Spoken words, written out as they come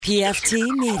PFT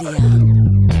Media.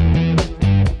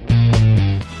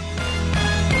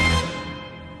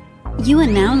 You are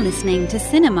now listening to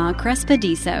Cinema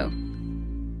Crespediso.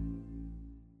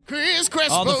 Chris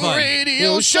Crespo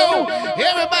Radio Show.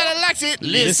 Everybody likes it.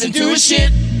 Listen to his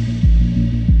shit.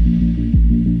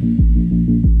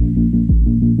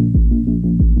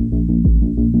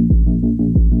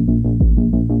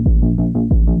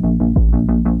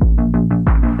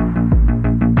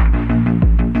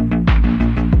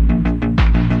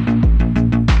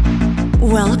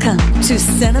 Welcome to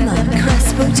Cinema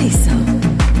Crespediso.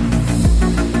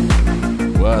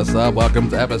 What's up? Welcome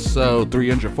to episode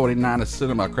 349 of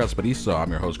Cinema Crespediso.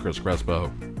 I'm your host, Chris Crespo.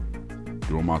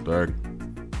 Doing my thing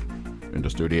in the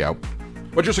studio.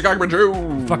 What's your cigar,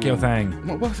 Drew? Fuck your thing.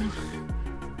 What?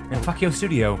 And fuck your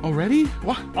studio. Already?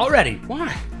 What? Already. Why?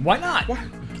 Why not? Why?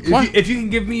 If you can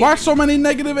give me... Why so many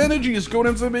negative energies going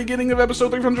into the beginning of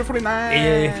episode 349?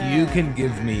 If you can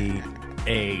give me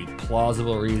a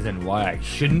plausible reason why I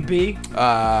shouldn't be,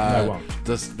 I won't.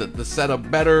 To set a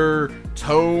better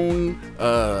tone,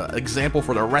 example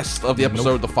for the rest of the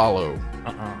episode to follow.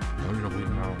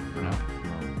 No.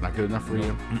 Not good enough for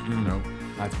you? No.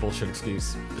 That's a bullshit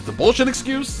excuse. It's a bullshit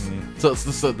excuse? So it's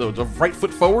just the right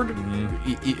foot forward?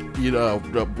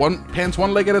 One pants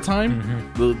one leg at a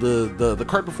time? The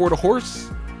cart before the horse?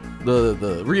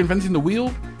 The reinventing the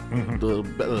wheel?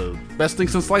 The best thing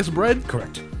since sliced bread?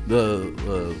 Correct. You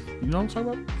know what I'm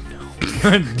talking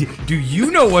about? Do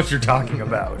you know what you're talking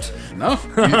about? No. You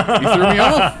threw me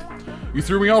off. You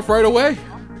threw me off right away.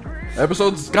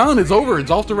 Episode's gone. It's over. It's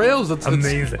off the rails. It's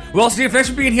Amazing. Well, Steve, thanks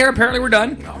for being here. Apparently we're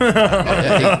done. Hey,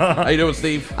 how you doing,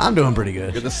 Steve? I'm doing pretty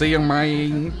good. Good to see you,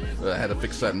 Mike. I had to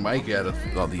fix that mic. I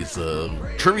had all these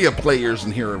trivia players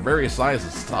in here of various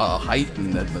sizes, height,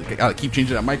 and I gotta keep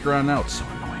changing that mic around now. It's so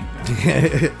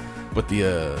annoying. But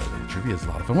the trivia is a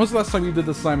lot of fun. When was the last time you did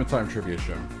the Simon Time trivia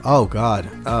show? Oh God,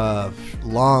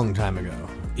 long time ago.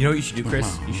 You know what you should do,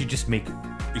 Chris? You should make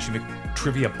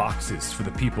trivia boxes for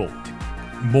the people to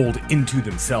mold into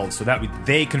themselves, so that way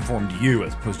they conform to you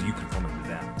as opposed to you conforming to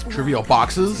them. Trivia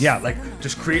boxes? Yeah, like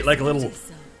just create like a little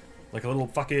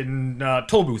fucking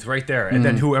toll booth right there, and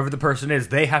then whoever the person is,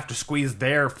 they have to squeeze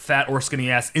their fat or skinny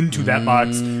ass into that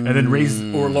box, and then raise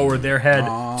or lower their head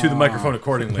to the microphone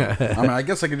accordingly. I mean, I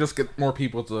guess I could just get more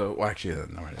people to. Well, actually,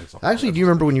 no. Actually, do you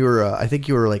remember when you were? I think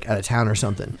you were like out of town or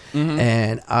something,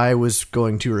 and I was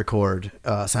going to record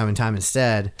Simon Time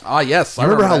instead. Ah, yes. I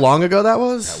remember how long ago that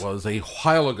was? That was a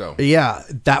while ago. Yeah,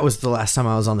 that was the last time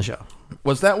I was on the show.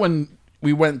 Was that when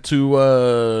we went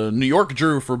to New York,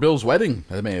 Drew, for Bill's wedding?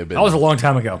 That may have been. That was a long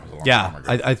time ago.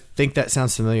 I think that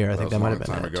sounds familiar. I think that might have been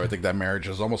time it. ago. I think that marriage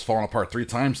has almost fallen apart 3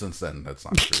 times since then. That's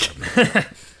not true.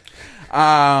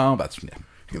 That's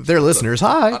They're listeners.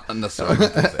 Hi. Unnecessary.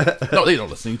 No, they don't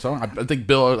listen. So I don't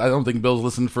think Bill's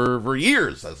listened for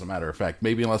years. As a matter of fact,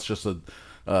 maybe unless just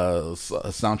a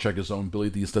sound check his own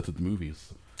Billy D. Stuff at the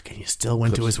movies. And you still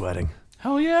went to his wedding.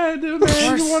 Hell yeah, dude,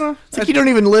 man. It's like you don't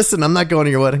even listen. I'm not going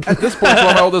to your wedding. At this point, it's one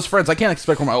of my oldest friends. I can't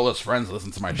expect one of my oldest friends to listen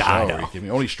to my show. Are you kidding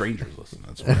me? Only strangers listen.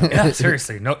 That's what Yeah,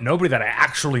 seriously, nobody that I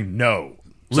actually know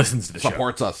listens to the show.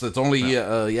 supports us. It's only the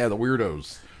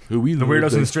weirdos. The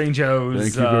weirdos and the strangos.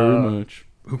 Thank you very much.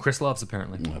 Who Chris loves,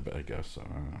 apparently. I guess so.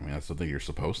 I mean, that's the thing you're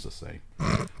supposed to say.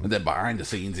 And then behind the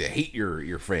scenes, you hate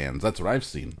your fans. That's what I've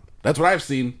seen.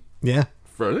 Yeah.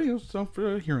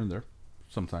 For here and there.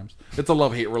 Sometimes it's a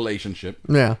love-hate relationship.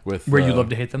 Yeah. With Where you love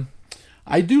to hate them?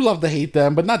 I do love to hate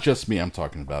them, but not just me. I'm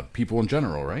talking about people in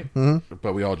general, right? Mm-hmm.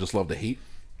 But we all just love to hate.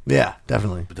 Yeah,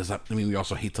 definitely. But does that mean we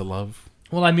also hate to love?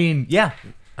 Well, I mean, yeah.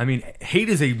 I mean,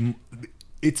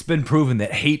 it's been proven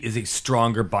that hate is a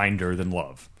stronger binder than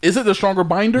love. Is it the stronger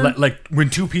binder? Like when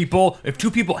if two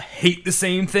people hate the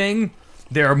same thing,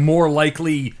 they're more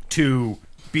likely to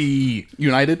be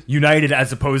united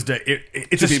as opposed to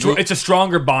it's a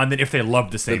stronger bond than if they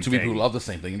love the same two thing. people who love the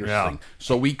same thing. Interesting. Yeah.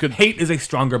 So we could hate is a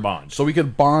stronger bond. So we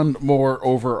could bond more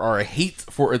over our hate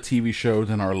for a TV show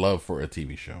than our love for a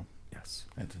TV show. Yes,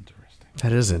 that's interesting.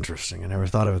 That is interesting. I never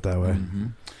thought of it that way. Mm-hmm.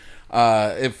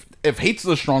 If hate's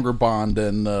the stronger bond,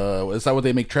 then is that what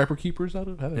they make Trapper Keepers out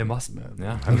of? It must.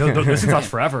 Yeah, I mean, this lasts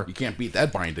forever. You can't beat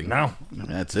that binding. No,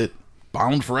 that's it.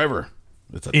 Bound forever.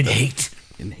 In hate.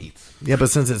 Yeah, but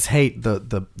since it's hate,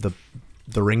 the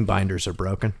ring binders are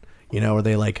broken. You know, where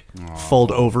they like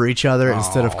fold over each other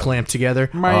instead of clamped together.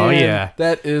 Man, oh yeah,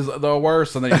 that is the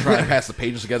worst. And then you try to pass the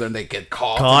pages together, and they get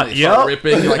caught. And they start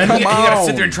ripping. You're like, and come you on. gotta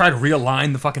sit there and try to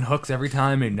realign the fucking hooks every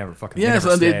time, and never fucking. Yes,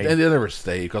 and stay. they never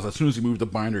stay because as soon as you move the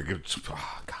binder, it gets,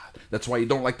 oh god. That's why you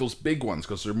don't like those big ones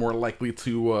because they're more likely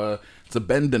to to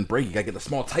bend and break. You gotta get the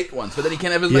small tight ones, but then he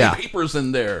can't have as Yeah. many papers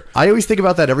in there. I always think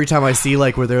about that every time I see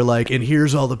like where they're like, and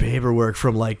here's all the paperwork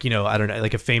from like, I don't know,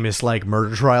 like a famous like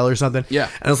murder trial or something. Yeah.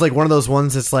 And it's like one of those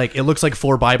ones that's like, it looks like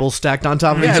 4 Bibles stacked on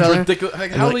top of Yeah, each it's other. ridiculous.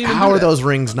 Like, And how like, do they even how do are that? those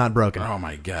rings not broken? Oh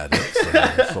my god!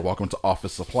 So welcome to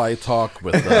office supply talk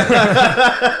with.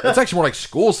 It's actually more like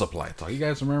school supply talk. You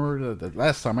guys remember the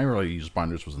last time I really used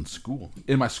binders was in school,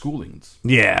 in my schoolings,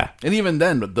 Yeah. and even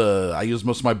then, I used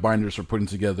most of my binders for putting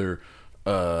together.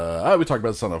 We talked about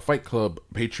this on a Fight Club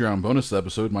Patreon bonus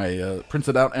episode. My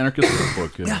printed out anarchist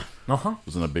cookbook.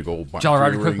 Was in a big old binder Jolly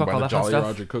Roger ring cookbook, by all the that fun Jolly stuff.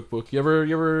 Roger cookbook. You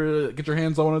ever get your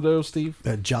hands on one of those, Steve?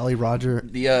 Jolly Roger.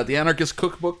 The anarchist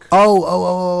cookbook.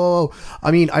 Oh.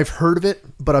 I mean, I've heard of it,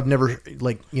 but I've never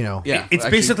Yeah, It's actually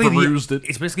basically perused it.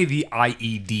 it's basically the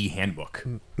IED handbook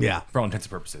Yeah. for all intents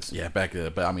and purposes. Yeah, back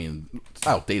but I mean, it's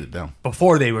outdated now.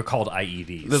 Before they were called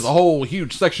IEDs. There's a whole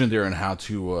huge section there on how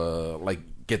to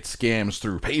get scams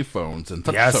through payphones and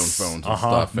touch Yes. tone phones and Uh-huh.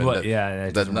 stuff. And But, that, yeah,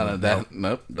 it that doesn't none really- of that.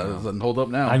 Nope, that doesn't hold up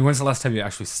now. I mean, when's the last time you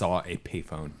actually saw a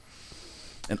payphone?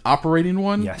 An operating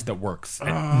one. Yes, that works.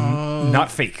 And not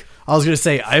fake. I was gonna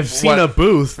say I've seen What? a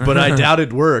booth, but I doubt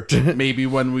it worked. Maybe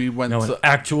when we went. No, an to,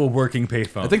 actual working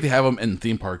payphone. I think they have them in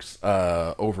theme parks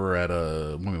over at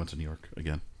when we went to New York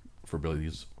again for Billy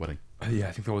D's wedding. Yeah,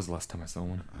 I think that was the last time I saw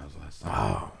one. That was the last time.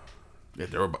 Oh, yeah,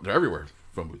 they're everywhere.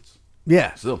 Phone booths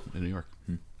Yeah. still in New York.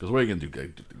 Because what are you gonna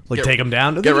do? Like take them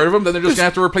down. Get rid of them? Then they're just gonna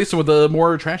have to replace them with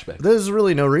more trash bags. There's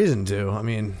really no reason to. I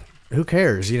mean, who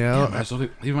cares? Might as well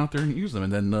leave them out there and use them,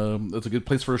 and then it's a good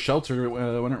place for a shelter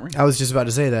when it rains. I was just about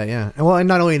to say that, yeah. And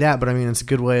not only that, but I mean, it's a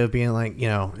good way of being like,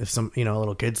 if some, a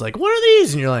little kid's like, what are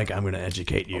these? And you're like, I'm going to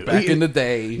educate you. Back in the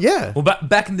day, yeah. Well,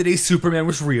 back in the day, Superman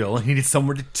was real, and he needed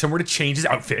somewhere to change his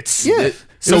outfits. Yeah. It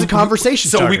was a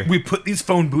conversation So starter. we put these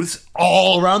phone booths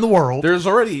all around the world. there's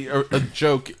already a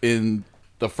joke in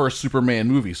the first Superman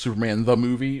movie, Superman the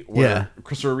movie, where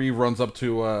Christopher Reeve runs up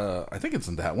to, I think it's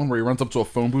in that one, where he runs up to a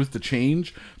phone booth to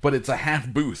change, but it's a half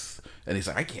booth. And he's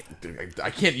like,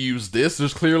 I can't use this.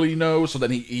 There's clearly no. So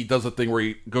then he does a thing where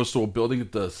he goes to a building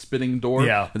at the spinning door.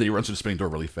 Yeah. And then he runs through the spinning door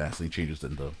really fast and he changes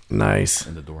in Nice.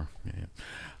 the door. Yeah.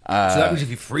 So that means if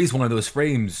you freeze one of those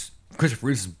frames, Christopher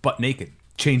Reeve is butt naked,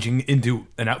 changing into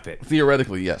an outfit.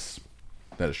 Theoretically, yes.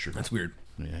 That is true. That's weird.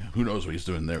 Yeah. Who knows what he's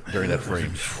doing there during that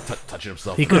frame? Touching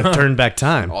himself. He could have turned back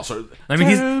time. Also, I mean,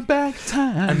 turn back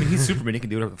time. he's Superman. He can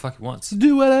do whatever the fuck he wants.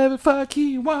 Do whatever the fuck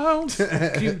he wants.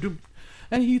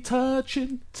 And he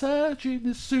touching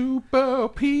his super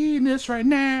penis right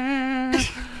now.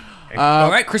 All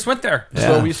right, Chris went there.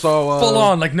 So we saw Full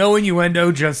on, like no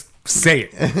innuendo, just say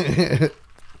it.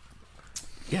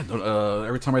 Yeah,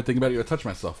 every time I think about it, I touch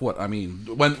myself. What? I mean,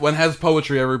 when has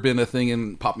poetry ever been a thing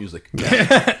in pop music?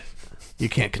 You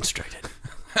can't constrict it.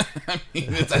 I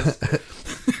mean, it's as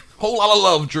whole lot of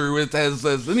love, Drew. It's as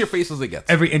in your face as it gets.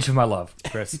 Every inch of my love,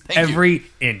 Chris. Every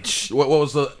inch.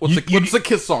 What's the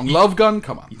Kiss song? Love Gun?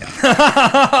 Come on.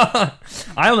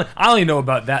 I only know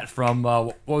about that from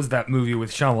what was that movie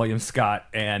with Sean William Scott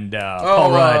and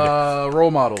Paul Rudd?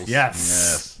 Role Models.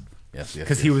 Yes. Yes.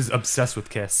 Because he was obsessed with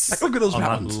Kiss. Like, look at those on that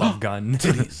mountains. Love Gun.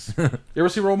 You ever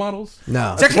see Role Models?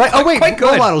 No. It's actually quite good.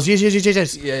 Role models. Yes.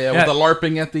 Yeah, with the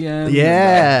LARPing at the end.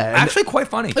 Yeah. And, Actually, quite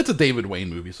funny. It's a David Wayne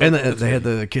movie. So and it's they had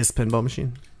the Kiss pinball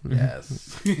machine.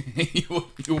 Yes.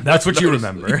 That's what you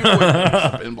remember.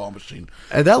 Pinball machine.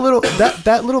 And that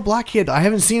little black kid, I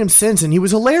haven't seen him since, and he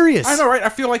was hilarious. I know, right? I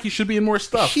feel like he should be in more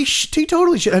stuff. He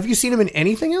totally should. Have you seen him in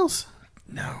anything else?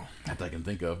 No. Not that I can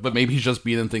think of. But maybe he's just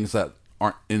being in things that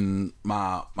aren't in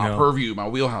my No. purview, my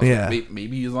wheelhouse. Yeah.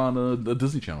 Maybe he's on a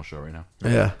Disney Channel show right now.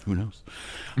 Yeah. Who knows?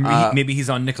 Maybe he's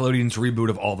on Nickelodeon's reboot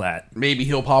of All That. Maybe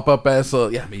he'll pop up as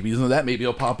maybe he's in that. Maybe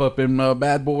he'll pop up in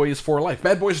Bad Boys for Life.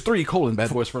 Bad Boys 3, Bad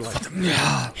Boys for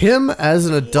Life. Him as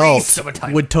an adult Waste of a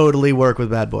time. would totally work with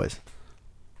Bad Boys.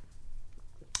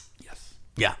 Yes.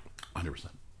 Yeah. 100%.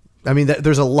 I mean,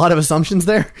 there's a lot of assumptions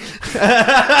there.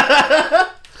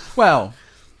 Well,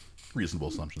 reasonable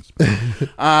assumptions.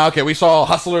 Okay, we saw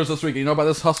Hustlers this week. You know about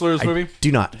this Hustlers movie?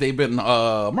 Do not. They've been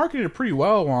marketing it pretty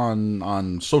well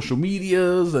on social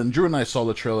medias, and Drew and I saw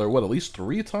the trailer, at least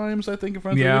 3 times, I think, in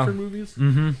front of different movies.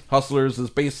 Mm-hmm. Hustlers is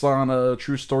based on a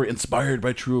true story, inspired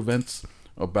by true events,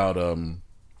 about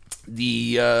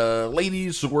the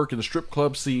ladies who work in the strip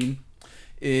club scene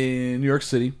in New York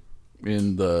City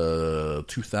in the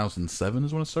 2007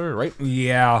 is when it started, right?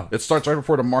 Yeah. It starts right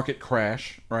before the market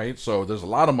crash, right? So there's a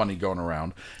lot of money going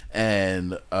around,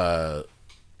 and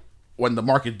when the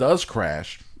market does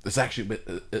crash, it's actually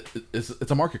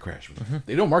it's a market crash.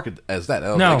 They don't market as that.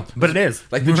 No, but it is.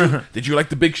 Like, did you like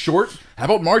The Big Short? How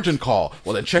about Margin Call?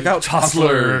 Well, then check out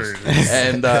Hustlers.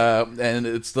 and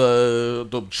it's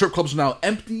the strip clubs are now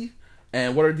empty.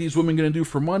 And what are these women going to do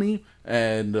for money?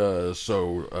 And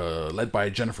so, led by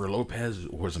Jennifer Lopez,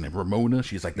 what was her name? Ramona.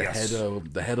 She's like the head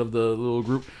of the little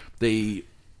group. They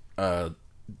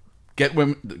get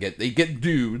women. They get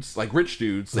dudes, like rich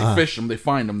dudes. They fish them. They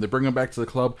find them. They bring them back to the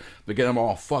club. They get them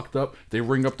all fucked up. They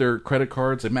ring up their credit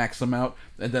cards. They max them out.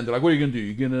 And then they're like, "What are you gonna do?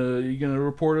 You gonna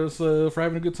report us for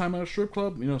having a good time at a strip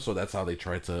club?" You know. So that's how they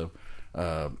try to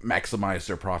maximize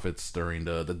their profits during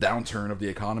the downturn of the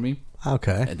economy.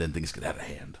 Okay. And then things get out of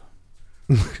hand.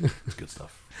 It's good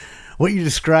stuff. What you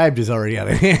described is already out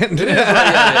of hand. It is, right?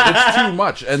 Yeah, it's too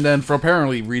much. And then from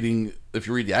apparently if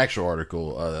you read the actual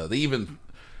article, they even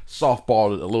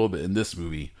softballed it a little bit in this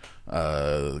movie.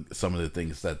 Some of the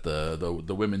things that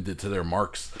the women did to their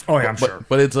marks. Oh yeah, I'm sure.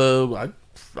 But it's I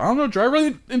don't know, Joe. I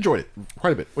really enjoyed it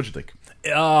quite a bit. What'd you think?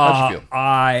 How'd you feel?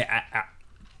 I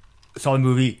saw the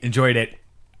movie, enjoyed it.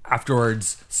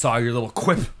 Afterwards, saw your little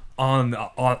quip on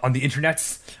the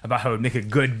internets about how it would make a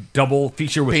good double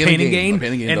feature with Pain and Gain.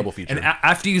 Pain and Gain double feature. And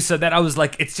after you said that, I was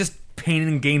like, it's just Pain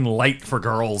and Gain light for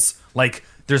girls. Like,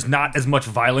 there's not as much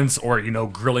violence or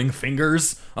grilling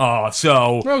fingers.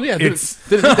 So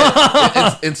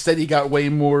instead you got way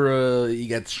more. You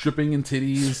got stripping and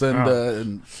titties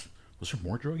and was there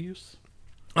more drug use?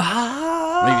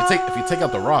 I mean, if you take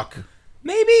out The Rock,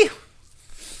 maybe.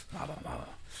 I don't know.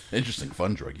 Interesting,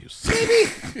 fun drug use.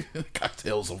 Maybe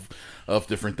cocktails of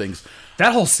different things.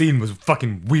 That whole scene was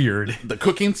fucking weird. The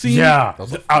cooking scene, out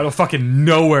of fucking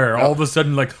nowhere, all of a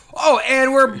sudden, like,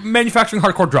 and we're manufacturing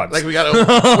hardcore drugs. Like we're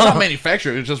not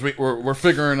manufacturing. It's just we're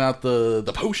figuring out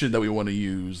the potion that we want to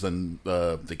use, and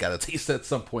they got to taste it at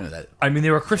some point of that. I mean,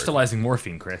 they were crystallizing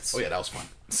morphine, Chris. Oh yeah, that was fun.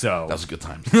 So that was good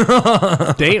times.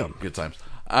 Damn, good times.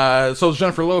 So it's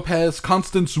Jennifer Lopez.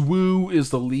 Constance Wu is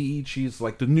the lead. She's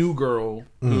like the new girl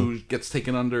who gets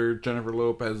taken under Jennifer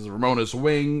Lopez, Ramona's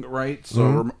wing, right?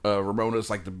 So Ramona's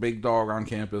like the big dog on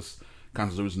campus.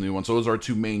 Constance Wu's the new one. So those are our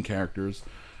two main characters.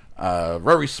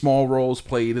 Very small roles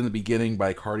played in the beginning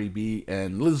by Cardi B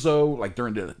and Lizzo, like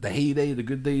during the heyday, the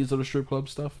good days of the strip club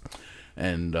stuff.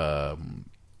 And I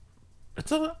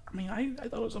thought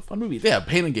it was a fun movie. Yeah,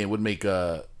 Pain and Gain would make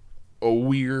a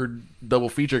weird double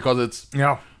feature because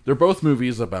they're both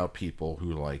movies about people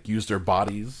who like use their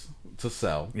bodies to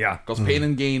sell. Yeah, because Pain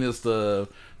and Gain is the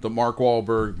Mark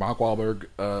Wahlberg,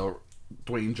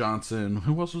 Dwayne Johnson.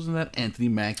 Who else was in that? Anthony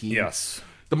Mackie. Yes.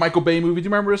 The Michael Bay movie. Do you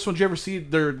remember this one? Did you ever see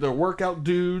their workout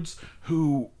dudes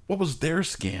who? What was their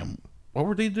scam? What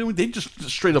were they doing? They just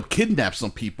straight up kidnapped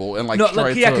some people and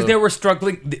because they were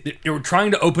struggling. They were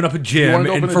trying to open up a gym,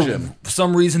 and for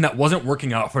some reason that wasn't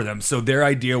working out for them. So their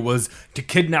idea was to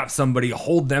kidnap somebody,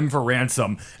 hold them for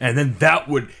ransom, and then that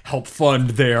would help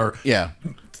fund their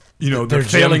their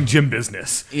failing gym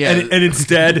business. Yeah, and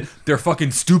instead they're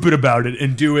fucking stupid about it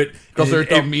and do it because they're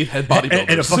meathead bodybuilders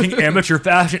in a fucking amateur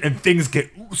fashion, and things get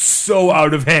so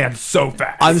out of hand so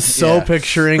fast. I'm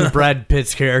picturing Brad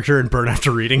Pitt's character in Burn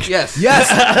After Reading. Yes.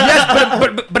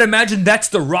 But imagine that's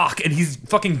The Rock, and he's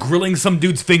fucking grilling some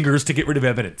dude's fingers to get rid of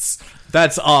evidence.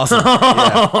 That's awesome.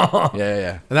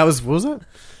 Yeah. And that was, what was that?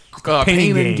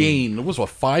 Pain and Gain. It was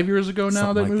 5 years ago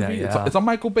now. Something that movie. That, it's a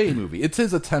Michael Bay movie. It's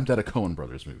his attempt at a Coen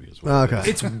Brothers movie as well. Okay,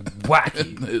 it's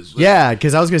wacky. Yeah,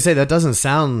 because I was gonna say that doesn't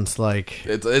sound like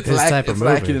it's his type of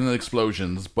movie. lacking in the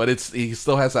explosions, but he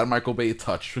still has that Michael Bay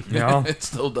touch. Yeah. It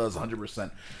still does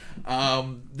 100%.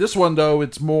 This one though,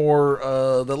 it's more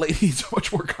the ladies are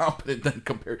much more competent than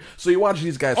compared. So you watch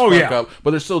these guys fuck up,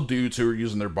 but they're still dudes who are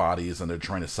using their bodies and they're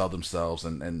trying to sell themselves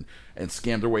and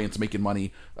scam their way into making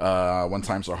money. When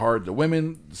times are hard, the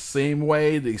women same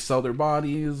way, they sell their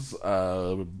bodies,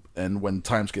 and when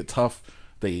times get tough,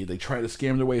 they try to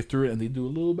scam their way through it, and they do a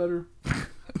little better.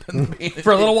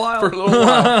 For a little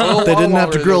while. They didn't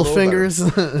have to grill fingers.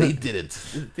 They didn't.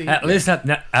 At least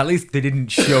they didn't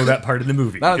show that part of the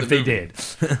movie. Not in the movie. Did.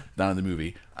 Not in the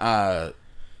movie.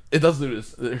 It does do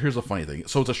this. Here's a funny thing.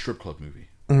 So it's a strip club movie.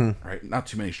 Mm-hmm. Right? Not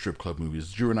too many strip club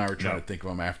movies. Drew and I were trying to think of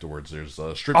them afterwards. There's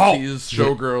striptease,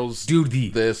 showgirls,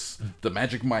 the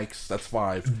Magic Mikes, that's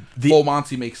 5. Full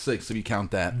Monty makes 6 if you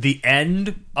count that. The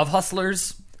end of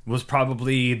Hustlers was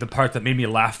probably the part that made me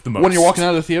laugh the most. When you're walking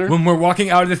out of the theater? When we're walking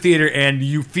out of the theater and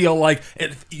you feel like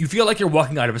you're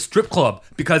walking out of a strip club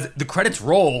because the credits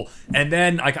roll and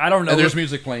then I don't know. And there's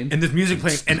music playing.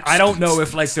 And I don't know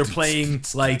if they're playing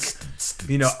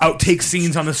outtake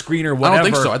scenes on the screen or I whatever.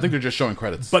 don't think so. I think they're just showing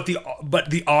credits. But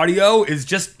the audio is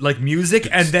just like music,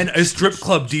 and then a strip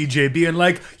club DJ being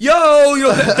like,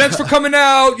 "Yo, thanks for coming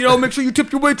out. Make sure you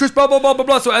tip your waitress." Blah blah blah blah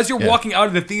blah. So as you're walking out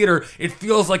of the theater, it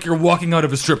feels like you're walking out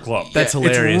of a strip club. That's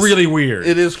hilarious. It's really weird.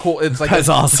 It is cool. It's like That's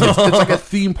awesome. It's like a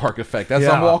theme park effect. As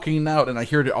I'm Yeah. walking out and I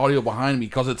hear the audio behind me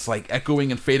because it's like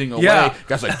echoing and fading away. Yeah.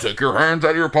 Guys like, take your hands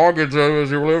out of your pockets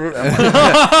as you're living. I'm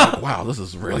like, wow, this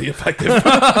is really effective.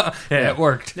 Yeah, it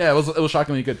worked. Yeah, it was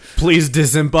shockingly good. Please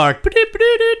disembark.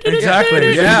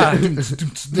 Exactly. Yeah.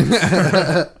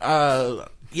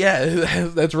 Yeah,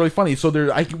 that's really funny. So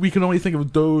we can only think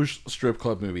of those strip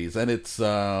club movies, and it's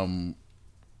a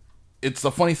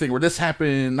funny thing where this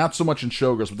happened not so much in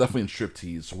Showgirls, but definitely in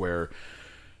Striptease, where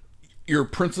your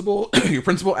principal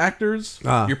actors,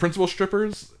 your principal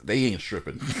strippers, they ain't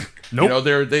stripping. Nope.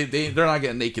 They're not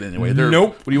getting naked anyway. They're,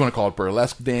 Nope. What do you want to call it?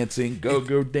 Burlesque dancing, go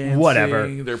dancing, Whatever.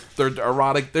 They're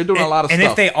erotic. They're doing a lot of And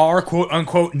stuff. if they are quote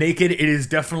unquote naked, it is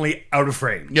definitely out of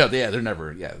frame. Yeah, they're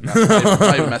never,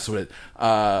 not even messing with it.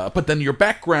 But then your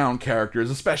background characters,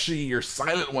 especially your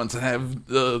silent ones that have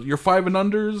your 5 and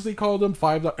unders, they call them,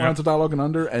 5 rounds of dialogue and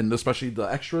under, and especially the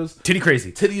extras. Titty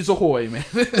crazy. Titties ahoy, man.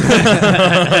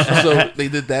 So they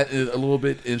did that a little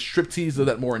bit in Striptease, did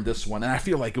that more in this one, and I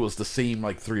feel like it was the same,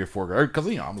 like 3 or 4 guys, because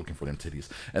I'm looking for them titties,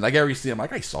 and like every scene, I'm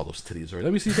like, I saw those titties already.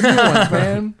 Let me see some new ones,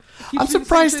 man. I'm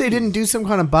surprised they didn't do some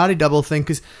kind of body double thing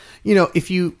because, if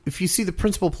you see the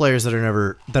principal players that are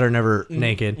never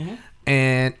naked,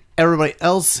 and everybody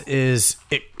else is,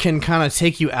 it can kind of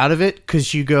take you out of it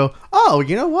because you go, oh,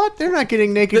 you know what? They're not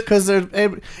getting naked because they're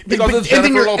and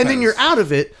then you're out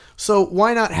of it. So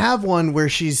why not have one where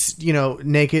she's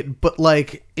naked, but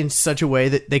like in such a way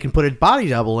that they can put a body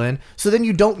double in, so then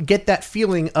you don't get that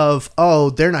feeling of, oh,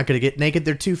 they're not going to get naked,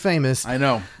 they're too famous. I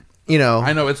know.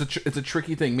 I know it's a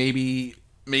tricky thing. Maybe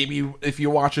if you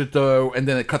watch it though, and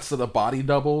then it cuts to the body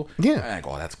double, yeah, I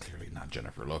go, oh, that's clearly not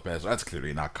Jennifer Lopez. That's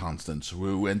clearly not Constance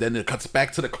Wu. And then it cuts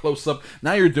back to the close up.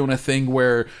 Now you're doing a thing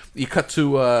where you cut to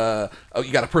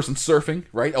you got a person surfing,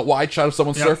 right? A wide shot of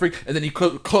someone surfing, and then you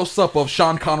close up of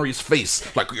Sean Connery's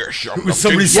face, like you're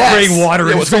somebody spraying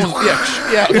water in his face.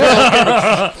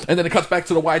 And then it cuts back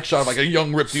to the wide shot of like a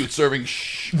young ripped dude serving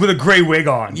with a gray wig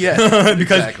on. Yeah,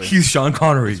 because exactly. he's Sean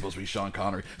Connery. He's supposed to be Sean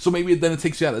Connery. So maybe then it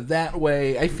takes you out of that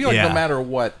way. I feel like no matter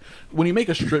what, when you make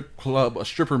a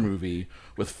stripper movie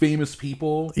with famous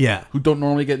people who don't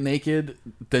normally get naked,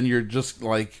 then you're just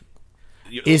like,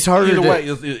 it's harder. Either way,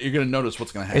 you're going to notice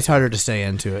what's going to happen. It's harder to stay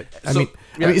into it. I So,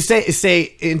 mean,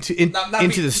 stay into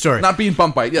the story. Not being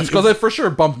bumped by it. Yes, because it for sure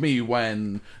bumped me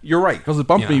when you're right. Because it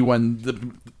bumped me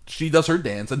when she does her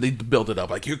dance and they build it up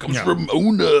like, here comes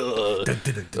Ramona.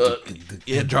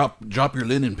 Drop your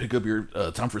linen, pick up your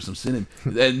time for some sinning,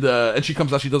 and she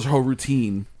comes out. She does her whole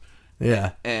routine.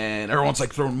 Yeah. And everyone's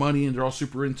like throwing money and they're all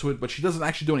super into it, but she doesn't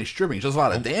actually do any stripping. She does a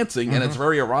lot of dancing, and it's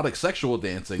very erotic, sexual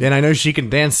dancing. And I know she can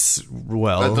dance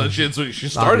well. She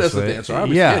started as a dancer.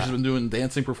 Obviously. Yeah. She's been doing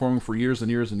dancing, performing for years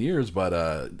and years and years. But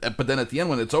then at the end,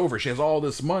 when it's over, she has all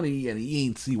this money, and he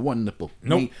ain't see one nipple.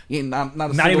 Nope. He ain't not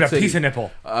even a titty. piece of nipple.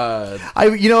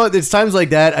 It's times like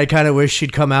that I kind of wish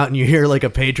she'd come out and you hear like a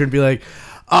patron be like,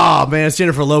 oh man, it's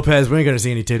Jennifer Lopez. We ain't gonna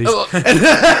see any titties.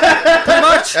 Pretty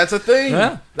much. That's a thing.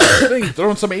 Yeah. That's a thing.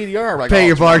 Throw in some ADR. Like, pay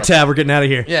your bar tab. We're getting out of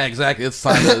here. Yeah, exactly. It's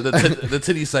time. The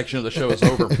titty section of the show is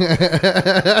over.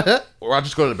 Or I'll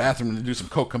just go to the bathroom and do some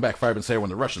coke, come back 5 and say when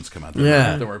the Russians come out.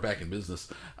 Then we're back in business.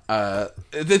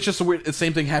 It's just a weird. The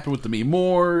same thing happened with Demi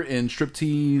Moore in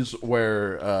Striptease,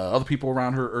 where other people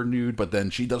around her are nude, but then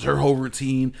she does her whole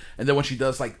routine, and then when she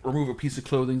does like remove a piece of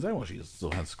clothing, she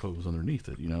still has clothes underneath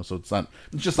it, So it's not.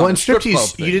 It's just well, not in a strip club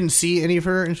Striptease, thing. you didn't see any of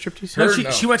her in Striptease. No,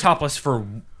 she went topless for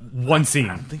one scene.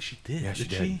 I don't think she did. Yeah, she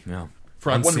did. did. Yeah.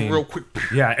 For like one real quick.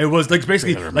 Yeah, it was like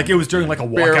basically like it was during like a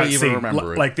walkout scene.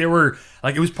 Remember it. Like they were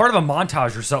like it was part of a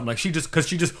montage or something. Like she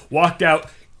just walked out.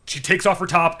 She takes off her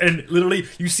top and literally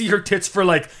you see her tits for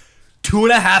like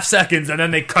 2.5 seconds and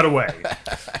then they cut away.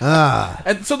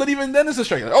 And so that even then it's a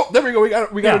strike. Like, oh, there we go.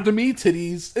 We got her Demi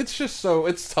titties. It's just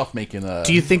it's tough making a.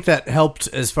 Do you think that helped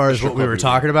as far as what we were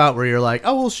talking about? Where you're like,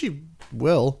 oh well, she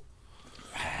will.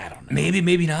 I don't know.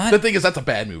 Maybe not. The thing is, that's a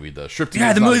bad movie, though. Striptease. Yeah,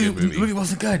 is the not a good movie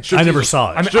wasn't good. I never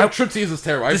saw it. Striptease is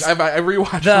terrible. I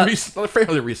rewatched it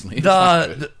fairly recently.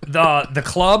 The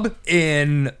club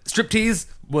in Striptease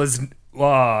was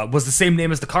the same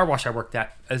name as the car wash I worked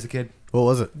at as a kid. What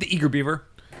was it? The Eager Beaver.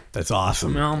 That's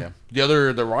awesome. No. Yeah.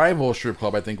 The rival strip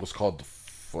club, I think, was called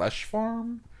Flesh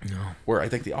Farm? No. Where I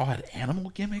think they all had animal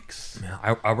gimmicks.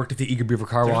 Yeah, I worked at the Eager Beaver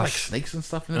Car There were, Wash. like snakes and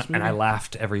stuff in this movie. And I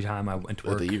laughed every time I went to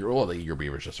work. The Eager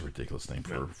Beaver is just a ridiculous name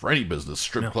for any business.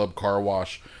 Strip club, car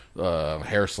wash,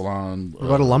 hair salon. What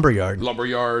about a lumberyard?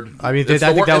 Lumberyard. I mean, I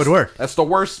think that would work. That's the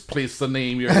worst place to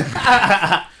name your...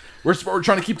 we're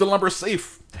trying to keep the lumber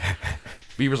safe.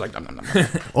 Beaver's like, nom, nom, nom.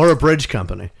 Or a bridge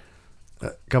company. A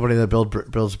company that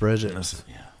builds bridges.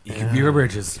 Yeah. Eager Beaver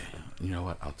Bridges. You know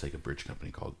what? I'll take a bridge company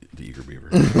called the Eager Beaver.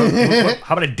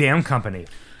 How about a dam company?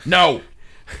 No.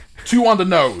 2 on the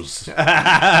nose.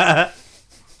 I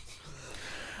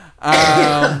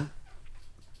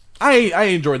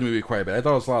enjoyed the movie quite a bit. I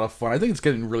thought it was a lot of fun. I think it's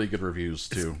getting really good reviews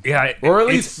too. Yeah, or at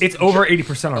least it's over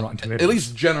 80% on Rotten Tomatoes. At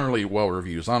least generally well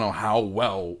reviews. I don't know how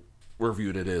well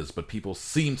reviewed it is, but people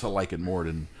seem to like it more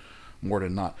than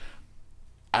not.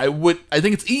 I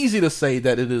think it's easy to say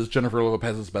that it is Jennifer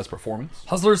Lopez's best performance.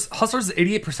 Hustlers is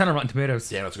 88% on Rotten Tomatoes.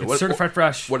 Yeah, that's good. It's certified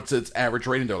fresh. What's its average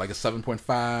rating though? Like a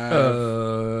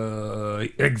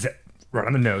 7.5? Right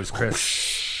on the nose,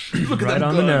 Chris. Look at Right them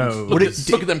on the guns. nose.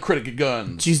 Look at them critic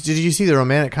guns. Did you see the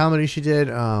romantic comedy she did?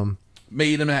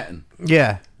 Made in Manhattan.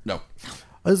 Yeah. No. It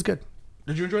was good.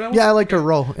 Did you enjoy that one? Yeah, I liked her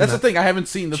role. That's the thing. I haven't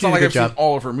seen. It's She not did a like good I've job. seen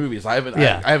all of her movies. I haven't.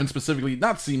 Yeah. I haven't specifically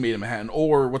not seen Made in Manhattan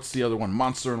or what's the other one?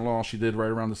 Monster-in-Law. She did right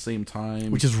around the same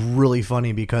time. Which is really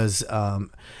funny because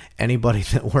anybody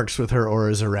that works with her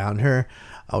or is around her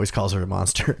always calls her a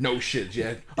monster. No shit.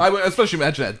 Yeah. I would especially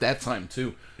imagine at that time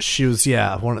too. She was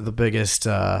one of the biggest.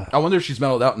 I wonder if she's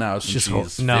mellowed out now since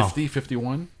she's no. 50,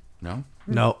 51? No.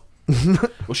 No.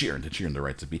 Well, she earned it. She earned the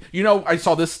right to be. You know, I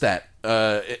saw this stat.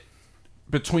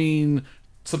 Between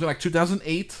something like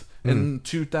 2008 and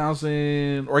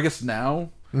 2000, or I guess now,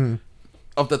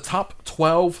 of the top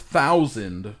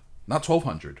 12,000, not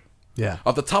 1,200. Yeah.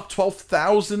 Of the top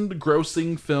 12,000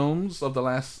 grossing films of the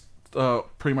last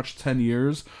pretty much 10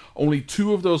 years, only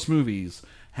 2 of those movies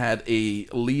had a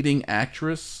leading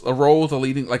actress, a role with a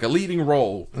leading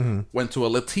role, went to a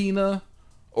Latina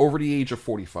over the age of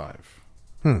 45.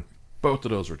 Both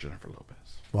of those were Jennifer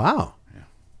Lopez. Wow.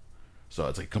 So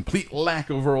it's a complete lack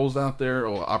of roles out there,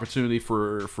 or opportunity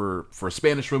for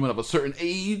Spanish women of a certain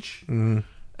age. And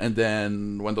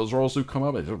then when those roles do come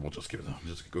up, we'll just give it to them.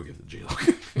 Just go give it to J-Lo.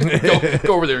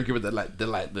 go over there and give it the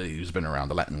lady who's been around,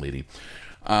 the Latin lady.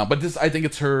 But this, I think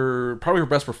it's probably her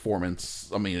best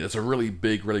performance. I mean, it's a really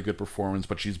big, really good performance,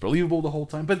 but she's believable the whole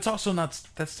time. But it's also not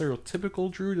that stereotypical,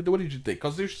 Drew. What did you think?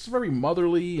 Because she's very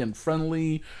motherly and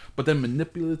friendly, but then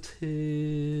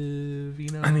manipulative, you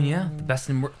know? I mean, yeah, the best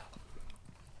in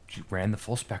she ran the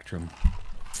full spectrum.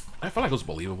 I felt like it was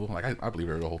believable. Like, I believed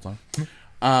her the whole time.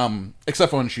 Except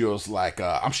for when she was like,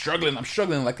 I'm struggling.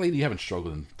 Like, lady, you haven't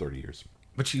struggled in 30 years.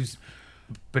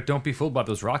 But don't be fooled by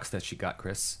those rocks that she got,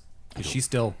 Chris. She's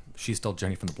still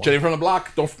Jenny from the Block. Jenny from the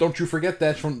Block. Don't you forget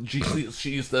that.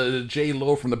 She's the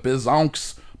J-Lo from the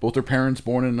Bizonks. Both her parents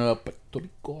born in Puerto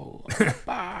Rico.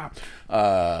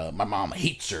 My mom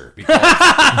hates her because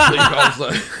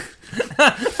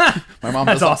my mom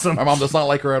That's awesome. My mom does not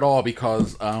like her at all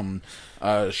because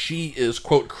she is,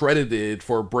 quote, credited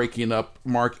for breaking up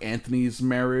Mark Anthony's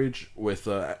marriage with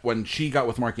when she got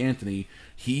with Mark Anthony,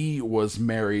 he was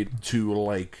married to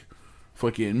like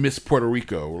fucking Miss Puerto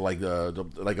Rico, like a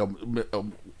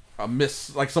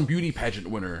Miss, like some beauty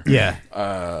pageant winner,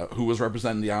 who was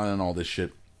representing the island and all this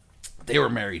shit. They were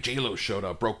married. J-Lo showed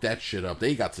up, broke that shit up.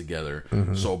 They got together.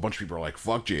 So a bunch of people are like,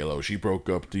 "Fuck J-Lo." She broke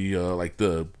up the like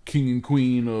the king and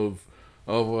queen of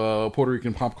Puerto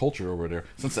Rican pop culture over there.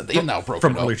 Since then, they've now broken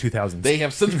from up. early 2000s. They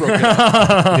have since broken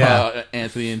up.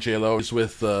 Anthony and J-Lo is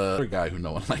with another guy who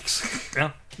no one likes.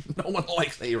 Yeah. No one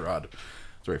likes A-Rod.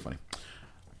 It's very funny.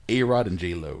 A-Rod and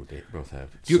J-Lo, they both have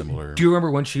similar. Do you remember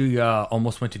when she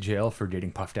almost went to jail for dating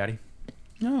Puff Daddy?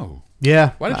 No.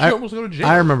 Yeah. Why did she almost go to jail?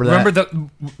 I remember that. Remember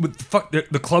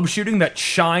the club shooting that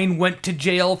Shine went to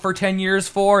jail for 10 years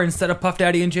for instead of Puff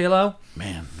Daddy and J-Lo?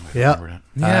 Man, I Yeah. remember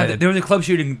that. Yeah, there was a club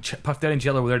shooting. Puff Daddy and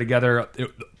J-Lo were there together.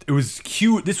 It was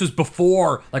cute. This was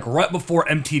before, like right before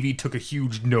MTV took a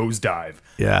huge nosedive.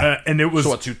 Yeah. And it was...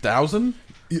 So what, 2000?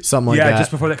 Something like that. Yeah,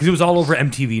 just before that, because it was all over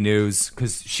MTV News,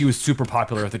 because she was super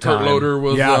popular at the time. Kurt Loder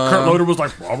was... Kurt Loder was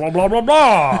like, blah, blah, blah, blah,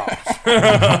 blah.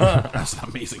 That's an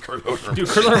amazing Kurt Loder. Dude,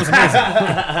 Kurt Loder was amazing.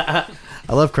 I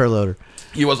love Kurt Loder.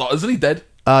 He was... Isn't he dead?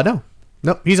 No.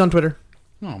 Nope, he's on Twitter.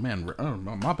 Oh, man. Oh,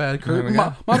 my bad, Kurt.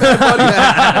 My bad,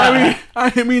 buddy. I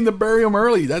didn't mean to bury him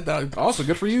early. That also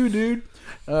good for you, dude.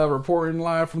 Reporting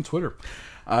live from Twitter.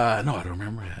 No, I don't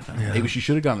remember that. Maybe she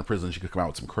should have gone to prison. She could come out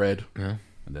with some cred. Yeah.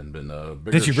 And then been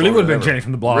bigger. Then she really would have been Jenny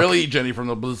from the Block. Really, Jenny from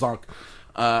the Block.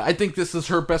 I think this is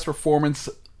her best performance.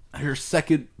 Her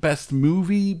second best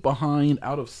movie behind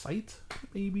Out of Sight.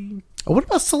 maybe. Oh, what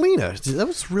about Selena? That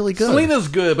was really good. Selena's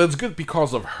good, but it's good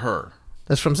because of her.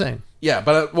 That's what I'm saying. Yeah,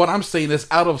 but what I'm saying is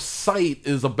Out of Sight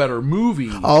is a better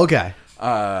movie. Oh, okay.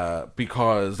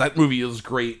 Because that movie is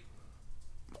great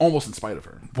almost in spite of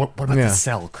her. What about The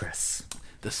Cell, Chris?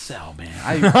 The Cell,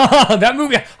 man. That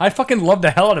movie, I fucking love the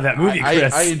hell out of that movie,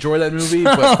 Chris. I enjoy that movie,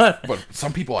 but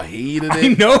some people hated it. I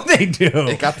know they do.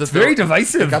 It's very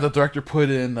divisive. It got the director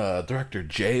put in director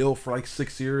jail for like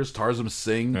 6 years, Tarzan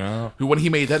Singh, who when he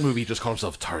made that movie, he just called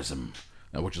himself Tarzan,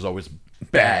 which is always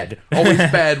bad. Always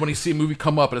bad when you see a movie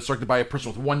come up and it's directed by a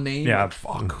person with one name. Yeah, like,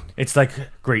 fuck. It's like,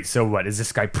 great, so what? Is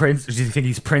this guy Prince? Does he think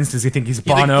he's Prince? Does he think he's You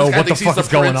think Bono? this guy What the thinks fuck he's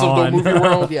is going Prince of the on? movie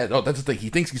world? Yeah, no, that's the thing. He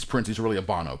thinks he's Prince. He's really a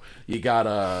Bono. You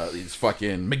got he's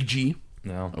fucking McG.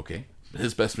 No. Okay.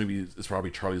 His best movie is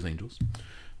probably Charlie's Angels.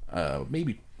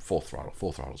 Maybe Full Throttle.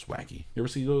 Full Throttle's wacky. You ever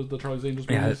see the Charlie's Angels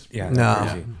movies? Yeah.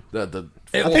 No. The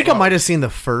I think I might have seen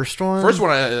the first one. First one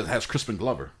has Crispin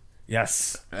Glover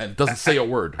Yes. and doesn't say a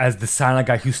word. As the silent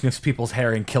guy who sniffs people's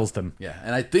hair and kills them. Yeah,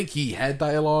 and I think he had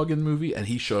dialogue in the movie, and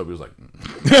he showed up. He was like,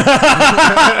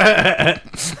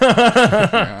 all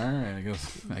right,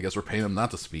 I guess we're paying him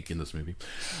not to speak in this movie.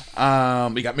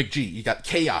 We got McG. You got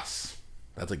Chaos.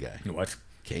 That's a guy. What?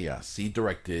 Chaos. He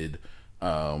directed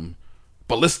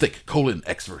Ballistic: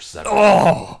 X vs. 7.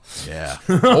 Oh! Yeah.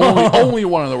 only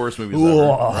one of the worst movies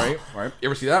ever. Right? You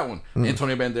ever see that one?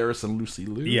 Antonio Banderas and Lucy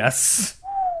Liu. Yes.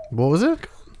 What was it?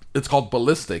 It's called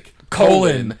Ballistic: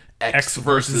 X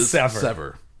versus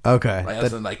Sever. Okay. Right?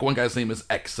 As in, like, one guy's name is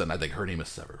X, and I think her name is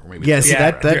Sever. Or maybe Yeah, see,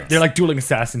 that they're like dueling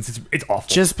assassins. It's awful.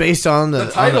 just based on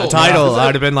the title. title, Yeah.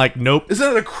 I'd have been like, nope.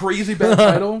 Isn't that a crazy bad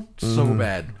title? So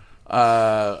bad.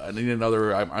 I need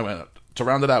another. I went to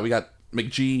round it out. We got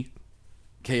McG,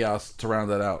 Chaos. To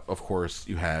round that out, of course,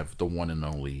 you have the one and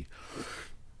only.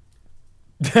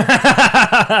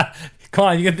 Come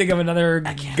on, you can think of another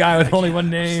guy with only one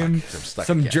name. I'm stuck.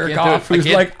 Some I can't jerk do off it. who's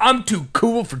like, I'm too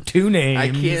cool for two names. I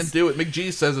can't do it.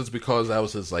 McG says it's because that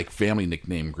was his like family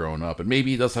nickname growing up, and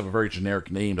maybe he does have a very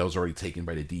generic name that was already taken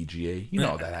by the DGA. You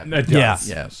know that happened. Yeah.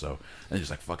 Yeah. So and he's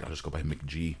like, "Fuck, I'll just go by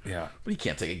McG." Yeah. But you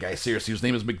can't take a guy seriously whose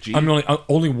name is McG. I'm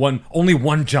only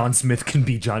one John Smith can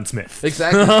be John Smith.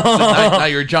 Exactly. So now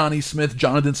you're Johnny Smith,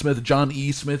 Jonathan Smith, John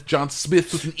E. Smith, John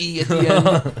Smith with an E at the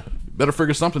end. Better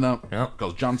figure something out. Yeah.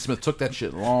 Because John Smith took that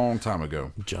shit a long time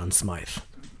ago. John Smythe.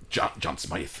 John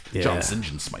Smythe. Yeah. John St.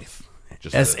 John Smythe.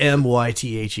 Just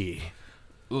SMYTHE.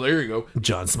 well, there you go.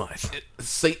 John Smythe.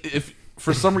 If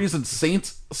for some reason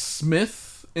Saint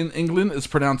Smith in England is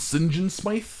pronounced St. John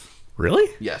Smythe. Really?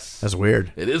 Yes. That's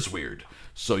weird. It is weird.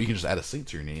 So you can just add a saint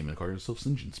to your name and call yourself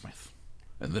St. John Smythe.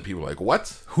 And then people are like,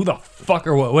 what? Who the fuck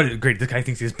or what? Great, this guy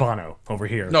thinks he's Bono over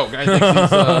here. No, I think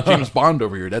he's James Bond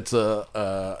over here. That's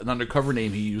an undercover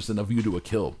name he used in A View to a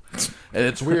Kill. And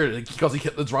it's weird because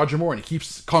it's Roger Moore and he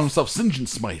keeps calling himself St. John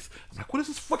Smythe. I'm like, what is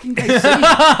this fucking guy saying?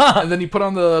 And then he put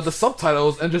on the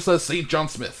subtitles and just says St. John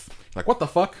Smith. Like, what the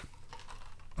fuck?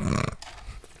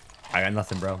 I got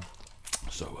nothing, bro.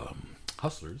 So,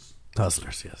 Hustlers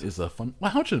Hustlers, yes. is a fun...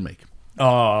 Well, how much did it make?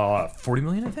 40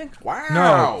 million, I think.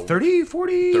 Wow. No, 30,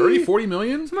 40? 30, 40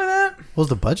 million? Something like that. What was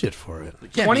the budget for it?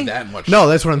 It can't 20? be that much. No,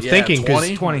 that's what I'm Yeah, thinking.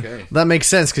 20? 20. Okay. That makes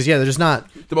sense because, yeah, there's not.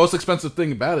 The most expensive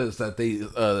thing about it is that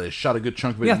they shot a good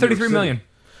chunk of it Yeah, in New York 33 City. million.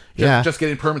 Yeah. Just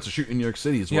getting permits to shoot in New York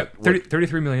City is Yeah, what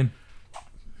 33 million.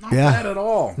 not Yeah. bad at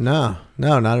all. No,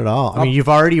 not at all. I mean, you've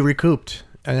already recouped.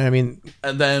 I mean,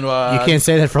 And then you can't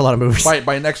say that for a lot of movies.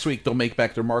 by next week they'll make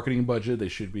back their marketing budget. They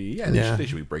should be they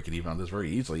should be breaking even on this very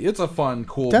easily. It's a fun,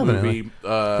 cool Definitely. movie.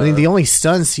 I mean, the only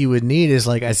stunts you would need is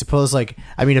like, I suppose, like,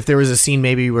 I mean, if there was a scene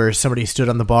maybe where somebody stood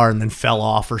on the bar and then fell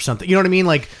off or something, you know what I mean?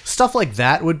 Like stuff like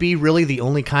that would be really the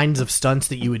only kinds of stunts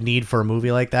that you would need for a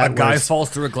movie like that. A guy whereas falls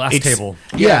through a glass it's- table.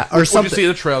 yeah, or What something. you see in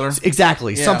the trailer.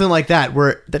 Exactly, Yeah. something like that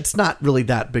where that's not really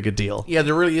that big a deal. Yeah,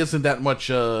 there really isn't that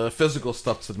much physical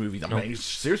stuff to the movie. I mean,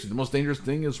 seriously, the most dangerous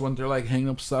thing is when they're like hanging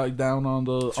upside down on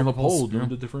the pole poles, doing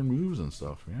the different moves and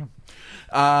stuff.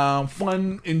 Yeah,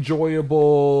 fun,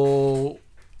 enjoyable.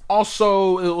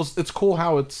 Also, it's cool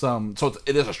how it's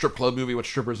it is a strip club movie with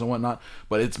strippers and whatnot,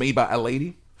 but it's made by a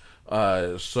lady.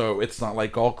 So it's not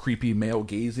like all creepy male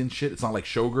gaze and shit. It's not like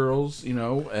Showgirls, you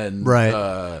know, and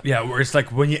Right. Yeah, where it's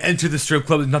like when you enter the strip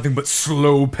club, there's nothing but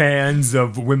slow pans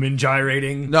of women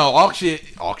gyrating. No,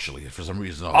 actually, for some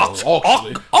reason, Actually,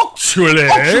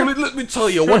 Actually, let me tell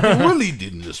you, what they really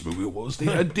did in this movie was they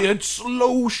had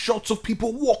slow shots of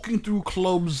people walking through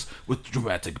clubs with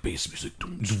dramatic bass music.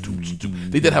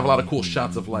 They did have a lot of cool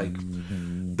shots of like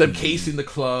them casing the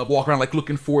club, walk around like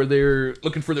looking for their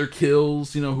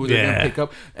kills, you know, who they're gonna pick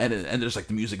up, and there's like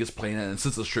the music is playing, and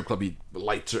since the strip club, the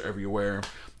lights are everywhere.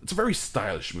 It's a very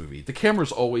stylish movie. The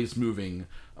camera's always moving,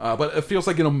 but it feels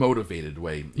like in a motivated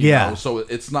way. You know? So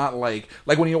it's not like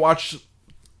when you watch,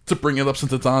 to bring it up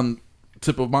since it's on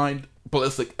tip of mind,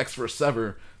 Ballistic X for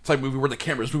Sever type movie where the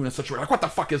camera's moving in such a way, like, what the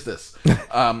fuck is this?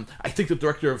 I think the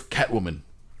director of Catwoman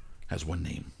has one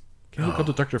name. Can you look up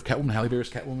the director of Catwoman, Halle Berry's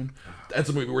Catwoman? That's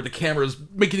a movie where the camera's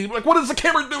making you like, what is the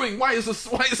camera doing? Why is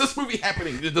this movie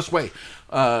happening this way?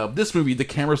 This movie, the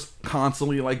camera's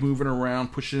constantly like moving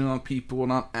around, pushing in on people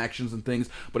and on actions and things,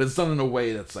 but it's done in a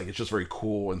way that's like, it's just very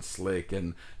cool and slick,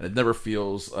 and it never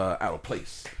feels out of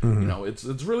place. You know, it's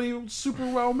really super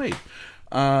well made.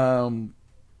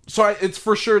 So it's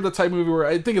for sure the type of movie where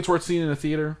I think it's worth seeing in a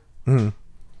theater.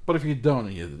 But if you don't,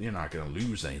 you're not going to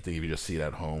lose anything if you just see it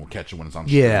at home, catch it when it's on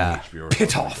HBO.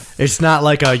 Pitoff. It's not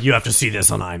like you have to see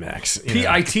this on IMAX.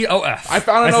 Pitoff. I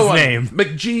found another one. Name.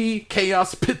 McG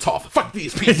Chaos Pitoff. Fuck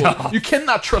these people. Pitoff. You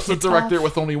cannot trust a director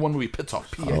with only one movie. Pitoff.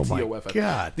 Pitoff. Oh my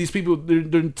God. These people,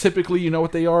 they're typically, you know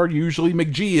what they are? Usually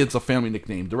McG, it's a family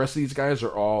nickname. The rest of these guys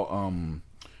are all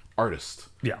artists.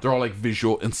 Yeah. They're all like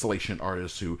visual installation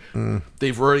artists who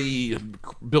they've already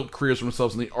built careers for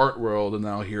themselves in the art world, and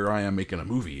now here I am making a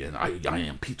movie, and I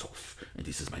am Pitoff, and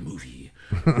this is my movie.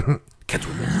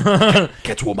 Catwoman.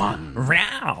 Catwoman.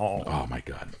 Wow. Oh my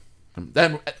god.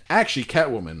 Then actually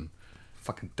Catwoman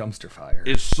Fucking dumpster fire.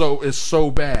 is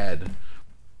so bad.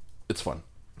 It's fun.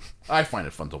 I find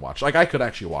it fun to watch. Like I could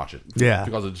actually watch it. Yeah.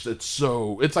 Because it's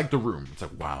like The Room. It's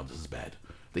like, wow, this is bad.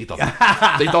 They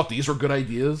thought these were good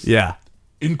ideas. Yeah.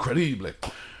 Incredible.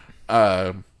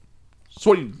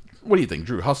 So what do you think,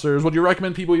 Drew? Hustlers, would you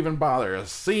recommend people even bother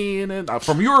seeing it?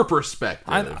 From your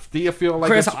perspective, do you feel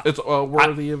like Chris, it's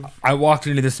worthy of... I walked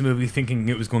into this movie thinking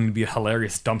it was going to be a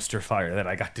hilarious dumpster fire that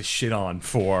I got to shit on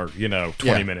for,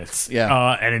 20 minutes.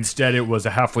 Yeah. And instead it was a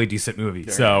halfway decent movie.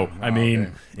 So, I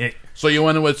mean... Okay. So you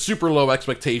went in with super low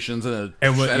expectations, and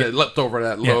it leapt over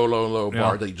that low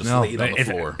bar that you just laid on the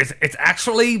floor. It's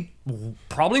actually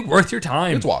probably worth your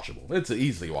time. It's watchable. It's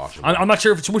easily watchable. I'm not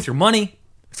sure if it's worth your money.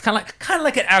 It's kind of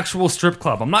like an actual strip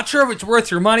club. I'm not sure if it's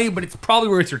worth your money, but it's probably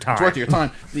worth your time. It's worth your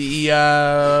time. We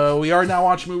are now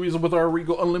watching movies with our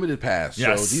Regal Unlimited Pass.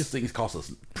 Yes. So these things cost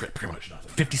us pretty much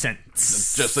nothing. 50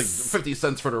 cents. Just like 50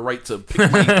 cents for the right to pick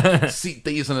my seat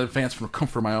days in advance from the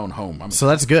comfort of my own home. So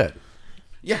that's good.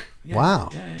 Yeah. Wow.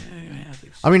 Yeah, I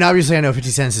think so. I mean, obviously, I know 50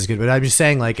 cents is good, but I'm just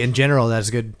saying, like, in general, that's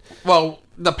good. Well,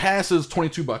 the pass is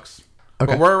 $22. Okay.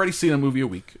 But we're already seeing a movie a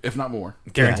week, if not more.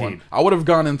 Guaranteed. I would have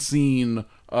gone and seen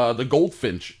The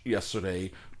Goldfinch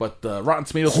yesterday, but Rotten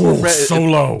Tomatoes so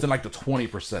low. It's in like the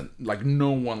 20%. Like,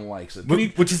 no one likes it.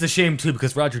 Which is a shame, too,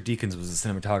 because Roger Deakins was a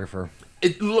cinematographer.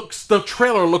 The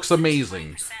trailer looks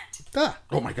amazing. Ah.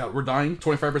 Oh my god, we're dying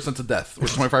 25% to death. We're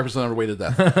 25% on our way to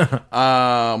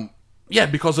death. Yeah,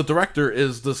 because the director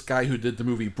is this guy who did the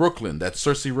movie Brooklyn, that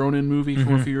Saoirse Ronan movie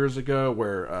from a few years ago,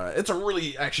 where it's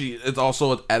it's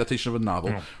also an adaptation of a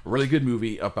novel. A really good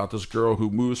movie about this girl who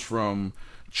moves from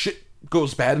shit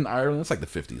goes bad in Ireland. It's like the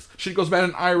 50s. Shit goes bad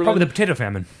in Ireland. Probably the potato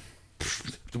famine.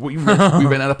 We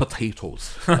ran out of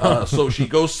potatoes. So she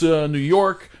goes to New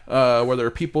York, where there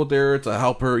are people there to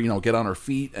help her, get on her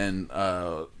feet. And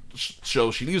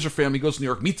so she leaves her family, goes to New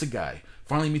York, meets a guy.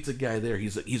 Finally meets a guy there.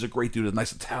 He's a great dude, a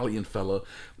nice Italian fella.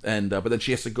 And but then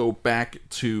she has to go back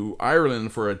to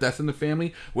Ireland for a death in the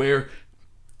family, where,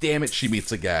 damn it, she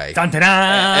meets a guy. Dun, dun,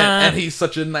 dun. And he's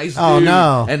such a nice dude. Oh,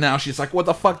 no. And now she's like, what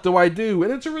the fuck do I do?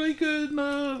 And it's a really good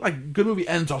good movie,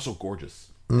 and it's also gorgeous.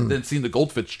 And then seeing the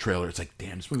Goldfinch trailer, it's like,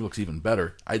 damn, this movie looks even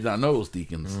better. I did not know it was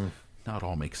Deakins. Now it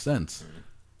all makes sense.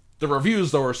 The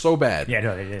reviews, though, are so bad. Yeah,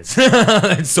 no, it is.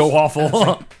 It's so awful. It's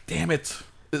like, damn it.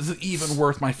 Is it even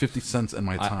worth my 50 cents and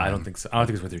my time? I don't think so. I don't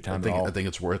think it's worth your time at all. I think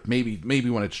it's worth maybe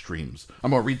when it streams.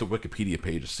 I'm gonna read the Wikipedia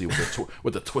page to see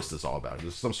what the twist is all about.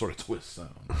 There's some sort of twist.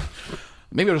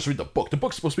 Maybe I'll just read the book. The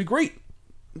book's supposed to be great.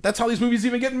 That's how these movies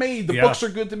even get made. The books are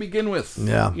good to begin with.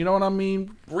 Yeah. You know what I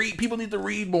mean? People need to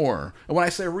read more. And when I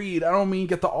say read, I don't mean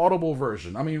get the Audible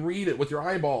version. I mean read it with your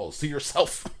eyeballs to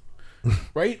yourself.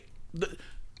 Right?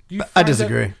 I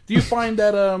disagree. Do you find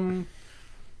that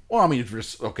well, I mean,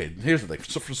 okay, here's the thing.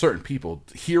 So for certain people,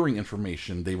 hearing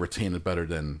information, they retain it better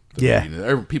than reading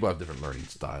it. People have different learning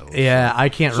styles. Yeah, I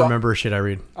can't remember shit I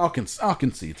read. I'll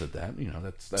concede to that.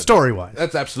 That's Story-wise.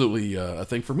 That's absolutely a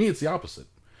thing. For me, it's the opposite.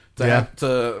 Have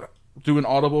to do an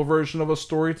audible version of a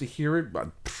story to hear it, but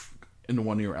in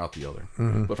one ear, out the other.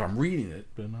 Mm-hmm. But if I'm reading it,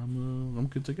 then I'm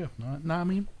good to go.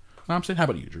 I'm saying, how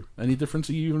about you, Drew? Any difference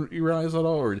you realize at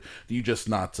all, or do you just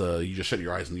not? You just shut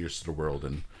your eyes and ears to the world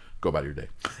and go about your day.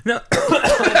 No.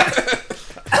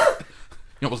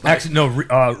 You almost died. Actually, no.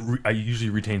 I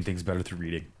usually retain things better through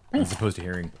reading as opposed to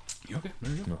hearing. You okay?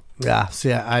 There you go. Yeah. So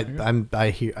yeah, I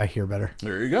hear better.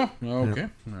 There you go. Okay.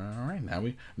 All right. Now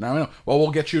we know. Well,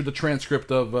 we'll get you the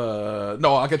transcript of.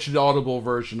 No, I'll get you the audible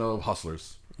version of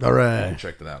Hustlers. All right. You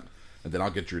check that out, and then I'll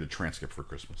get you the transcript for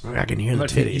Christmas. I can hear the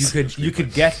titties. You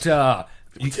could get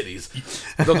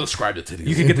Titties. Don't describe the titties.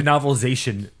 you could get the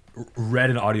novelization read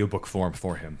in audiobook form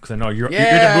for him because I know you're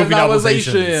Yeah, the movie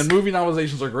novelizations. Movie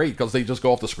novelizations are great because they just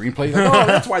go off the screenplay. Like, oh,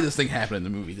 that's why this thing happened in the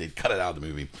movie. They cut it out of the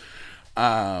movie.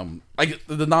 Like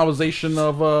the novelization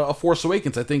of A Force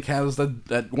Awakens, I think has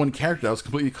that one character that was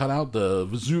completely cut out. The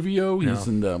Vesuvio.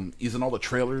 He's in all the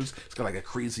trailers. He's got like a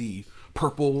crazy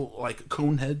purple like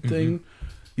cone head thing.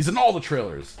 He's in all the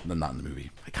trailers, and then not in the movie.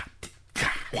 Like,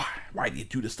 God, why do you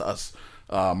do this to us,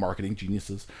 marketing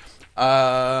geniuses? Drew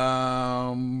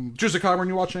Cogburn,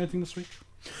 you watching anything this week?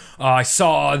 I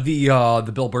saw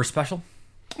the Bill Burr special.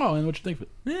 Oh, and what'd you think of it?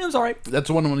 Yeah, it was all right. That's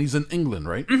the one when he's in England,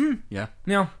 right? Mm-hmm. Yeah.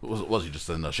 Yeah. Was he just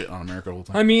in shit on America the whole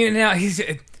time? I mean, now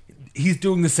he's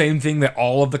doing the same thing that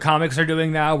all of the comics are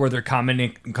doing now, where they're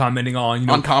commenting on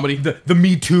on comedy, the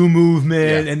Me Too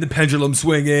movement and the pendulum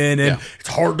swinging, and it's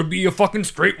hard to be a fucking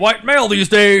straight white male these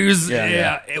days.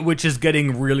 Yeah, which is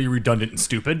getting really redundant and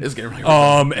stupid. It's getting really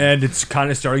redundant. And it's kind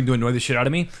of starting to annoy the shit out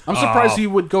of me. I'm surprised he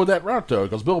would go that route though,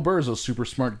 because Bill Burr is a super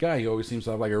smart guy. He always seems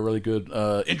to have like a really good,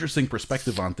 interesting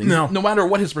perspective on things. No matter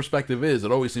what his perspective is,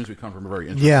 it always seems to come from a very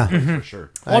interesting place, for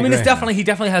sure. Well, I mean, he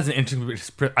definitely has an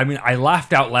interesting. I mean, I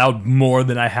laughed out loud more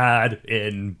than I had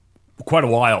in quite a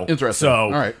while. Interesting. So,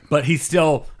 all right. But he's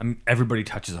still. I mean, everybody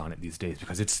touches on it these days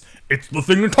because it's the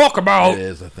thing to talk about. It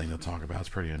is a thing to talk about. It's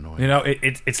pretty annoying. You know,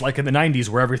 it's like in the '90s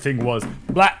where everything was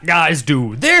black guys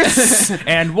do this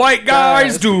and white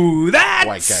guys do that.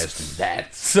 White guys do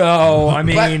that. So I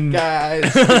mean,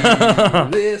 black guys do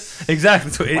this.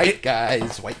 Exactly. So white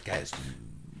guys do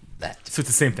that. So it's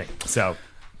the same thing. So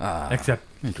except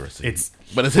interesting.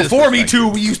 But it's before Me Too,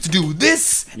 we used to do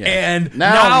this, and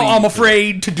now I'm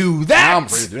afraid to do that. Now I'm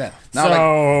afraid to do that. Now, so,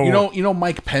 like, you know,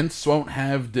 Mike Pence won't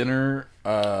have dinner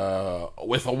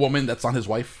with a woman that's not his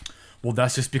wife. Well,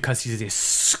 that's just because he's a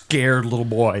scared little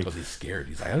boy. Because he's scared.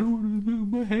 He's like, I don't want to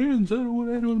move my hands. I don't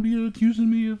want to be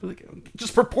accusing me of like.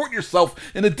 Just purport yourself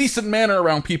in a decent manner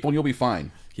around people, and you'll be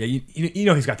fine. Yeah, you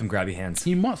know he's got them grabby hands.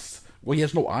 He must. Well, he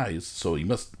has no eyes, so he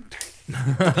must.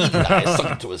 Eyes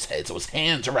sunk into his head, so his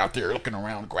hands are out there looking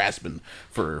around, grasping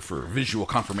for visual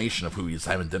confirmation of who he's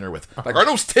having dinner with. Like, are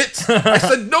those tits? I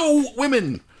said no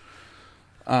women.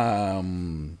 It's all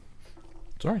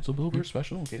right. So Bill Burr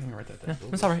special. Okay, let me write that down. Yeah,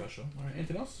 that's all right. Special. All right.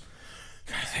 Anything else?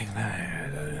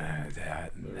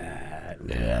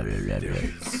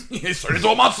 He turned into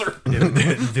a monster.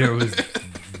 There was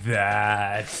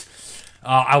that.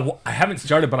 I haven't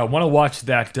started, but I want to watch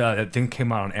that thing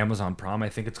came out on Amazon Prime. I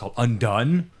think it's called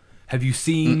Undone. Have you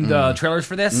seen the trailers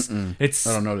for this? It's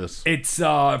I don't know this. It's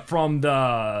from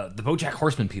the BoJack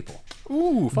Horseman people.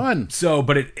 Ooh, fun. So,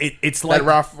 but it's like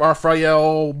that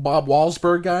Raphael Bob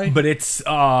Wahlberg guy. But it's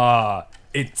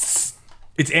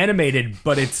animated,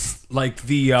 but it's like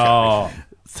the.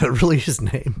 Is that really his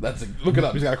name? Look it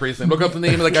up. He's got a crazy name. Look up the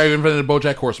name of the guy who invented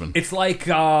BoJack Horseman. It's like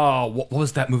what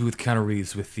was that movie with Keanu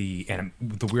Reeves with the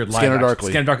weird live Scanner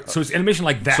Darkly. So it's animation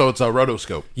like that. So it's a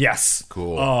rotoscope. Yes.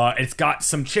 Cool. It's got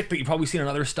some chick that you've probably seen in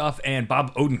other stuff, and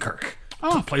Bob Odenkirk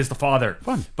plays the father.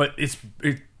 Fun. But it's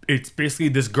basically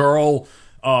this girl.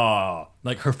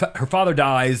 Like her father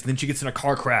dies, then she gets in a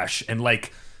car crash, and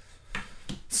like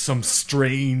some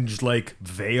strange like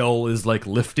veil is like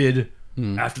lifted.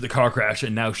 After the car crash,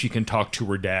 and now she can talk to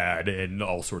her dad, and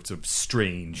all sorts of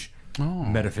strange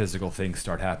metaphysical things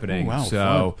start happening. Oh, wow,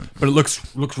 so, fun. but it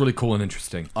looks really cool and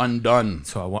interesting. Undone.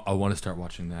 So I want to start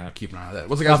watching that. Keep an eye on that.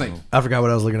 What's the guy's name? I forgot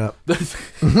what I was looking up.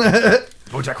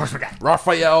 BoJack Horseman guy.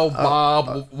 Raphael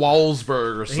Bob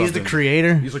Wahlberg or something. He's the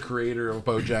creator. He's the creator of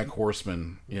BoJack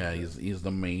Horseman. Yeah, he's the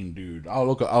main dude.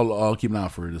 I'll keep an eye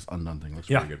out for this Undone thing. Looks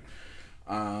pretty good.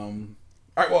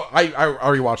 All right, well, I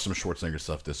already watched some Schwarzenegger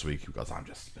stuff this week because I'm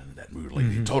just in that mood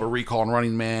lately. Total Recall and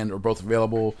Running Man are both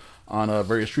available on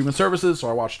various streaming services, so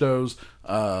I watched those.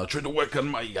 Tried to work on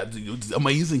my... It's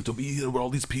amazing to be here with all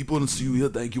these people and see you here.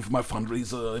 Thank you for my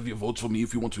fundraiser. If you vote for me,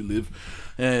 if you want to live.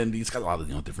 And he's got a lot of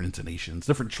different intonations,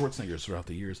 different Schwarzeneggers throughout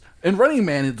the years. And Running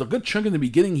Man, it's a good chunk in the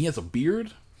beginning. He has a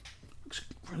beard. Looks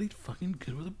really fucking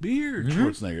good with a beard,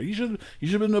 Schwarzenegger. He should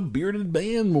have been a bearded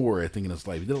man more, I think, in his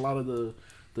life. He did a lot of the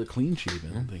the clean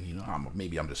shaven thing. You know,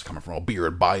 maybe I'm just coming from a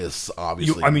beard bias.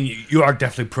 Obviously, You are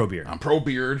definitely pro beard. I'm pro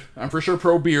beard. I'm for sure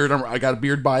pro beard. I got a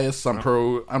beard bias. I'm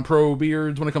pro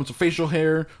beards when it comes to facial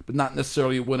hair, but not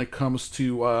necessarily when it comes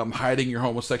to hiding your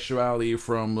homosexuality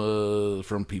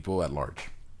from people at large.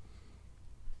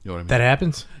 You know what I mean? That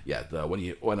happens. Yeah,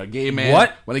 when a gay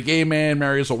man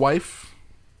marries a wife.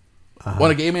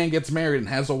 When a gay man gets married and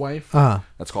has a wife,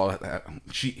 that's called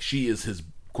she is his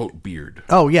quote beard.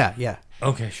 Oh yeah.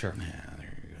 Okay, sure. Yeah,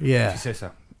 there you go. Yeah. You say so.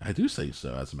 I do say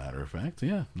so, as a matter of fact.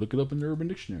 Yeah, look it up in the Urban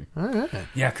Dictionary. All right.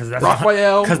 Yeah, because that's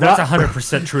Raphael. Because that's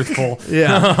 100% truthful.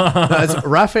 Yeah. That's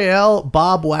Raphael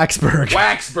Bob Waxberg.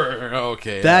 Waxberg.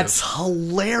 Okay. That's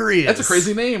hilarious. That's a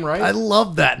crazy name, right? I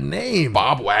love that name.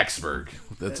 Bob Waxberg.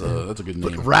 That's a good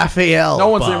name. Raphael. No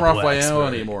one's Bob named Raphael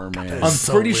Waxberg. anymore, man. I'm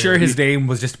so pretty sure weird. his name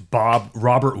was just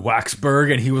Robert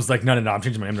Waxberg, and he was like, no, I'm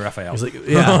changing my name to Raphael. He's like,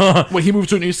 yeah. When he moved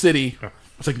to a new city, I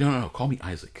was like, no, call me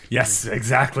Isaac. yes,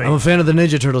 exactly. I'm a fan of the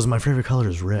Ninja Turtles. My favorite color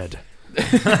is red.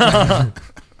 That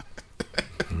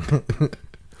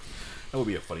would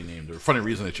be a funny name. Or a funny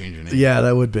reason to change your name. Yeah,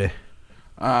 that would be.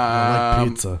 I like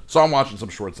pizza. So I'm watching some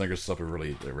Schwarzenegger stuff. And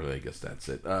really, I guess that's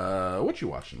it. What you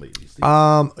watching lately, Steve?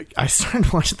 I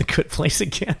started watching The Good Place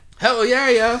again. Hell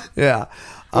yeah. Yeah.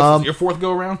 What's your fourth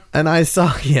go around? And I saw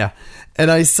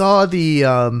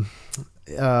the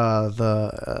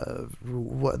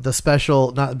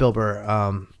special, not Bill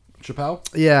Burr. Chappelle?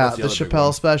 Yeah, That's the other big Chappelle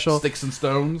one. special. Sticks and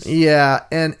Stones. Yeah,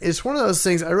 and it's one of those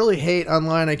things I really hate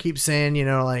online. I keep saying,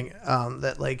 all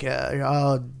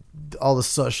the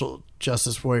social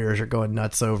justice warriors are going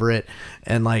nuts over it,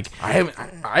 and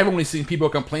I've only seen people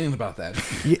complaining about that.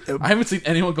 I haven't seen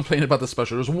anyone complain about the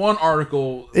special. There's one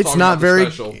article. It's not very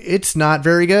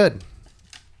good.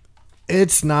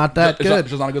 It's not that good.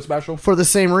 It's not a good special. For the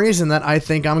same reason that I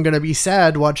think I'm going to be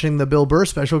sad watching the Bill Burr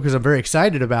special, because I'm very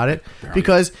excited about it,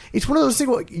 because it's one of those things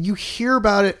where you hear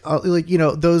about it,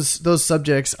 those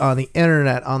subjects on the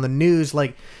internet, on the news,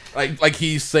 like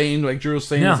he's saying, like Drew was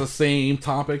saying, it's the same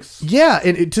topics. Yeah,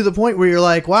 and to the point where you're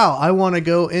like, wow, I want to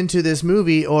go into this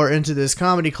movie or into this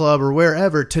comedy club or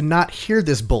wherever to not hear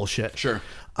this bullshit. Sure.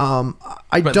 But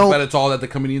it's all that the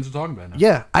comedians are talking about now.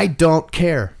 Yeah, I don't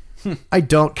care. I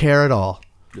don't care at all.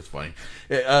 It's funny.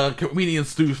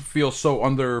 Comedians do feel so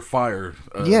under fire.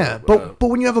 But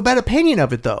when you have a bad opinion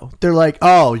of it, though, they're like,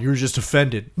 oh, you're just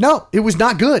offended. No, it was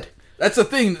not good. That's the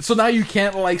thing. So now you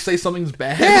can't say something's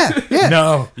bad. Yeah.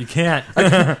 No, you can't.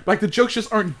 Like the jokes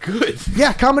just aren't good.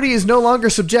 Yeah, comedy is no longer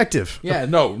subjective. Yeah,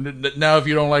 no. Now if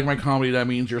you don't like my comedy, that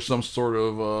means you're some sort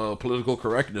of political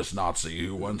correctness Nazi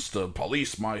who wants to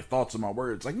police my thoughts and my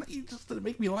words. Like, no, you just didn't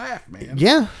make me laugh, man.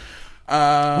 Yeah.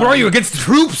 What are you, against the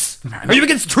troops? Are you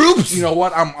against troops? You know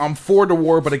what? I'm for the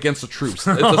war, but against the troops.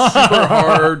 It's a super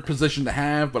hard position to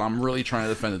have, but I'm really trying to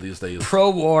defend it these days.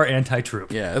 Pro-war,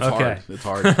 anti-troop. Yeah, it's okay. hard. It's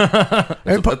hard.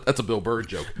 That's a Bill Burr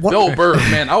joke. Bill Burr,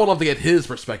 man, I would love to get his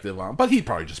perspective on, but he'd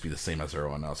probably just be the same as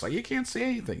everyone else. Like, you can't say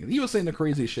anything. He was saying the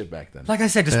craziest shit back then. Like I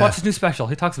said, just watch his new special.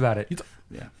 He talks about it.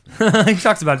 Yeah. He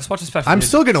talks about it. Just watch the special. I'm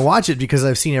still going to watch it because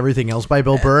I've seen everything else by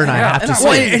Bill Burr, and I have to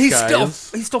say, and he's guys.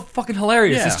 still fucking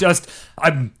hilarious. Yeah. It's just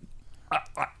I'm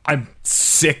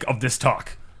sick of this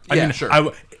talk. Sure.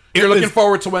 You're looking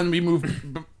forward to when we move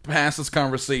past this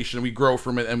conversation, we grow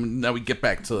from it, and now we get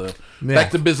back to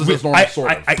business as normal.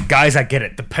 Guys, I get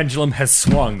it. The pendulum has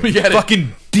swung. We get it.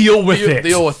 Fucking deal with it.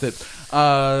 Deal with it.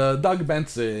 Doug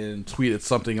Benson tweeted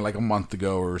something like a month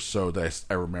ago or so that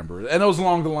I remember, and it was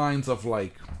along the lines of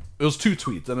it was 2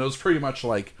 tweets, and it was pretty much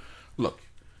like, look,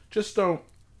 just don't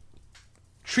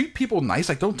treat people nice.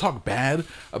 Like, don't talk bad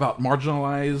about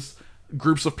marginalized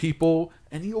groups of people,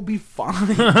 and you'll be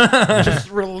fine.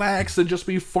 Just relax and just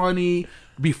be funny.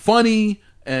 Be funny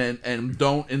and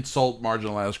don't insult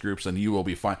marginalized groups, and you will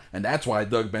be fine. And that's why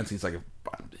Doug Benson's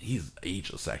he's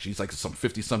ageless, actually. He's like some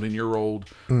 50-something-year-old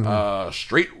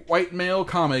straight white male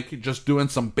comic just doing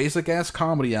some basic-ass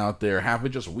comedy out there, half it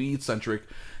just weed-centric,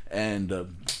 and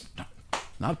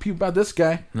not people about this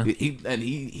guy. No.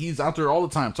 He's out there all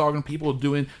the time talking to people,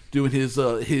 doing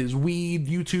his weed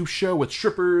YouTube show with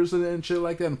strippers and shit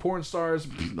like that, and porn stars.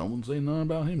 No one's saying nothing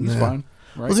about him. He's fine.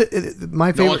 Right?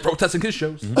 My favorite, no one's protesting his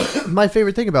shows. My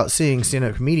favorite thing about seeing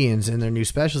stand-up comedians and their new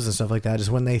specials and stuff like that is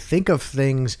when they think of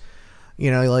things,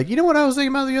 like, you know what I was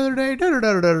thinking about the other day? You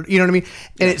know what I mean?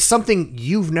 And it's something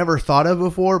you've never thought of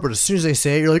before, but as soon as they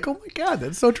say it, you're like, oh my God,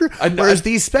 that's so true. Whereas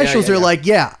these specials are like,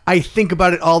 I think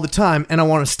about it all the time and I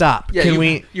want to stop. Yeah,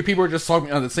 you people are just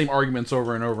talking on the same arguments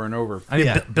over and over and over. I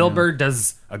mean, Bill Burr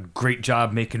does a great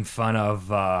job making fun of,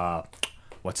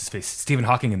 what's his face? Stephen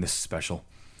Hawking in this special.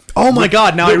 Oh my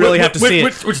god! Now I really have to see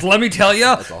it. Which, let me tell you,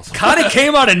 awesome. kind of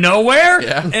came out of nowhere.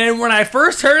 Yeah. And when I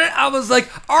first heard it, I was like,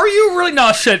 "Are you really?"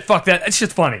 No, shit. Fuck that. That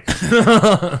shit's funny.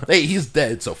 Hey, he's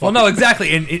dead, so fuck Well, no, it.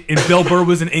 exactly. And Bill Burr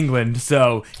was in England,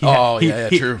 so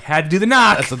he true. had to do the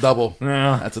knock. That's a double.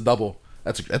 Yeah. That's a double.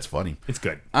 That's funny. It's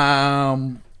good.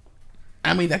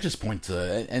 I mean, that just points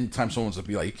to anytime someone's to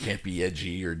be like, you can't be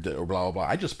edgy or blah blah blah.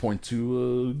 I just point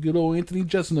to good old Anthony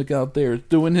Jeselnik out there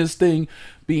doing his thing,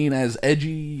 being as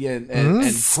edgy and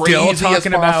Still crazy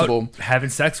talking as possible. about having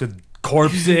sex with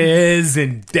corpses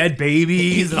and dead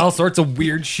babies and all sorts of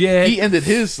weird shit. He ended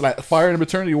his Fire and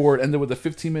Maternity Award ended with a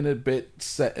 15-minute bit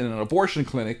set in an abortion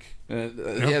clinic. He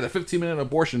had a 15-minute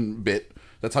abortion bit.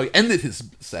 That's how he ended his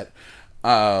set.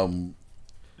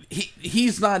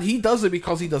 He does it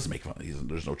because he doesn't make fun.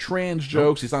 There's no trans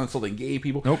jokes. He's not insulting gay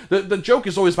people. Nope. The joke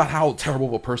is always about how terrible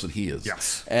of a person he is.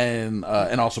 Yes. And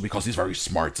also because he's very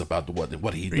smart about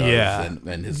what he does. Yeah.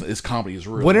 And his comedy is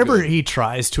really Whenever good. he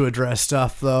tries to address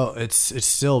stuff, though, it's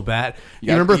still bad. You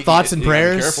gotta- remember you- Thoughts and you gotta be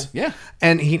Prayers? careful. Yeah.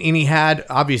 And he had,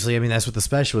 obviously, I mean, that's what the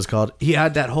special was called. He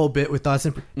had that whole bit with Thoughts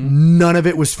and Prayers. None of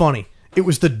it was funny. It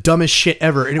was the dumbest shit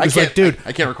ever. And it was like, dude,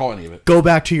 I can't recall any of it. go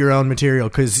back to your own material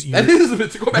because That is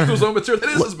go back to his own material.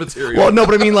 That is his material. well, no,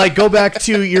 but I mean, like, go back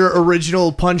to your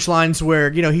original punchlines where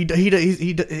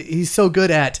he's so good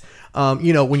at,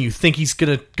 when you think he's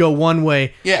gonna go one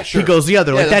way, Yeah, sure. he goes the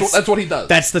other. Yeah, Like that's what he does.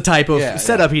 That's the type of Yeah,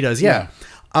 setup yeah. he does. Yeah.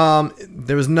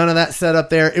 There was none of that setup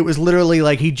there. It was literally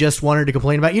like he just wanted to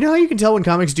complain about. You know how you can tell when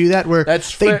comics do that, where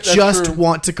That's they fair, that's just true.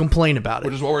 want to complain about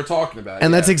Which it, is what we're talking about.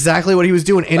 and yeah. that's exactly what he was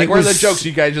doing. And Like, it where was are the jokes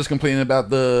you guys just complaining about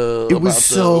the? It was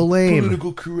so lame.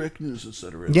 Political correctness,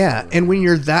 etc. Yeah, and when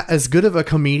you're that as good of a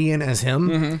comedian as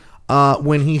him,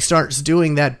 when he starts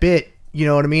doing that bit, you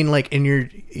know what I mean? Like, and you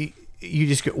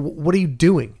just go, what are you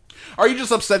doing? Are you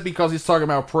just upset because he's talking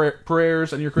about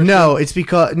prayers and you're Christian? No, it's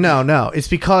because it's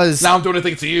because Now I'm doing a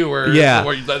thing to you where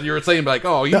you were saying like,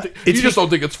 oh, you it's just don't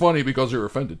think it's funny because you're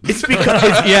offended. it's because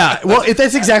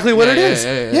that's exactly what Yeah, it is.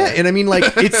 yeah. And I mean, like,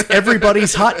 it's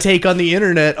everybody's hot take on the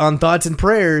internet on Thoughts and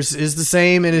Prayers is the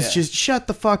same, and it's just shut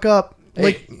the fuck up.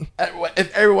 Like,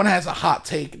 If everyone has a hot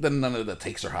take, then none of the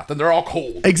takes are hot. Then they're all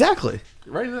cold, exactly.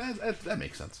 right? That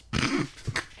makes sense.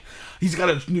 He's got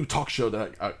a new talk show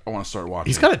that I want to start watching.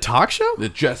 He's got a talk show.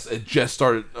 It just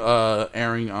started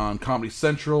airing on Comedy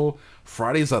Central.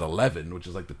 Fridays at 11, which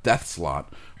is like the death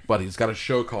slot. But he's got a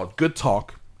show called Good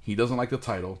Talk. He doesn't like the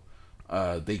title.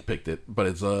 They picked it, but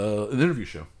it's an interview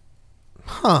show.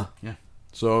 Huh? Yeah.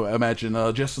 So imagine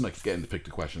Jeselnik getting to pick the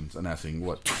questions and asking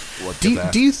what Do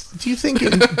gets you, asked. do you think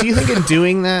in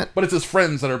doing that? But it's his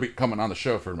friends that are coming on the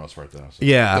show for the most part, though. So,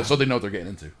 Yeah. So they know what they're getting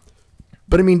into.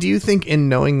 But I mean, do you think in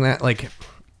knowing that, like,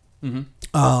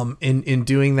 in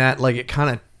doing that, like, it kind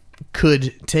of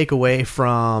could take away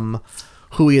from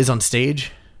who he is on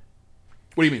stage?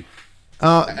 What do you mean?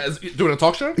 As doing a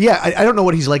talk show? Yeah, I don't know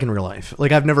what he's like in real life.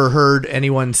 Like, I've never heard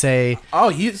anyone say. Oh,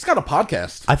 he's got a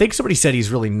podcast. I think somebody said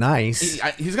he's really nice.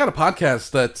 He's got a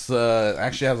podcast that's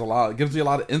actually has gives you a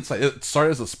lot of insight. It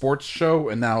started as a sports show,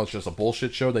 and now it's just a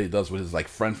bullshit show that he does with his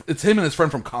friend. It's him and his friend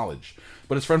from college,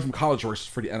 but his friend from college works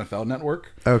for the NFL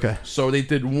Network. Okay. So they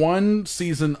did one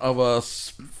season of a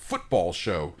football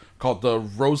show called the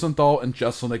Rosenthal and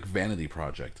Jeselnik Vanity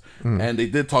Project, and they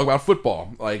did talk about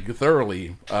football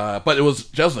thoroughly. But it was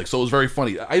Jeselnik, so it was very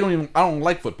funny. I don't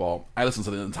like football. I listened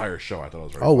to the entire show. I thought it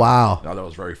was very funny. Wow. I thought it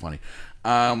was very funny.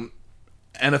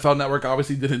 NFL Network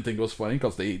obviously didn't think it was funny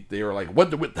because they were like, what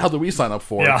the hell did we sign up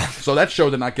for? Yeah. So that show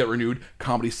did not get renewed.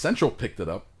 Comedy Central picked it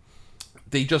up.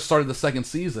 They just started the second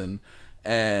season,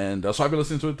 and so I've been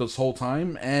listening to it this whole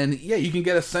time. And yeah, you can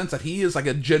get a sense that he is like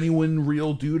a genuine,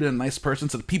 real dude and a nice person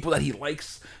to the people that he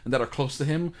likes and that are close to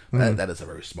him. That is a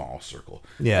very small circle.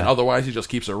 Yeah. And otherwise, he just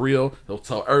keeps it real. He'll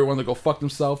tell everyone to go fuck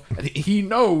themselves. And he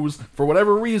knows, for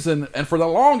whatever reason, and for the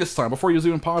longest time, before he was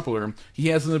even popular, he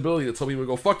has an ability to tell people to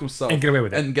go fuck themselves. And get away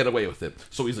with it. And get away with it.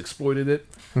 So he's exploited it,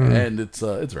 and it's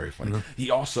very funny.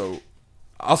 He also...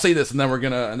 I'll say this, and then we're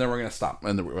gonna stop,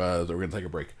 and we're gonna take a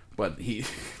break. But he,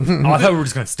 Oh, I thought we were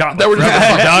just going to stop. then we're just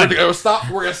Done. gonna stop.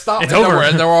 We're gonna stop. It's and over.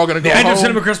 Then we're all gonna go The end home. of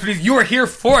Cinema Crispies. You are here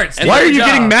for it. Why are you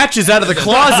getting matches out of the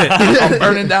closet? I'm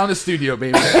burning down the studio,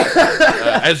 baby.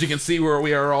 As you can see, where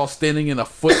we are all standing in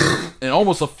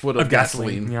almost a foot of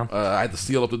gasoline. Yeah. I had to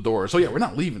seal up the door. So yeah, we're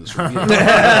not leaving this room.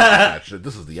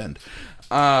 This is the end.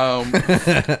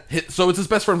 So it's his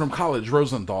best friend from college,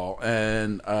 Rosenthal,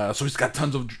 and so he's got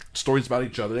tons of stories about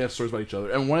each other. They have stories about each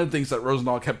other, and one of the things that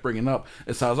Rosenthal kept bringing up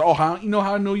is how, how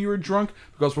I know you were drunk?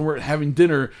 Because when we were having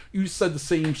dinner, you said the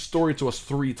same story to us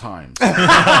 3 times.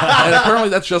 And apparently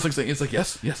that's just like saying, it's like,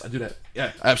 yes, I do that.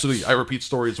 Yeah, absolutely. I repeat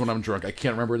stories when I'm drunk. I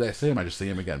can't remember what I say them. I just say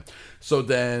them again. So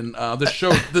then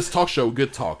this talk show,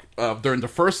 Good Talk, during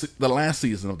the last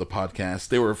season of the podcast,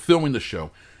 they were filming the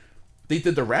show. They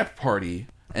did the rap party,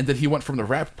 and then he went from the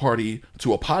rap party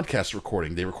to a podcast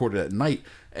recording. They recorded at night,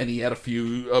 and he had a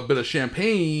bit of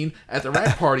champagne at the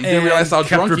rap party. Didn't realize how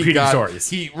drunk he got. Stories.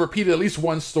 He repeated at least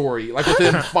one story, like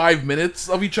within 5 minutes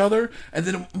of each other. And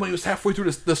then when he was halfway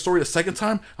through the story the second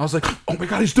time, I was like, "Oh my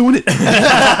god, he's doing it!"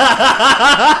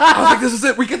 I was like, "This is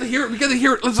it. We get to hear it. We get to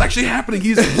hear it. It's actually happening."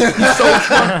 He's so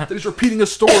drunk that he's repeating a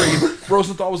story.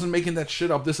 Rosenthal wasn't making that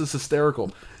shit up. This is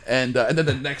hysterical. And then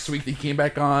the next week he came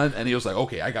back on and he was like,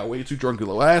 okay, I got way too drunk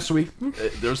last week.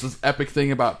 There's this epic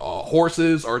thing about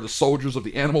horses are the soldiers of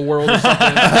the animal world or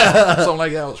something. Something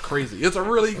like that. It was crazy. It's a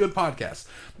really good podcast.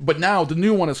 But now the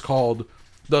new one is called,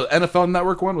 the NFL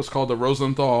Network one was called the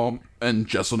Rosenthal and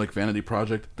Jeselnik Vanity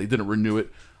Project. They didn't renew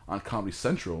it on Comedy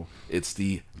Central. It's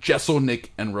the Jeselnik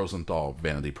and Rosenthal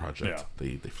Vanity Project.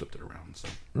 Yeah. They flipped it around. So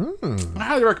I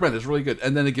highly recommend it. It's really good.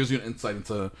 And then it gives you an insight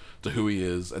into who he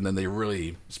is. And then they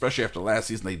really, especially after last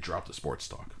season, they dropped the sports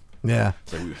talk. Yeah.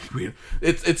 So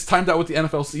it's timed out with the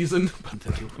NFL season. But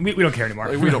we don't care anymore.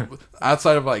 Like, we don't,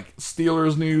 outside of like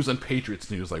Steelers news and Patriots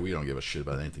news, like we don't give a shit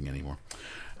about anything anymore.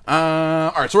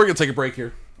 All right, so we're gonna take a break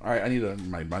here. All right, I need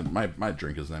my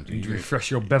drink is empty. You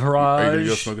refresh your beverage. Are you gonna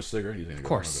go smoke a cigarette? He's gonna go of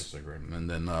course. Smoke a cigarette. And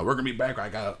then we're gonna be back. I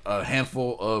got a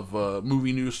handful of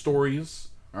movie news stories.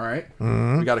 All right,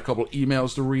 we got a couple of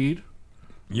emails to read.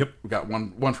 Yep, we got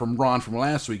one from Ron from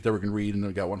last week that we're gonna read, and then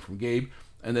we got one from Gabe,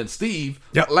 and then Steve.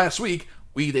 Yep. Last week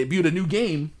we debuted a new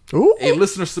game, Ooh. a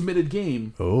listener submitted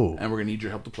game. Oh, and we're gonna need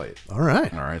your help to play it. All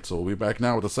right. So we'll be back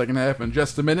now with the second half in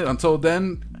just a minute. Until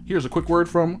then, here's a quick word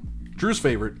from Drew's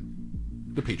favorite,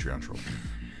 the Patreon troll.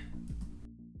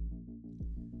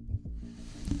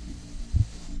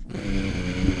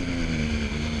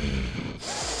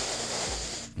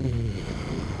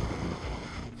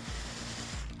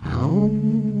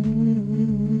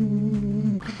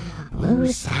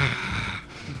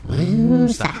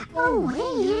 Woosah. Oh, hey,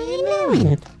 how you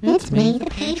doing? It's me, the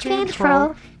Patreon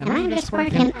Troll, and I'm just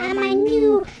working on my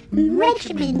new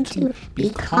regimen to be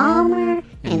calmer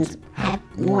and have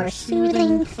more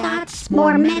soothing thoughts,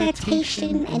 more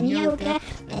meditation and yoga,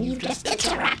 and you've just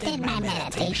interrupted my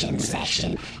meditation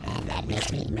session, and that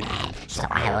makes me mad, so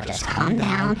I will just calm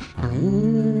down.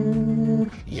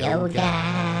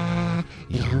 Yoga.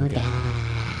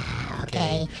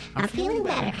 Okay, I'm feeling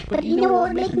better, but you know what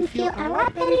would make me feel a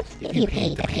lot better? If you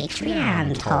paid the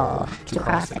Patreon toll to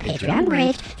cross the Patreon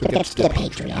bridge to get to the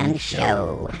Patreon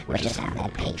show, which is on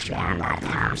that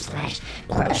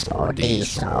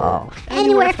patreon.com/CrespoDiesel.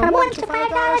 Anywhere from $1 to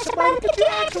 $5 a month, you get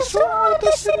access to all of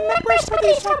this in the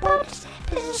Crespodiesel bonus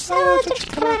episodes that you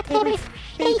collect every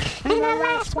Friday. And the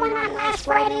last one on last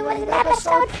Friday was an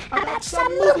episode about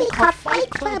some movie called Fight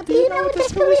Club. Do you know what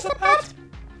this movie's about?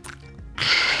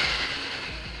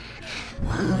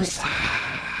 Oh,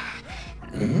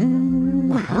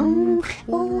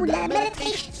 the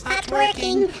meditation's not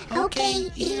working. Okay,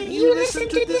 you listen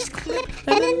to this clip,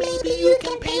 and then maybe you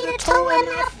can pay the toll and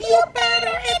I'll feel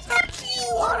better. It's up to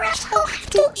you, or else I'll have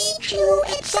to eat you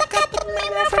and suck out the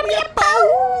memory from your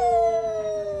bones.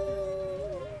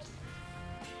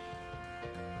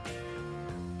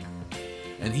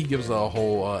 And he gives a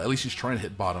whole, at least he's trying to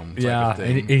hit bottom type of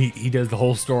thing. And he does the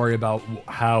whole story about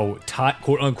how,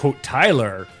 quote-unquote,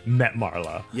 Tyler met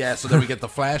Marla. Yeah, so then we get the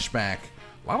flashback.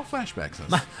 A lot of flashbacks.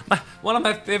 One of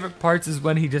my favorite parts is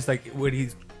when he just,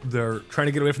 they're trying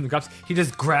to get away from the cops. He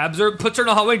just grabs her, puts her in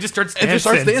the hallway, and just starts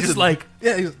dancing. Just like,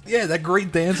 yeah, that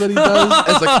great dance that he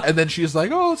does. And then she's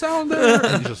like, "Oh, it's out there,"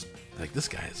 and he's just like, "This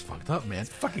guy is fucked up, man."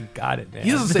 Fucking got it, man.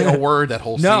 He doesn't say a word that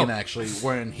whole No. scene actually.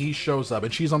 When he shows up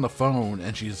and she's on the phone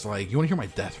and she's like, "You want to hear my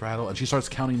death rattle?" And she starts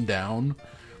counting down.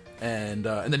 And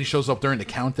then he shows up during the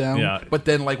countdown. Yeah. But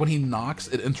then, like, when he knocks,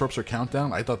 it interrupts her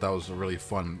countdown. I thought that was a really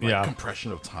fun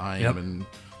compression of time and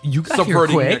you got here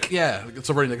subverting quick.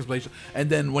 subverting the explanation. And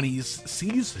then when he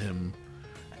sees him,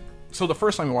 so the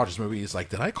first time we watch this movie, he's like,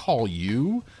 "Did I call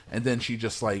you?" And then she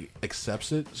just like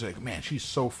accepts it. She's like, "Man, she's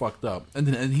so fucked up." And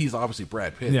then he's obviously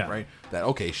Brad Pitt, right? That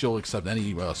okay, she'll accept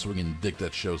any swinging dick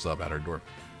that shows up at her door.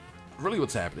 Really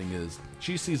what's happening is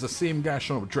she sees the same guy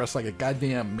showing up dressed like a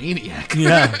goddamn maniac.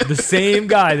 Yeah, the same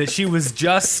guy that she was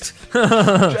just...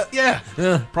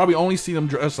 Probably only seen him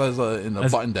dressed as in a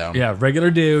button-down. Yeah, regular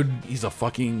dude. He's a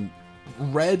fucking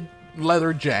red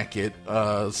leather jacket,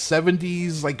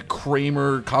 70s like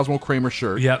Cosmo Kramer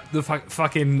shirt. Yep, the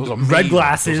fucking Those red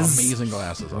glasses. Those amazing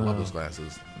glasses. I love those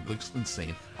glasses. It looks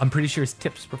insane. I'm pretty sure his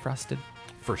tips were frosted.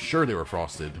 For sure they were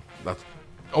frosted. That's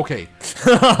okay.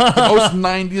 The most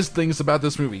 90s things about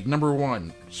this movie. Number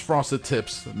 1, frosted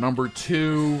tips. Number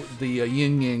 2, the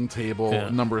yin yang table. Yeah.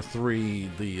 Number 3,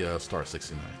 the Star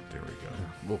 69. There we go.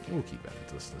 We'll keep adding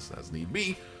to this list as need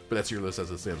be, but that's your list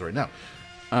as it stands right now.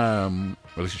 At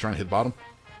least you're trying to hit bottom.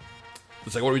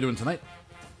 It's like, what are we doing tonight?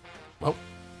 Well,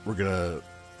 we're gonna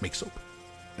make soap.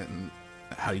 And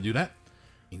how do you do that?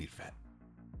 You need fat.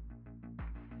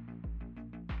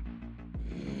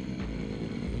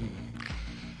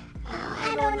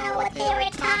 I don't know what they were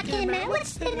talking about.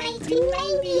 What's the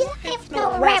 1990s? I have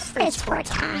no reference for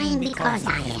time because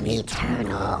I am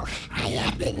eternal. I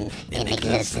have been in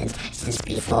existence since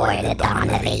before the dawn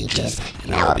of ages,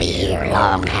 and I will be here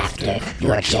long after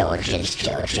your children's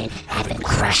children have been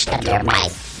crushed under my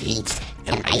feet,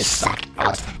 and I suck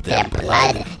out their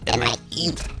blood, and I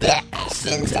eat their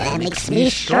essence, and that makes me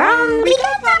strong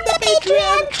because I'm the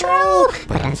Patreon troll.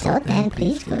 But until then,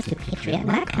 please go to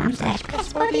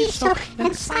patreon.com/Crespodiso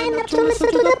and sign up to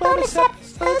listen to the bonus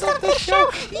episodes of the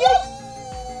show. Yay!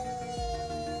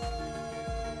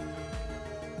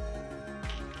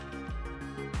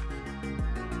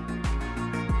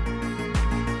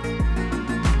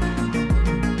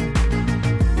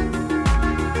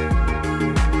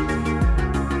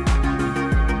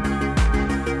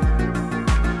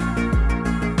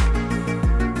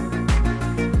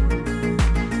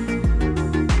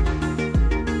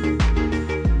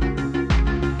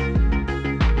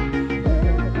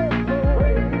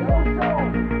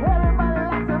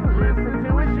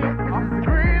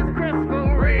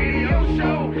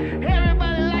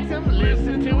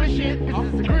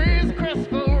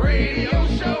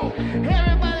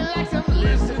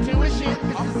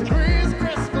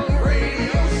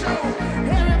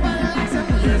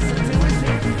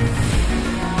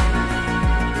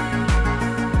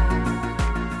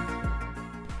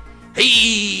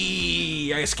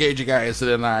 Hey, I scared you guys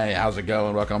tonight. How's it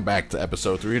going? Welcome back to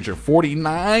episode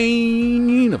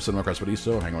 349 of Cinema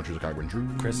Crespodiso. Hang on, Drew the Cogburn, Drew.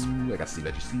 Chris. I got Steve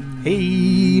Edgy.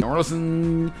 Hey. And we're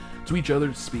listening to each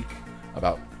other speak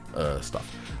about stuff.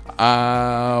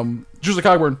 Drew the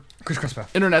Cogburn. Chris Crespo.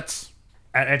 Internets.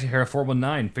 At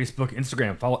Antihera419, Facebook,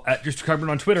 Instagram. Follow at Drew Cogburn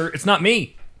on Twitter. It's not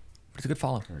me, but it's a good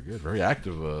follow. Very good. Very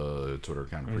active Twitter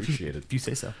account. Appreciate it. If you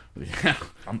say so. Yeah.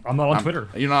 I'm not on Twitter.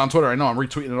 You're not on Twitter. I know. I'm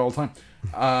retweeting it all the time.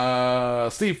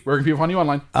 Steve, where can people find you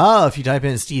online? If you type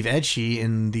in Steve Edgy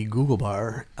in the Google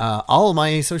bar, all of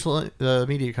my social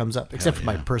media comes up, except for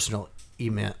my personal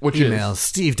email. Which email, is?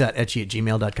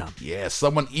 steve.etchy@gmail.com. Yeah,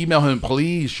 someone email him,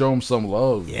 please. Show him some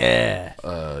love. Yeah.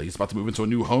 He's about to move into a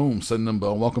new home. Send him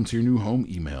a welcome to your new home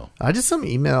email. I did some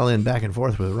email in back and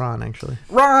forth with Ron, actually.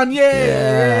 Ron,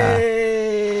 yay!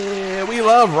 We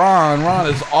love Ron. Ron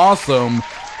is awesome.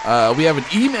 We have an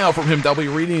email from him that I'll be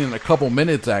reading in a couple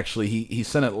minutes, actually. He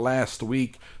sent it last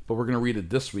week, but we're going to read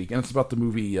it this week. And it's about the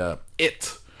movie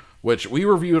It, which we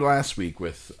reviewed last week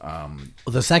with...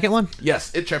 The second one?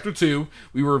 Yes, It Chapter 2.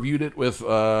 We reviewed it with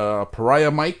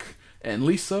Pariah Mike and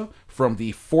Lisa from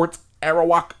the Fort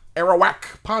Arawak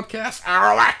podcast.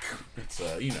 Arawak! It's,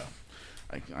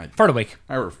 Fart awake.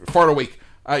 Fart awake.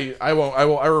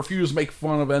 I refuse to make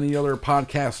fun of any other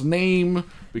podcast name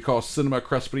because Cinema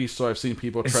Crespodiso. So I've seen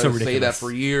people try to say that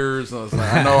for years. And I was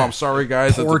like, I know, I'm sorry,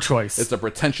 guys. Poor choice. It's a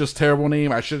pretentious, terrible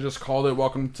name. I should have just called it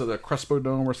Welcome to the Crespo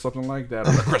Dome or something like that.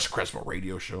 Or the Chris Crespo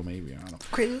Radio Show, maybe. I don't know.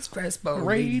 Chris Crespo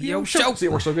Radio Show. See,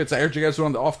 it works so good. So I heard you guys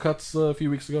doing the offcuts a few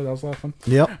weeks ago. That was a lot of fun.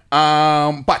 Yep.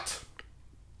 But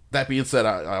that being said,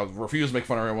 I refuse to make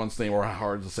fun of everyone's name or how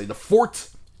hard to say. The Fort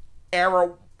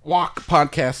Arawak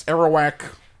podcast.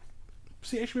 Arawak.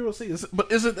 See, I should be able to say this,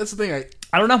 but is it? That's the thing.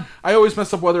 I don't know. I always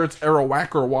mess up whether it's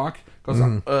Arawak or Wak because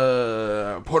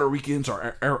Puerto Ricans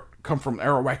come from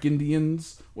Arawak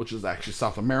Indians, which is actually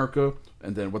South America.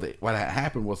 And then what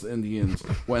happened was the Indians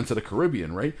went to the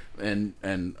Caribbean, right? And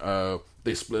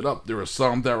they split up. There were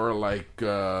some that were like,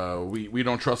 we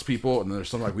don't trust people, and then there's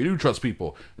some like we do trust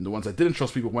people. And the ones that didn't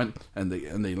trust people went and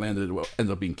they landed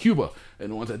ended up being Cuba.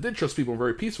 And the ones that did trust people were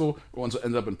very peaceful. The ones that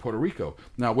ended up in Puerto Rico.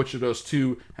 Now, which of those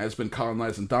two has been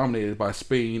colonized and dominated by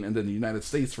Spain and then the United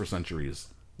States for centuries?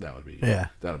 That would be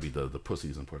the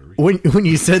pussies in Puerto Rico. When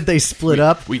you said they split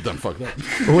up, we done fucked up.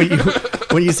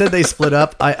 when you said they split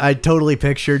up, I totally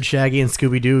pictured Shaggy and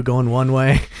Scooby Doo going one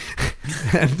way.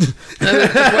 What happened?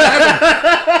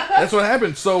 That's what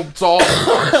happened. So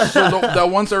the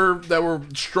ones that were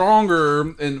stronger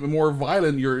and more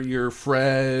violent, your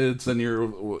Freds and your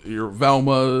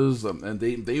Velmas, and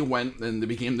they went and they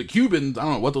became the Cubans. I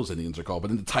don't know what those Indians are called, but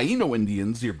then the Taino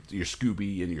Indians, your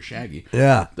Scooby and your Shaggy,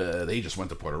 they just went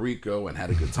to Puerto Rico and had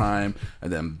a good time.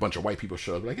 And then a bunch of white people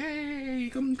showed up like, hey,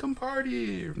 come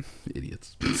party,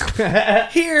 idiots.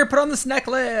 Here, put on this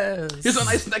necklace. Here's a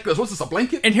nice necklace. What's this, a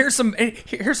blanket? And here's some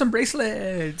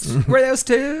bracelets. Wear those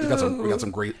too. We got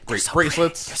some great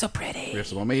bracelets. You're so pretty. We have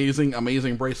some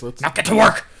amazing bracelets. Now get to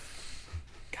work.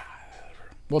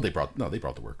 Well, they brought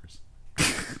the workers.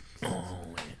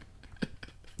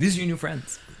 These are your new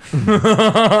friends. you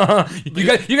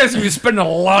guys will be spending a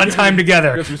lot of time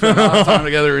together. We spend a lot of time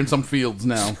together in some fields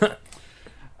now.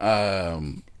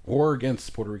 War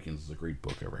Against Puerto Ricans is a great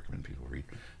book I recommend people read.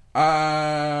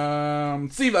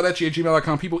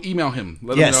 Steve.etchy@gmail.com. People email him.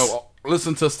 Let him know.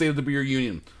 Listen to State of the Beer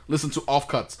Union. Listen to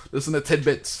Offcuts. Listen to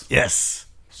Tidbits. Yes.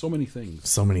 So many things.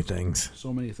 So many things.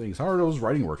 How are those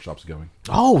writing workshops going?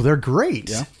 Oh, they're great.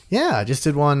 Yeah? Yeah, I just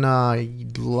did one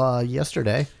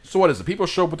yesterday. So what is it? People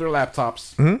show up with their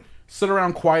laptops, sit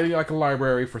around quietly like a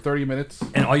library for 30 minutes.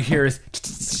 And all you hear is...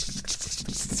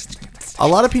 A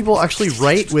lot of people actually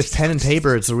write with pen and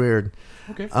paper. It's weird.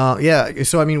 Okay. Yeah,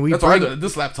 so I mean, That's why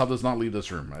this laptop does not leave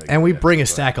this room. And we bring a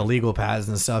stack of legal pads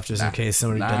and stuff just in case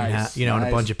somebody doesn't have, and a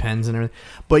bunch of pens and everything.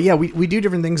 But yeah, we do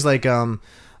different things like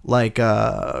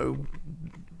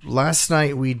last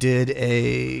night we did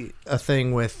a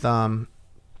thing with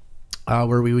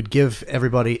where we would give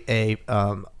everybody a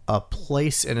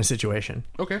place in a situation.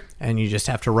 Okay. And you just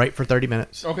have to write for 30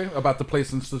 minutes. Okay, about the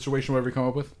place and situation, whatever you come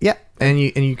up with. Yeah, and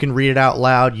you can read it out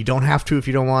loud. You don't have to if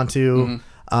you don't want to.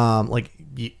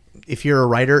 If you're a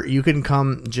writer, you can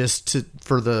come just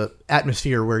for the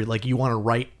atmosphere where like you want to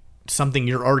write something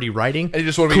you're already writing. And you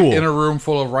just want to be in a room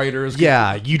full of writers.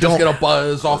 Yeah, you just don't get a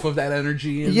buzz off of that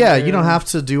energy. Yeah, you don't have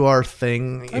to do our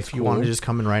thing if you want to just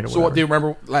come and write it. So what do you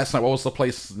remember last night? What was the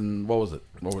place and what was it?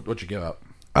 What'd you give out?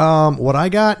 What I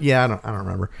got? Yeah, I don't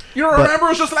remember. You don't remember? It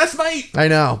was just last night. I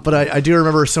know, but I do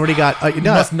remember somebody got. It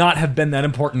must not have been that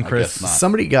important, Chris.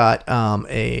 Somebody got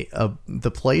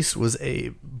the place was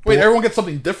a. Wait, everyone gets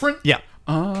something different? Yeah.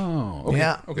 Oh, okay.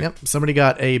 Yeah. Okay. Yep. Somebody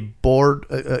got a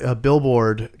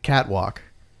billboard catwalk.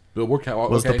 Billboard catwalk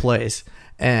was the place,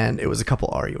 and it was a couple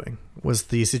arguing. Was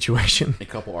the situation? A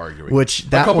couple arguing. Which a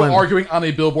couple arguing on a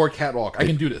billboard catwalk. I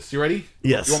can do this. You ready?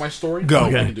 Yes. You want my story? Go.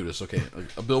 I can do this. Okay.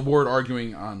 A billboard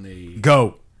arguing on a.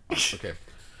 Go. Okay.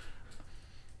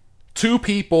 Two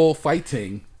people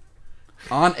fighting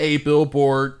on a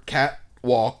billboard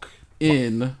catwalk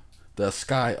in the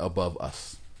sky above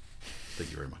us.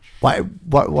 Thank you very much. Why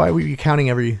were you counting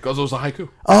every? Because it was a haiku.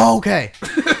 Oh, okay.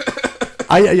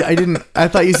 I didn't. I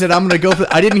thought you said I'm going to go for.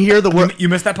 I didn't hear the word. You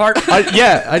missed that part. I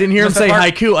didn't hear him say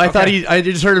haiku. I thought I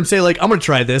just heard him say like I'm going to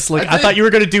try this. Like I thought you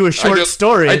were going to do a short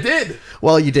story. I did.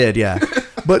 Well, you did, yeah.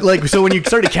 But like, so when you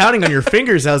started counting on your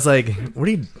fingers, I was like,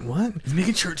 what? He's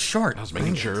making sure it's short. I was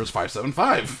making sure it was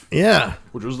 575. Yeah.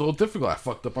 Which was a little difficult. I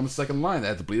fucked up on the second line. I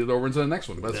had to bleed it over into the next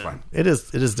one, but that's fine. It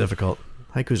is difficult.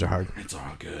 Haikus are hard. It's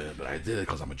all good, but I did it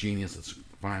because I'm a genius. It's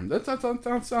fine. That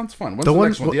sounds fun. When's the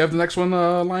next one? Do you have the next one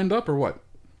lined up or what?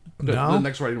 The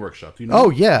next writing workshop. Do you know? Oh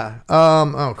yeah.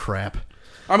 Oh crap.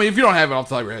 I mean, if you don't have it off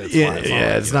the top of your head, it's fine.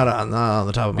 It's not on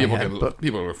the top of my head. But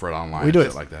people refer it online. We do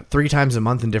it like that 3 times a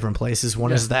month in different places.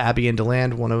 One is the Abbey in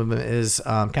DeLand. One of them is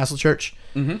Castle Church,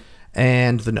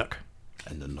 and the Nook.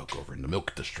 And the Nook over in the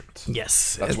Milk District.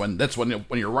 Yes, that's when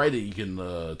you're writing, you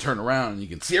can turn around and you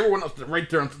can see everyone else right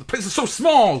there. The place is so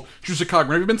small.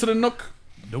 Chicago. Have you been to the Nook?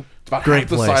 Nope. It's about half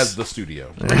the size of the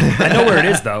studio. I know where it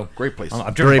is though. Great place.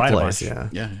 I've driven by place.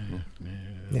 Yeah.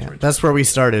 That's where we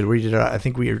started. We did. I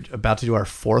think we were about to do our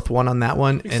 4th one on that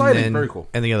one. Exciting. And then, very cool.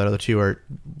 And the other 2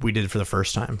 we did for the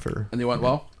first time And they went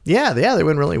well. Yeah, they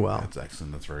went really well. That's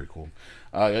excellent. That's very cool.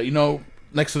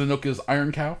 Next to the Nook is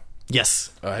Iron Cow.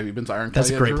 Yes. Have you been to Iron Cow? That's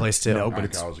a great place too. No,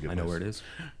 but I know where it is.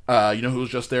 You know who was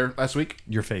just there last week?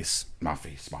 Your face. My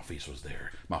face was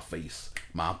there. My face,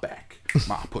 my back,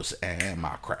 my pussy, and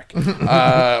my crack.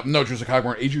 No, Drew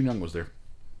Cogburn. Adrian Young was there.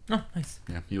 Oh, nice.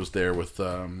 Yeah, he was there with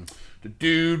the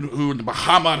dude who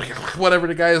Muhammad, whatever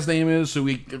the guy's name is. So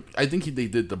I think they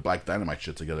did the Black Dynamite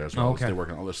shit together as well. Oh, okay. They're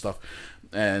working on all this stuff,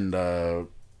 and I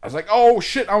was like, oh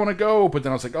shit, I want to go. But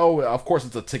then I was like, oh, of course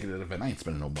it's a ticketed event. I ain't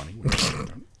spending no money.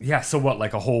 Yeah. So what?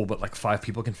 Like a whole, but like 5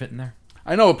 people can fit in there.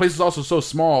 I know the place is also so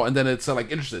small, and then it's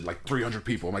like interested like 300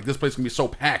 people. I'm like, this place can be so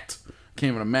packed.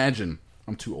 Can't even imagine.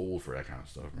 I'm too old for that kind of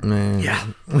stuff. Man. Yeah,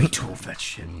 way too old for that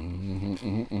shit.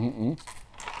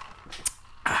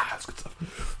 That's good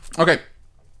stuff. Okay,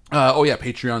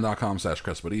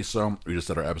 Patreon.com/Crespediso. We just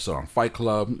did our episode on Fight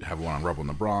Club. We have one on Rebel in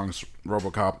the Bronx,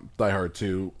 RoboCop, Die Hard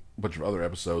 2, a bunch of other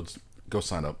episodes. Go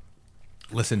sign up.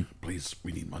 Listen. Please,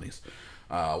 we need monies.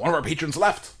 One of our patrons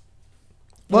left.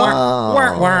 Come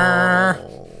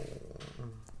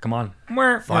on.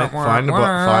 Find the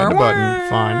button.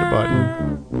 Find the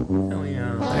button. Oh,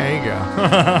 yeah. There you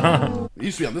go. It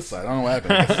used to be on this side. I don't know what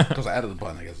happened. Because I added the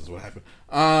button, I guess is what happened.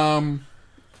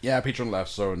 Yeah, patron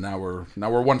left, so now we're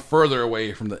one further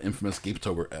away from the infamous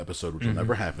Gapetober episode, which will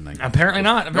never happen again. Apparently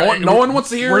not. No one wants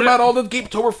to hear about all the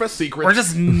Gapetoberfest secrets. We're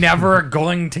just never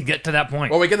going to get to that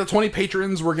point. Well, we get to 20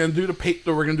 patrons. We're gonna do the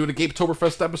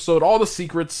Gapetoberfest episode, all the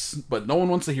secrets, but no one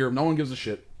wants to hear them. No one gives a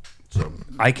shit. So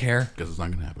I care. Because it's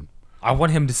not gonna happen. I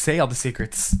want him to say all the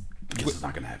secrets. Because it's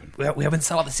not gonna happen. We haven't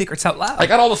said all the secrets out loud. I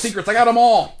got all the secrets. I got them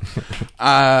all.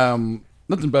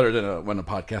 Nothing better than when a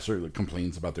podcaster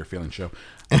complains about their failing show.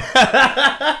 That's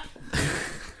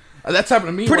happened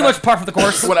to me. Pretty much par for the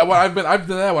course. I've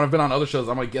done that when I've been on other shows.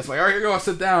 I'm like, guess, like, all right, here you go, I'll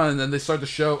sit down, and then they start the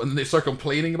show, and then they start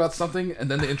complaining about something, and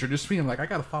then they introduce me. I'm like, I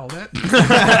gotta follow that.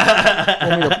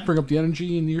 I'm gonna bring up the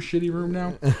energy in your shitty room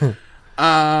now.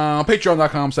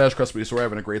 Patreon.com/Crespediso. We're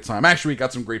having a great time. Actually, we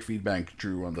got some great feedback,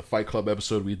 Drew, on the Fight Club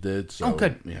episode we did. So, oh,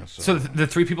 good. Yeah. So the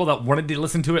three people that wanted to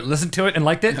listen to it listened to it and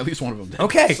liked it. At least one of them did.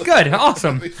 Okay, good,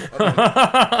 awesome. At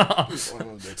least one of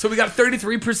them did. So we got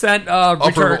 33%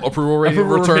 approval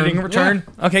rating return.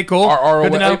 Yeah. Okay, cool. Our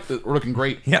Good to know. we're looking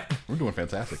great. Yep. We're doing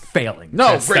fantastic. Failing.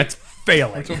 No, That's great.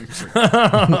 failing.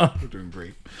 We're doing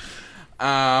great.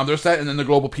 There's that, and then the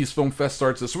Global Peace Film Fest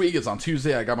starts this week. It's on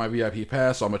Tuesday. I got my VIP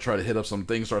pass, so I'm gonna try to hit up some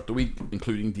things throughout the week,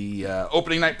 including the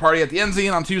opening night party at the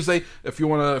Enzian on Tuesday. If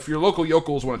your local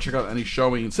yokels want to check out any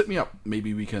showings, hit me up.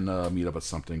 Maybe we can meet up at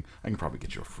something. I can probably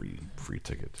get you a free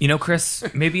ticket. You know, Chris,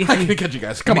 maybe if I can get you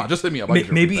guys. Come on, just hit me up.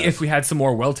 Maybe if we had some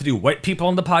more well-to-do white people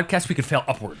on the podcast, we could fail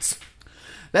upwards.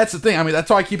 That's the thing. I mean,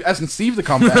 that's why I keep asking Steve to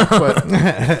come back. But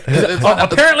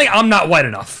apparently, I'm not white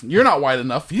enough. You're not white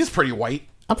enough. He's pretty white.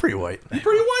 I'm pretty white. He's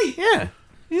pretty white. Yeah.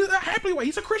 He's happily white.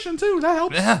 He's a Christian too. That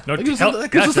helps. Yeah, no, that gives that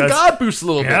us a does. God boost a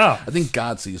little Yeah. bit. I think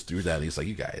God sees through that. He's like,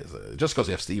 you guys, just because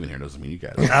you have Steven here doesn't mean you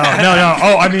guys. Oh, no.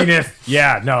 Oh, I mean,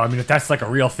 if that's like a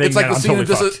real thing, It's like then the I'm scene.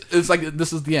 totally fucked. It's like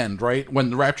this is the end, right? When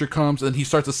the rapture comes and he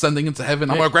starts ascending into heaven.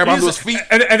 I'm gonna grab onto his feet.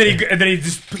 And then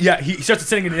he starts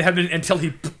ascending into heaven until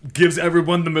he gives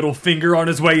everyone the middle finger on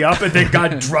his way up, and then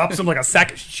God drops him like a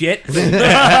sack of shit. You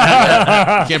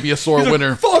can't be a sore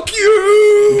winner. Fuck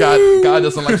you! God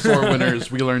doesn't like sore winners.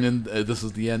 We learned in This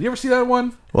Is the End. You ever see that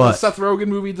one? What? The Seth Rogen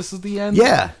movie, This Is the End?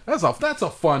 Yeah. That's a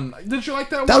fun. Did you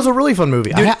like that one? That was a really fun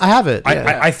movie. I have it.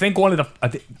 Yeah. I think one of the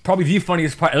probably the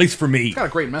funniest part, at least for me, It's got a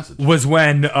great message. was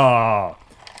when Danny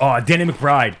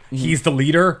McBride, he's the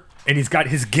leader. And he's got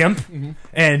his gimp,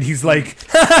 and he's like,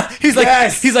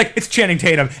 it's Channing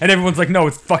Tatum, and everyone's like, no,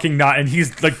 it's fucking not, and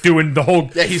he's like doing the whole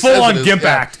full-on gimp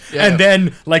act, and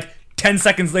then like 10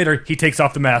 seconds later, he takes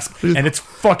off the mask, and it's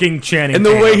fucking Channing. And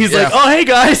the Tatum. way he's like, oh hey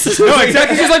guys, no,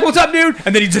 exactly, he's just like, what's up, dude?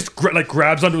 And then he just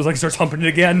grabs onto his like starts humping it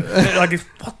again, and, like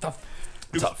what the.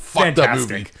 It's a fucked up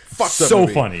movie. Fucked up so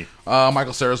movie. funny.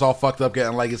 Michael Cera's all fucked up,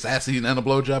 getting like his ass eaten and a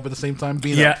blowjob at the same time,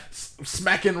 being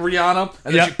smacking Rihanna,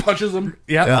 and then she punches him.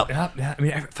 Yeah. I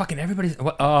mean, fucking everybody's.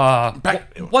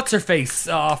 What's her face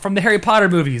from the Harry Potter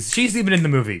movies? She's even in the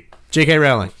movie. J.K.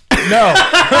 Rowling. No.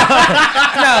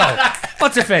 No.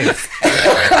 What's her face?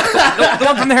 The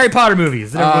one from the Harry Potter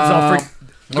movies. That everyone's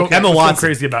all Emma Watson.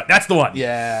 crazy about. That's the one.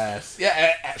 Yes.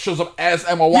 Yeah, shows up as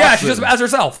Emma Watson. Yeah, she shows up as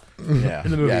herself Yeah.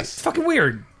 in the movie. Yes. It's fucking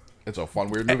weird. It's a fun,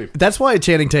 weird movie. That's why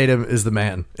Channing Tatum is the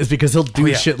man. Is because he'll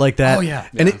do shit like that. Oh, yeah.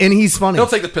 And he's funny. He'll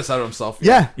take the piss out of himself.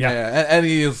 Yeah. And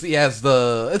he has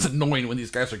the. It's annoying when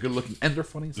these guys are good looking and they're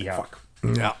funny. It's like, fuck.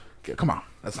 Yeah. Okay, come on,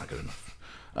 that's not good enough.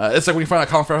 It's like when you find out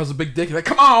Colin Farrell has a big dick. You're like,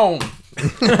 come on.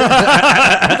 What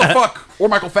the fuck? Or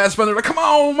Michael Fassbender. Like, come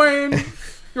on, man.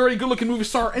 You're already a good looking movie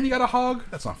star and you got a hog.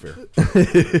 That's not fair.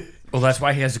 Well, that's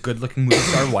why he has a good looking movie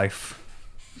star wife.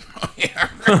 Yeah.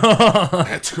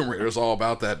 Tomb Raider is all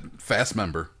about that fast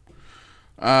member.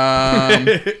 Don't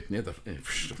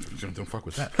fuck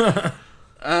with that.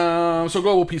 So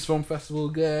Global Peace Film Festival,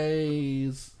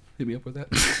 guys. Hit me up with that.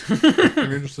 If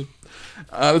you're interested.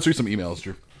 Let's read some emails,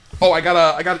 Drew. Oh, I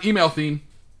got an email theme.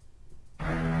 All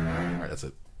right, that's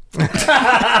it.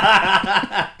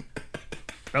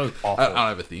 That was awful. I don't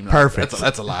have a theme. Perfect.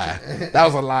 That's a lie. That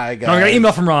was a lie, guys. No, I got an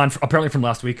email from Ron, apparently from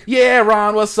last week. Yeah,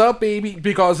 Ron, what's up, baby?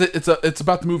 Because it's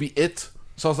about the movie It.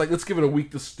 So I was like, let's give it a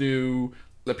week to stew,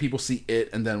 let people see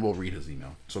It, and then we'll read his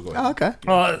email. So go ahead.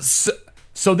 Oh, okay.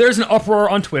 So there's an uproar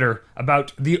on Twitter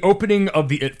about the opening of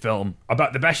the It film,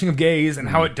 about the bashing of gays and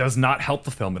how it does not help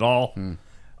the film at all.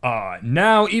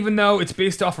 Now, even though it's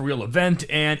based off a real event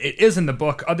and it is in the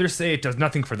book, others say it does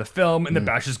nothing for the film and the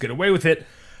Bashers get away with it.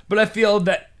 But I feel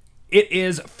that it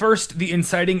is first the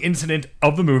inciting incident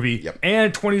of the movie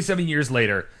and 27 years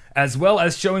later, as well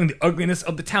as showing the ugliness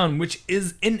of the town, which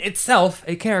is in itself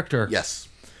a character. Yes.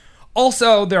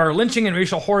 Also, there are lynching and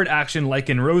racial horrid action like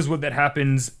in Rosewood that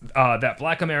happens that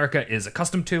Black America is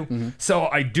accustomed to. So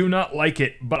I do not like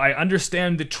it, but I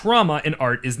understand the trauma in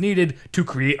art is needed to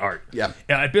create art. Yeah.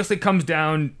 It basically comes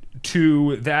down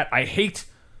to that I hate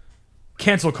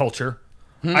cancel culture.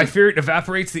 I fear it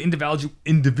evaporates the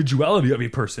individuality of a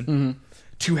person.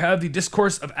 To have the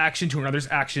discourse of action to another's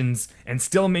actions and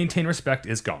still maintain respect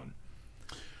is gone.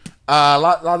 A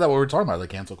lot of that what we're talking about,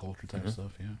 like cancel culture type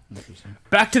stuff. Yeah, interesting.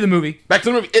 Back to the movie.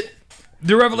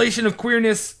 The revelation of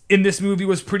queerness in this movie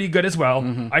was pretty good as well.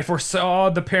 I foresaw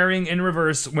the pairing in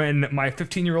reverse when my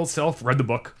 15-year-old self read the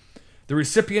book. The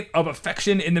recipient of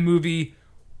affection in the movie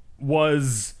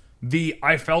was the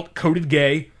I felt coded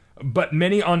gay, but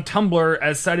many on Tumblr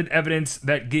as cited evidence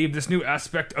that gave this new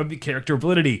aspect of the character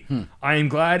validity. I am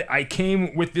glad I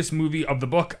came with this movie of the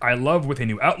book I love with a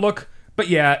new outlook, but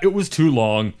yeah, it was too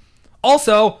long.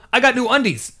 Also, I got new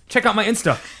undies. Check out my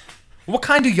Insta. What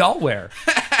kind do y'all wear?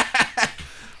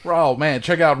 Oh man,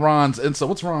 check out Ron's Insta.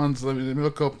 What's Ron's? Let me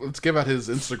look up. Let's give out his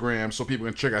Instagram so people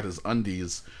can check out his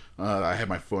undies. I have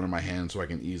my phone in my hand so I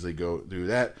can easily go do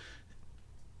that.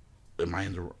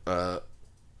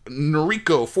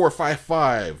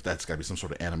 Noriko455. That's got to be some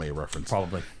sort of anime reference.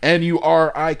 Probably.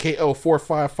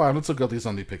 NURIKO455. Let's look up these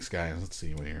undie pics, guys. Let's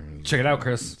see what here. Check it out,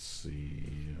 Chris. Let's see.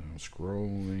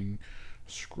 Scrolling.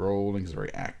 Is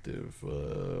very active.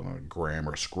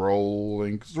 Grammar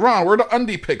scrolling. Ron, where are the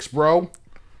undie pics, bro?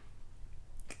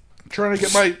 Trying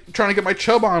to get my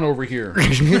chub on over here.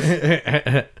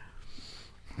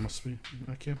 Must be.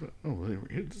 I can't. Oh,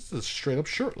 this is straight up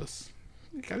shirtless.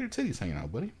 You got your titties hanging out,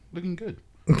 buddy. Looking good.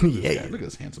 Yeah. Look at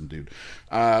this handsome dude.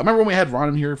 Remember when we had Ron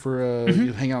in here for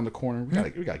hanging out in the corner?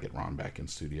 We gotta get Ron back in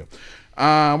studio.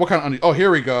 What kind of undies? Oh,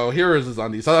 here we go. Here is his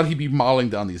undies. I thought he'd be modeling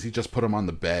the undies. He just put them on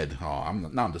the bed. Oh,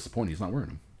 I'm disappointed he's not wearing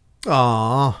them.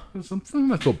 Aww. Some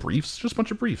little briefs, just a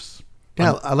bunch of briefs.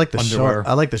 Yeah, I like the underwear. short.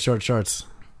 I like the short shorts.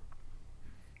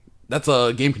 That's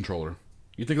a game controller.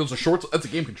 You think those are shorts? That's a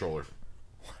game controller.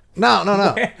 No.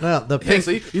 The Hey, pink.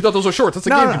 see, you thought those were shorts? That's a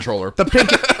game controller. The pink.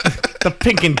 The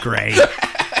pink and gray.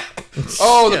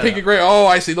 The pink and gray. Oh,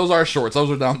 I see. Those are shorts.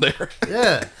 Those are down there.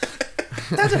 Yeah.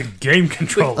 That's a game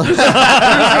controller.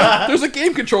 There's a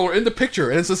game controller in the picture,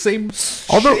 and it's the same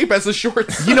shape as the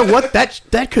shorts. You know what?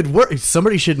 That could work.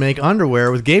 Somebody should make underwear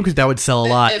with game because that would sell a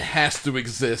lot. It has to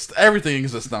exist. Everything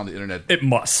exists now on the internet, It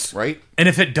must. right? And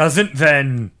if it doesn't,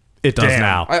 then It does damn.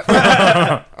 now.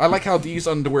 I like how these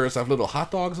underwears have little hot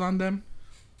dogs on them.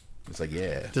 It's like,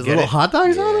 yeah. There's little hot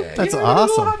dogs on them? That's awesome.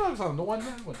 Little hot dogs on them. The one,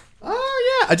 that one.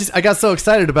 Oh yeah. I got so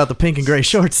excited about the pink and gray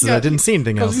shorts that I didn't see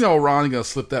anything else. Because, Ron gonna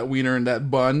slip that wiener in that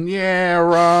bun. Yeah,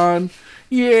 Ron.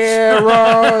 Yeah,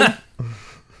 Ron.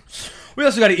 We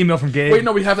also got an email from Gabe. Wait,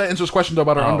 no, we have that answers question, though,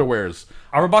 about our underwears.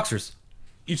 Our boxers.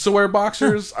 You still wear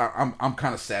boxers? I'm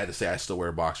kind of sad to say I still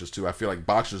wear boxers too. I feel like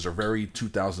boxers are very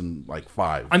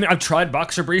 2005. I mean, I've tried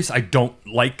boxer briefs. I don't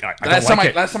like. I don't Last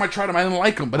like time I tried them, I didn't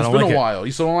like them. But it's don't been like a it. while.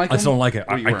 You still don't like them? I still don't like it.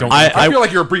 What are you I wearing? don't. I feel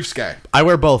like you're a briefs guy. I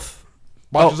wear both.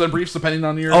 Boxers and briefs, depending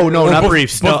on your. Oh no, not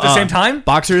briefs. both No, at the same time?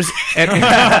 Boxers and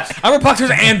I wear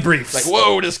boxers and briefs. Like,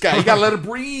 whoa, this guy, you gotta let it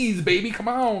breathe, baby. Come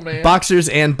on, man. boxers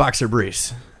and boxer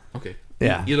briefs. Okay.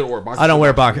 Yeah. Either or. Boxers I don't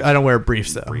wear boxers. I don't wear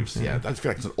briefs though. briefs. Yeah, that's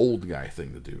feel like it's an old guy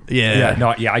thing to do. Yeah.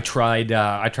 I tried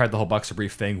the whole boxer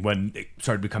brief thing when it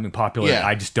started becoming popular. Yeah.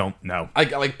 I just don't know. I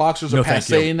like boxers No, are thank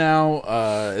passe you. now.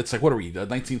 It's like, what are we? The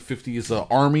 1950s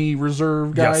Army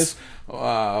Reserve guys.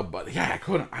 But yeah, I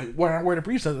couldn't. When I wear the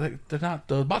briefs, they're not.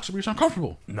 The boxer briefs aren't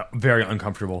comfortable. No, very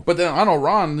uncomfortable. But then I know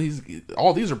Ron.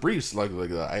 All these are briefs.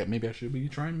 Maybe I should be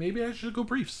trying. Maybe I should go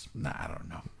briefs. Nah, I don't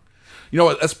know. You know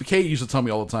what? SBK used to tell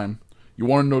me all the time. You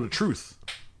want to know the truth?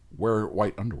 Wear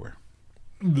white underwear.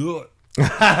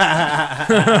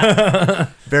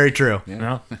 Very true.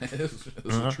 Yeah. This is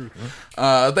the truth.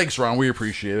 Thanks, Ron. We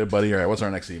appreciate it, buddy. All right, what's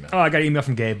our next email? Oh, I got an email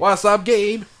from Gabe. What's up,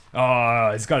 Gabe?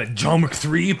 It's got a John Wick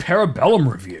 3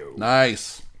 Parabellum review.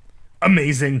 Nice.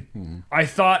 Amazing. I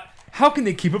thought, how can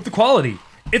they keep up the quality?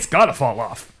 It's gotta fall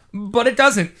off. But it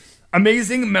doesn't.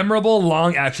 Amazing, memorable,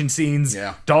 long action scenes,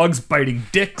 Yeah. dogs biting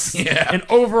dicks, Yeah. and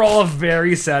overall a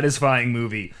very satisfying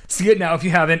movie. See it now if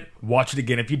you haven't, watch it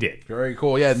again if you did. Very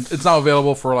cool. Yeah, it's now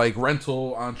available for like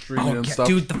rental on streaming and yeah, stuff.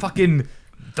 dude,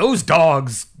 those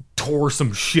dogs tore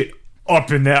some shit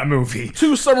up in that movie.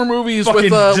 2 summer movies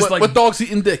Fucking with just like- with dogs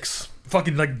eating dicks.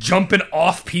 fucking like jumping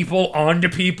off people onto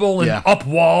people and Yeah. up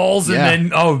walls, and Yeah.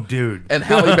 then dude. And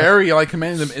Halle Berry, like,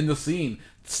 commanded them in the scene.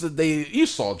 So you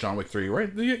saw John Wick 3,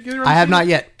 right? Did you get around I to have see not it?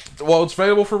 yet. Well, it's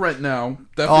available for rent now.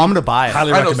 Oh, I'm gonna buy it.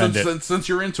 Highly I know, recommend it. since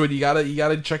you're into it, you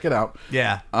gotta check it out.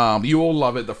 Yeah. You will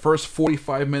love it. The first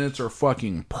 45 minutes are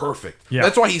fucking perfect. Yeah.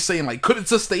 That's why he's saying, like, could it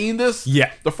sustain this?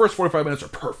 Yeah. The first 45 minutes are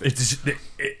perfect.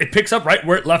 It picks up right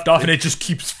where it left off, and it just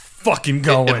keeps fucking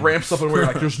going. It ramps up and we're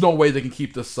like, there's no way they can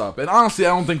keep this up. And honestly, I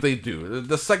don't think they do.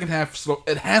 The second half,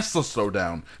 it has to slow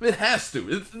down. It has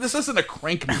to. This isn't a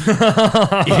crank movie,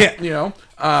 Yeah. you know?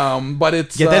 But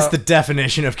it's... Yeah, that's the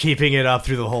definition of keeping it up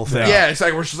through the whole thing. Yeah,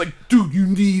 exactly. We're just like, dude, you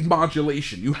need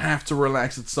modulation. You have to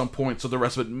relax at some point so the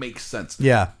rest of it makes sense.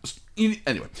 Yeah.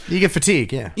 Anyway. You get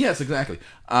fatigue, yeah. Yes, exactly.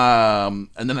 And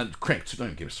then Crank 2. Don't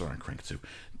even get me started on Crank 2.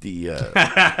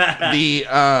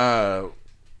 The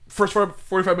first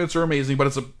 45 minutes are amazing, but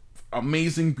it's an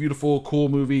amazing, beautiful, cool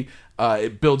movie.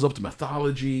 It builds up the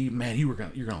mythology. Man, you're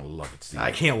gonna love it, Steve.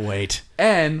 I can't wait.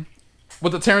 And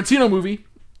with the Tarantino movie,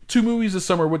 2 movies this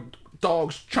summer with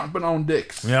dogs chomping on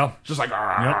dicks. Yeah. Just like,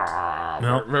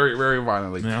 Yep. very, very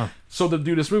violently. Yeah. So to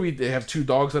do this movie, they have 2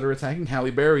 dogs that are attacking.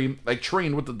 Halle Berry, like,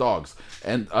 trained with the dogs.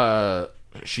 And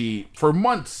she, for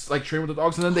months, like, trained with the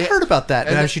dogs. And then they I heard about that.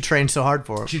 and And then she trained so hard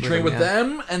for it. she trained with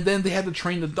them, and then they had to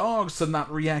train the dogs to not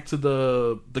react to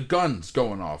the guns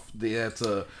going off. They had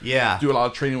to do a lot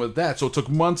of training with that. So it took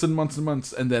months and months and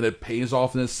months, and then it pays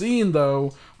off in a scene,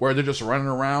 though, where they're just running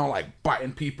around, like,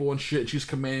 biting people and shit. She's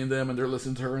commanding them, and they're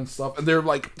listening to her and stuff. And they're,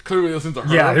 like, clearly listening to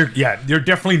her. They're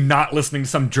definitely not listening to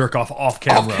some jerk off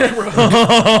camera.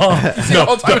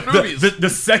 All time in movies. The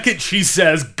second she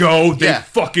says go, they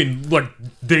fucking like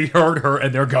they heard her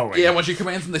and they're going. Yeah, when she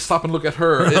commands them, they stop and look at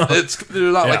her.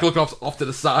 They're not, like, looking off to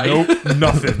the side. Nope,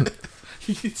 nothing.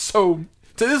 So,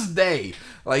 to this day,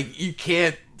 like, you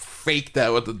can't fake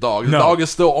that with the dog. The No. dog is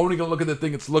still only gonna look at the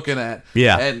thing it's looking at.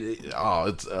 Yeah. And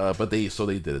but they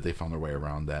did it. They found their way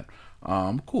around that.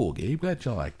 Cool, Gabe. Glad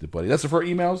you liked it, buddy. That's it for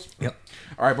emails. Yep.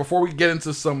 All right. Before we get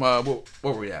into some, what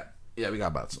were we at? Yeah, we got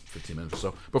about 15 minutes or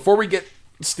so. Before we get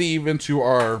Steve into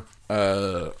our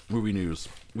movie news,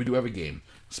 we do have a game.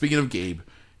 Speaking of Gabe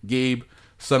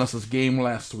sent us this game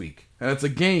last week, and it's a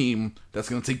game that's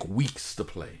gonna take weeks to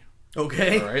play.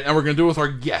 Okay. All right, and we're gonna do it with our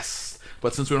guests.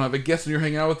 But since we don't have a guest and you're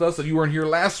hanging out with us and you weren't here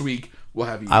last week, we'll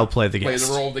have you I'll play the guest.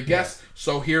 the role of the guest.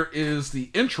 So here is the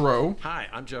intro. Hi,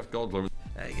 I'm Jeff Goldblum.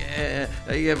 Like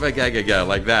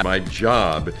that. My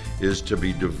job is to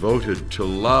be devoted to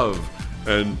love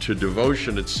and to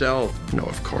devotion itself. No,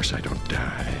 of course I don't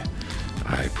die.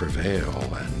 I prevail,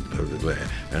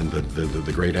 and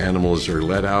the great animals are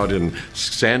let out in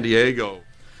San Diego.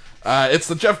 It's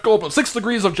the Jeff Goldblum, 6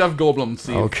 Degrees of Jeff Goldblum,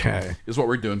 Steve. Okay. Is what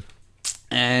we're doing.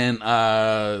 And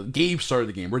Gabe started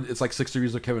the game. It's like 6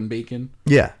 Degrees of Kevin Bacon,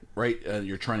 Yeah. right?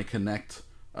 You're trying to connect.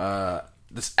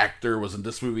 This actor was in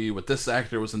this movie with this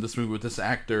actor, was in this movie with this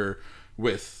actor,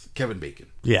 with Kevin Bacon.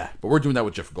 Yeah. But we're doing that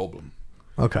with Jeff Goldblum.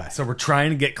 Okay. So we're trying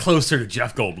to get closer to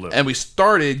Jeff Goldblum.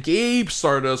 And Gabe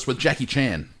started us with Jackie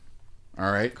Chan.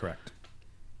 All right? Correct.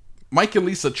 Mike and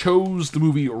Lisa chose the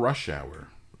movie Rush Hour.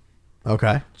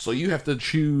 Okay. So you have to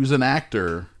choose an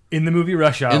actor In the movie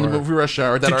Rush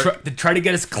Hour. to try to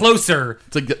get us closer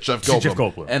get Jeff to Goldblum. Jeff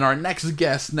Goldblum. And our next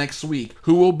guest next week,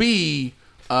 who will be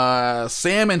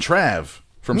Sam and Trav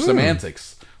from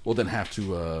Semantics, will then have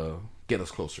to get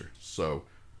us closer. So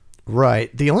Right.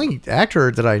 The only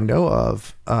actor that I know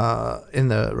of in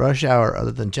the Rush Hour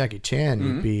other than Jackie Chan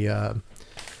would be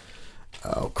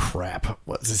oh crap.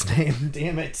 What's his name?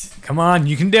 Damn it. Come on,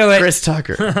 you can do it. Chris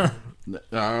Tucker.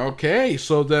 okay,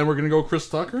 so then we're gonna go Chris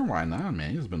Tucker. Why not,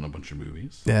 man? He's been in a bunch of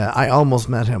movies. Yeah, I almost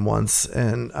met him once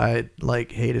and I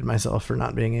like hated myself for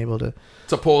not being able to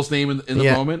To pull his name in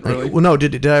the moment, like, really? well, no,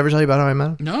 did I ever tell you about how I met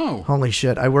him? No. Holy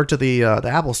shit. I worked at the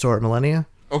Apple store at Millennia.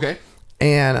 Okay.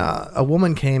 And a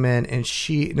woman came in, and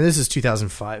this is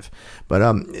 2005,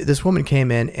 but this woman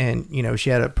came in, and she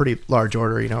had a pretty large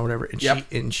order, whatever,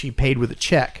 and she paid with a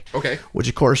check. Okay. Which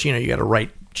of course, you got to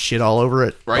write shit all over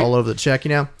it, Right. all over the check,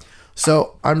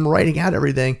 So I'm writing out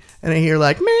everything, and I hear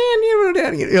like,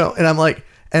 man, and I'm like,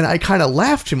 and I kind of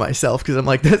laugh to myself because I'm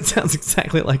like, that sounds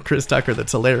exactly like Chris Tucker.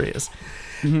 That's hilarious.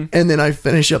 Mm-hmm. And then I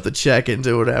finish up the check and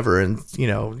do whatever, and you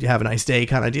have a nice day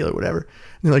kind of deal or whatever.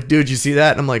 And they're like, dude, you see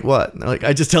that? And I'm like, what? And they're like,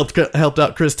 I just helped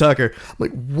out Chris Tucker. I'm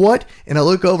like, what? And I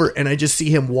look over and I just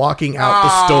see him walking out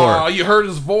the store. You heard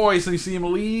his voice and you see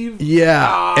him leave?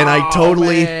 Yeah, and I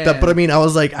totally. man. But I mean, I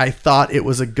was like, I thought it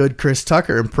was a good Chris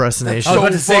Tucker impersonation. I was so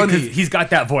about to say, funny. 'cause he's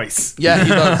got that voice. Yeah, he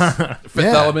does. Fifth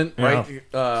Yeah. Element, right?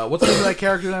 What's the name of that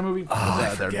character in that movie?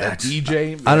 I that forget.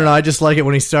 DJ? I don't know. I just like it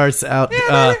when he starts out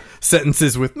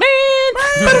sentences with "man,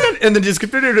 and then just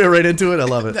right into it. I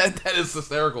love it. That is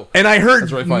hysterical. And I heard,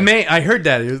 That's really funny. man, I heard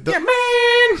that. It was man.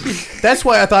 That's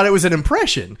why I thought it was an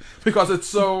impression. Because it's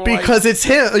so... Because it's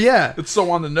him, yeah. It's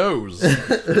so on the nose.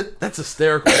 That's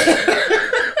hysterical.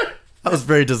 I was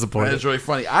very disappointed. That's really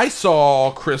funny. I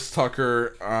saw Chris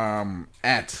Tucker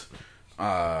at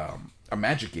a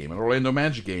Magic game, an Orlando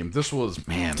Magic game. This was,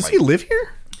 man... Does he live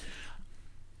here?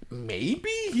 Maybe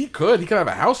he could. He could have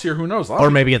a house here. Who knows? Or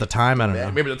maybe at the time, I don't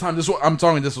know. Maybe at the time. I'm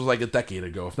talking. This was like a decade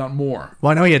ago, if not more.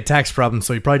 Well, I know he had tax problems,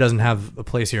 so he probably doesn't have a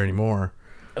place here anymore.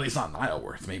 At least not in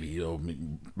Isleworth. Maybe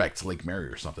back to Lake Mary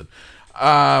or something.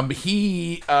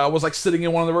 He was like sitting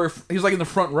in one of the. He was like in the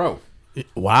front row.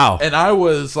 Wow. And I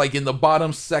was like in the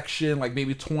bottom section, like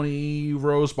maybe 20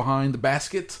 rows behind the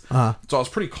basket. So I was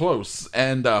pretty close.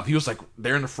 And he was like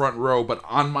there in the front row, but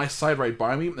on my side right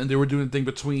by me. And they were doing a thing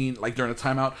between, like during a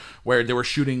timeout, where they were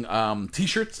shooting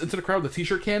T-shirts into the crowd, the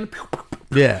T-shirt can.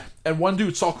 Yeah. And one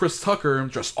dude saw Chris Tucker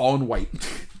dressed all in white,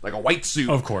 like a white suit.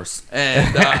 Of course.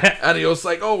 And and he was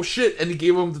like, oh shit. And he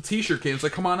gave him the T-shirt can. He's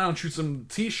like, come on out and shoot some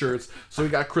T-shirts. So he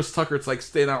got Chris Tucker to like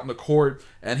stand out in the court.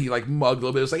 And he like mugged a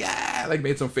little bit. It was like, yeah, like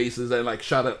made some faces and like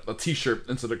shot a T-shirt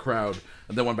into the crowd.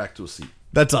 And then went back to his seat.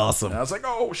 That's awesome. And I was like,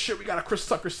 oh shit, we got a Chris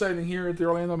Tucker sighting here at the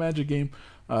Orlando Magic game.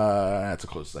 That's the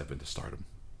closest I've been to stardom.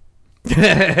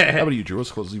 How about you, Drew? What's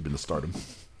the closest you've been to stardom?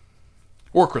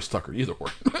 Or Chris Tucker, either or.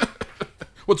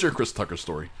 What's your Chris Tucker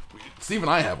story? Steve and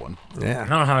I have one. Yeah. I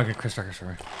don't have a good Chris Tucker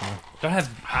story. I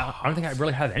don't think I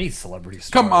really have any celebrity stories.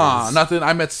 Come on, nothing.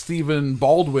 I met Stephen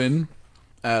Baldwin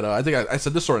at, I think I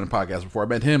said this story in the podcast before. I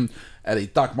met him at a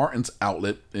Doc Martens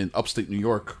outlet in upstate New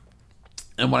York.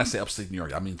 And when I say upstate New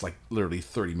York, I mean it's like literally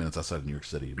 30 minutes outside of New York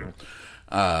City.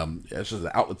 It's just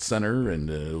an outlet center, and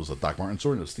it was a Doc Martens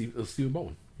store, and it was Stephen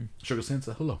Baldwin. Shook his hand,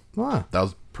 said hello. Wow. That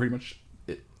was pretty much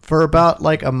it. For about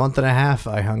like a month and a half,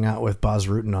 I hung out with Baz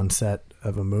Rutten on set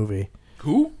of a movie.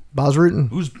 Who? Baz Rutten.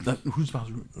 Who's Baz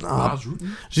Rutten? Baz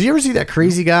Rutten? Did you ever see that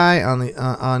crazy guy on the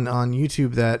on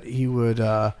YouTube that he would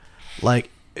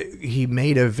he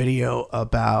made a video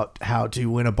about how to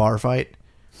win a bar fight?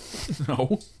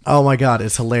 No. Oh my god,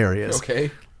 it's hilarious.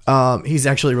 Okay. He's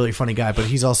actually a really funny guy, but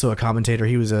he's also a commentator.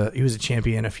 He was a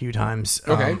champion a few times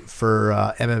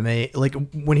for MMA. Like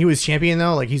when he was champion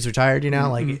though, like he's retired, you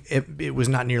know, like it was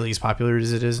not nearly as popular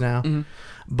as it is now. Mm-hmm.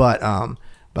 But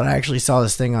I actually saw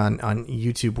this thing on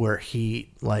YouTube where he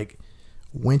like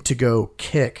went to go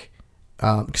kick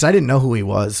because I didn't know who he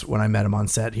was when I met him on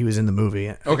set. He was in the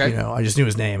movie. Okay. You know, I just knew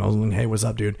his name. I was like, hey, what's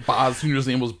up, dude? Baz. You knew his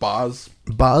name was Baz?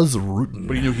 Baz Rutten.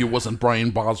 But you knew he wasn't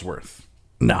Brian Bosworth.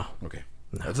 No. Okay.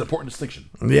 That's an important distinction.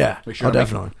 Yeah. Make sure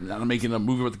definitely. I'm making a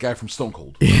movie with the guy from Stone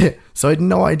Cold. Yeah. So I had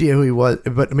no idea who he was.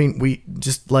 But I mean, we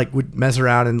just like would mess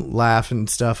around and laugh and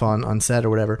stuff on set or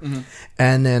whatever. Mm-hmm.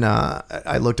 And then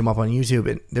I looked him up on YouTube,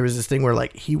 and there was this thing where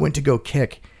like he went to go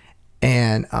kick,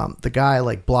 and the guy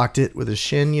like blocked it with his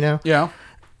shin, you know? Yeah.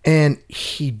 And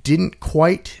he didn't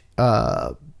quite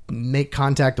make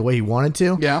contact the way he wanted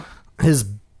to. Yeah. His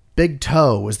big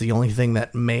toe was the only thing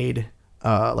that made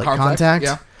contact.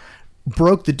 Yeah.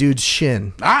 Broke the dude's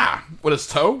shin. With his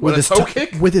toe? With his toe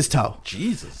kick? With his toe.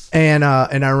 Jesus. And I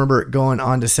remember going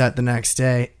on to set the next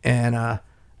day, and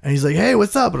he's like, "Hey,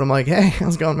 what's up?" And I'm like, "Hey,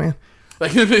 how's it going, man?"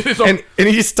 and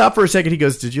he just stopped for a second. He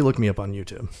goes, "Did you look me up on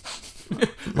YouTube?"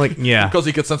 I'm like, yeah. Because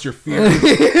he could sense your fear.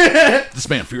 This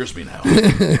man fears me now.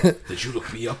 Did you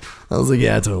look me up? I was like,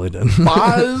 yeah, I totally did.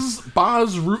 Baz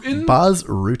Rutten? Baz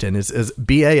Rutten is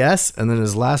B-A-S, and then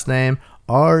his last name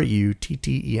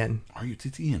R-U-T-T-E-N.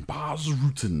 R-U-T-T-E-N. Baz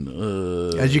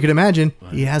Rutten. As you can imagine,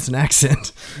 he has an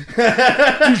accent.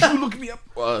 Did you look me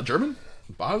up? German?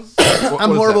 Baz?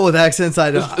 I'm horrible with accents.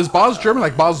 Is Baz German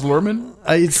like Baz Luhrmann?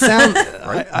 It sounds.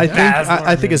 Right?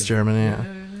 I think it's German.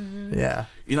 Yeah. Yeah.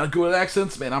 You're not good at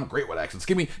accents, man. I'm great with accents.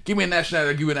 Give me a nationality.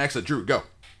 I'll give you an accent. Drew, go.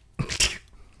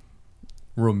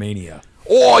 Romania.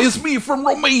 Oh, it's me from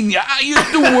Romania. How you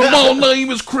doing? My name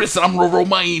is Chris, and I'm a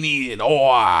Romanian.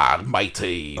 Oh,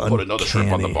 matey. Put another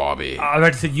shrimp on the barbie. I was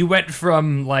about to say, you went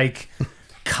from, like,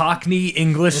 Cockney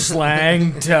English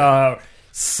slang to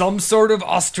some sort of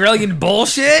Australian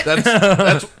bullshit? That's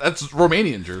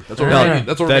Romanian, Drew. That's what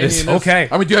Romanian is. Okay.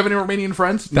 I mean, do you have any Romanian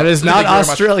friends? That is not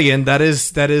Australian. That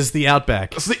is the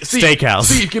Outback Steakhouse.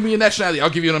 See, give me a nationality. I'll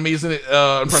give you an amazing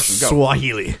impression. Go.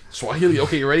 Swahili.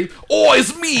 Okay, you ready? Oh,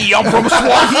 it's me. I'm from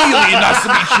Swahili. Nice to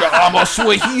meet you. I'm a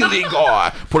Swahili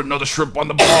guy. Put another shrimp on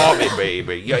the barbie,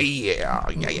 baby.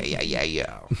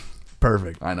 Yeah.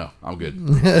 Perfect. I know. I'm good.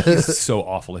 He's so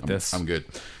awful at this. I'm good.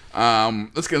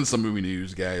 Let's get into some movie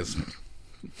news, guys.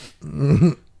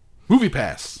 Movie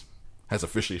Pass has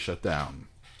officially shut down.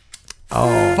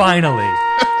 Oh, finally!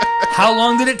 How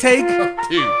long did it take?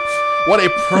 Dude, What a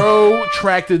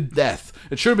protracted death.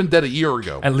 It should have been dead a year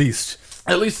ago. At least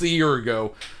A year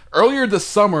ago. Earlier this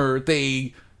summer,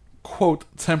 they, quote,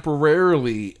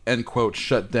 temporarily, end quote,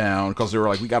 shut down because they were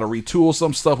like, we got to retool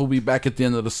some stuff. We'll be back at the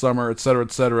end of the summer, et cetera,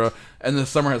 et cetera. And the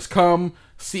summer has come.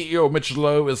 CEO Mitch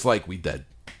Lowe is like, we dead.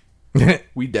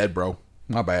 We dead, bro.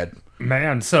 Not bad.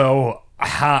 man. So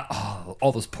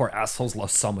all those poor assholes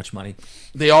lost so much money.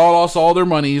 They all lost all their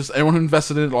monies. Everyone who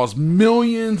invested in it lost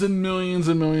millions and millions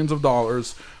and millions of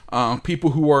dollars.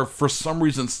 People who are, for some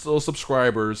reason, still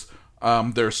subscribers,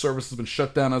 their service has been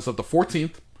shut down as of the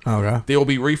 14th. Okay. They will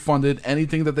be refunded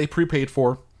anything that they prepaid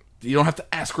for. You don't have to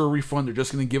ask for a refund. They're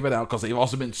just going to give it out because they've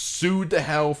also been sued to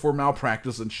hell for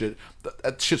malpractice and shit.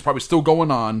 That shit's probably still going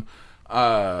on.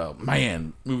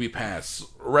 Man, MoviePass,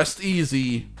 rest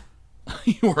easy.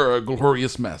 You were a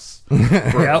glorious mess.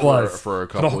 Yeah, it was. For a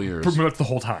couple years. Pretty much the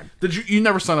whole time. Did you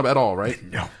never sign up at all, right?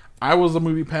 No. I was a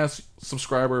MoviePass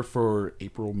subscriber for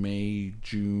April, May,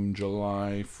 June,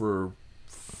 July, for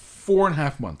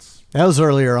 4.5 months. That was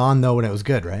earlier on, though, when it was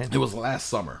good, right? It was last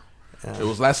summer. It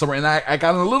was last summer, and I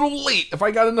got in a little late. If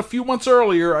I got in a few months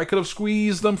earlier, I could have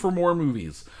squeezed them for more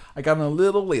movies. I got in a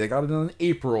little late. I got in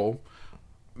April.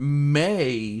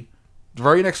 May, the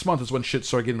very next month is when shit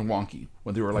started getting wonky.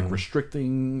 When they were like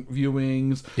restricting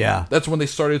viewings. Yeah. That's when they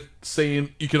started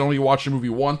saying you can only watch a movie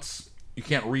once. You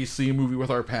can't re-see a movie with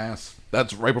our pass.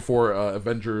 That's right before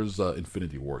Avengers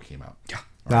Infinity War came out. Yeah.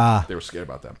 Right? They were scared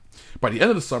about that. By the end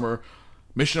of the summer,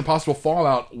 Mission Impossible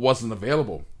Fallout wasn't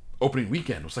available. Opening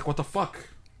weekend. It was like, what the fuck?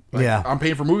 Like, Yeah. I'm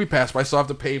paying for MoviePass, but I still have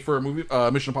to pay for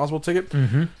a Mission Impossible ticket.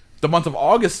 Mm-hmm. The month of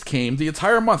August came. The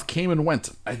entire month came and went.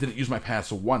 I didn't use my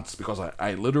pass once because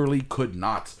I literally could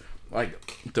not.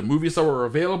 Like, the movies that were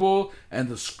available and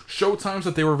the show times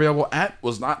that they were available at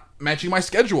was not matching my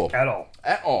schedule. At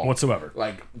all. Whatsoever.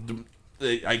 Like,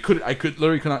 I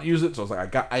literally could not use it. So I was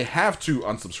like, I have to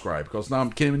unsubscribe because now I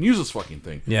can't even use this fucking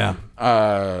thing. Yeah.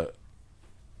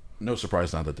 No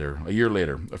surprise now that they're a year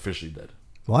later officially dead.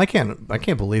 Well, I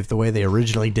can't believe the way they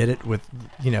originally did it with,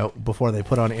 before they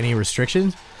put on any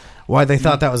restrictions. Why they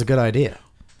thought that was a good idea.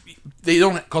 They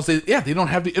don't, because they don't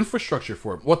have the infrastructure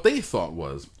for it. What they thought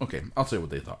was, okay, I'll tell you what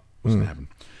they thought was going to happen.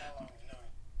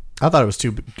 I thought it was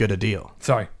too good a deal.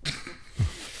 Sorry.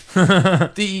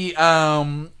 They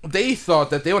thought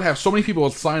that they would have so many people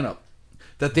would sign up,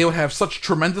 that they would have such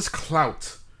tremendous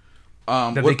clout.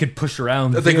 That they could push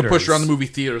around That they could push around the movie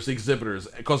theaters, the exhibitors.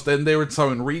 Because then they were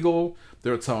telling Regal, they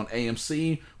were telling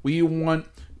AMC, we want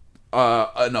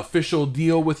an official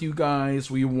deal with you guys.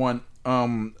 We want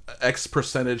X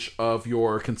percentage of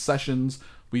your concessions.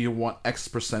 We want X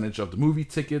percentage of the movie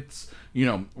tickets.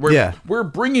 We're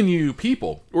bringing you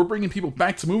people. We're bringing people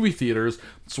back to movie theaters,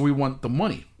 so we want the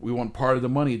money. We want part of the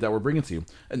money that we're bringing to you.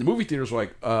 And the movie theaters were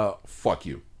like, fuck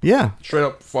you. Yeah. Straight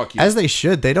up, fuck you. As they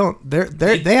should. They don't.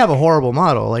 They have a horrible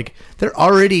model. Like, they're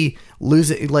already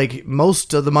losing. Like,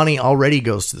 most of the money already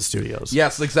goes to the studios.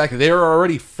 Yes, exactly. They are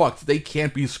already fucked. They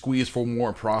can't be squeezed for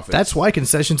more profit. That's why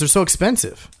concessions are so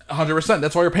expensive. 100%.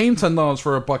 That's why you're paying $10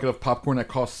 for a bucket of popcorn that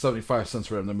costs 75 cents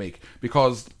for them to make,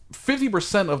 because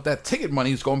 50% of that ticket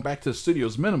money is going back to the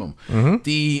studios minimum. Mm-hmm.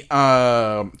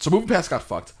 So MoviePass got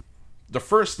fucked. The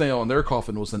first nail in their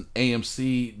coffin was an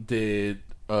AMC did.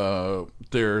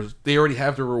 They already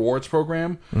have their rewards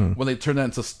program. When they turn that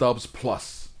into Stubs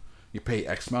Plus, you pay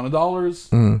X amount of dollars,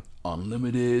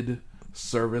 unlimited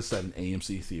service at an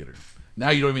AMC theater. Now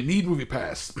you don't even need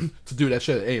MoviePass to do that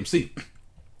shit at AMC.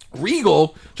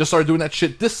 Regal just started doing that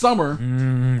shit this summer,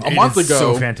 a month ago.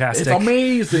 So fantastic. It's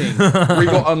amazing.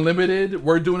 Regal Unlimited,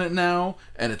 we're doing it now,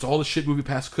 and it's all the shit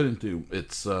MoviePass couldn't do.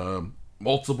 It's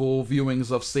multiple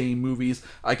viewings of same movies.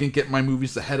 I can get my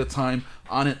movies ahead of time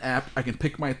on an app. I can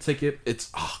pick my ticket. It's,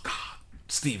 oh god,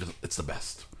 Steve, it's the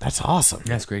best. That's awesome.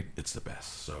 That's great. It's the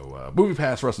best. So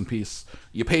MoviePass, rest in peace.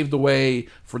 You paved the way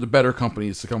for the better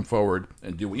companies to come forward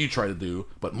and do what you try to do,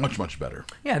 but much, much better.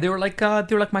 Yeah, they were like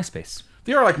MySpace.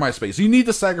 They are like MySpace. You need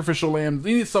the sacrificial lamb.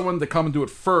 You need someone to come and do it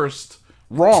first,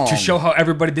 wrong, To show how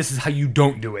everybody, this is how you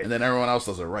don't do it. and then everyone else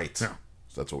does it right. Yeah.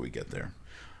 So that's what we get there.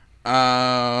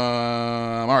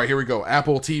 All right, here we go.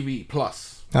 Apple TV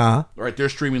Plus. Uh-huh. All right, their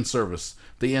streaming service.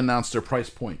 They announced their price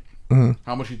point.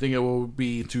 How much do you think it will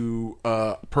be to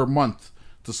per month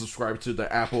to subscribe to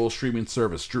the Apple streaming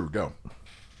service? Drew, go.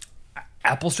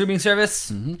 Apple streaming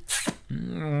service?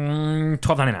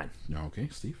 $12.99. Okay,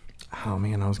 Steve. Oh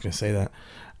man, I was gonna say that.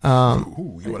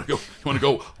 Ooh, you want to go? You want to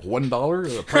go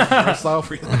 $1? Price style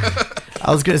for you?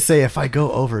 I was gonna say, if I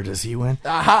go over, does he win?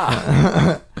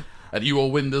 Aha! and you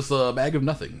will win this bag of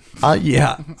nothing.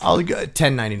 Yeah, I'll go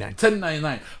 $10.99.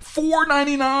 $10.99,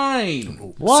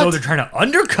 $4.99. What? So they're trying to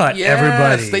undercut Yes,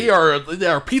 everybody. they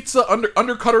are pizza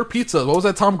undercutter pizza. What was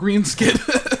that Tom Green skit?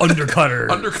 Undercutters.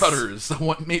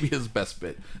 Undercutters. Maybe his best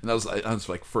bit, and that was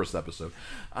like first episode.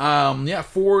 Yeah,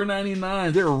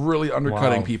 $4.99. They're really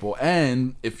undercutting Wow. people.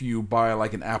 And if you buy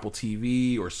like an Apple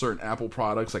TV or certain Apple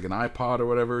products, like an iPod or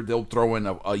whatever, they'll throw in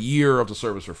a year of the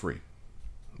service for free.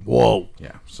 Whoa.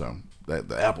 Yeah, so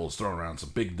the Apple's throwing around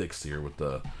some big dicks here with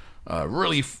the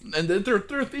and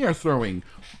they're throwing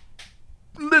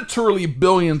literally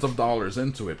billions of dollars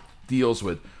into it. Deals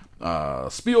with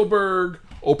Spielberg,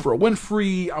 Oprah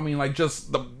Winfrey. I mean, like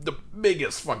just the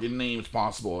biggest fucking names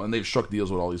possible, and they've struck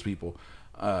deals with all these people.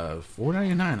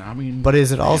 $4.99. I mean, But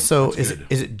is it man, also that's is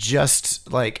good. it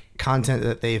just like content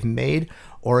that they've made,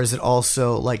 or is it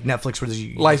also like Netflix where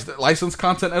you licensed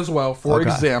content as well? For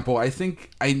Okay. example, I think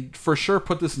I for sure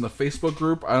put this in the Facebook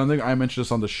group. I don't think I mentioned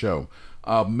this on the show.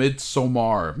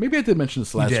 Midsommar. Maybe I did mention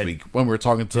this last did. week when we were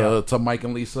talking to Mike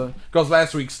and Lisa. Because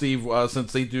last week, Steve,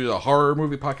 since they do a horror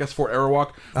movie podcast for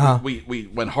Airwalk, we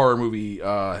went horror movie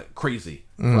crazy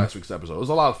for last week's episode. It was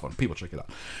a lot of fun. People check it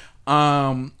out.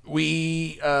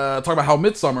 We talk about how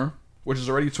Midsommar, which is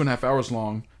already 2.5 hours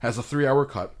long, has a 3-hour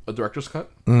cut, a director's cut.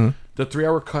 The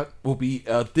 3-hour cut will be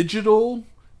a digital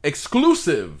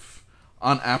exclusive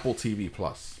on Apple TV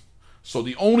Plus. So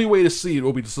the only way to see it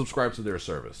will be to subscribe to their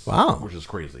service. Wow. Which is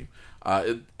crazy.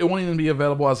 It won't even be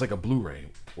available as like a Blu-ray,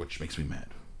 which makes me mad.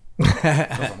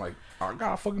 Because I'm like, I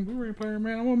got a fucking Blu-ray player,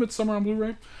 man. I want Midsommar on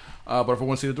Blu-ray. But if I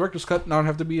want to see the director's cut, now I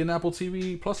have to be an Apple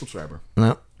TV Plus subscriber.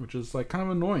 No. Which is like kind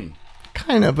of annoying.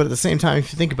 Kind of, but at the same time,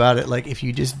 if you think about it, like if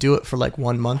you just do it for like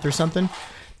 1 month or something,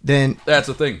 then That's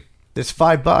the thing. it's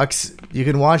 $5. You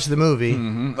can watch the movie,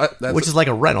 which is like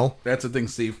a rental. That's the thing,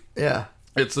 Steve. Yeah.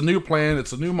 It's a new plan.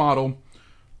 It's a new model.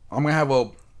 I'm going to have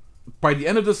by the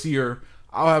end of this year,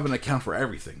 I'll have an account for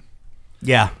everything.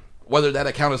 Yeah. Whether that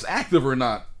account is active or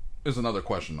not is another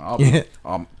question. Yeah.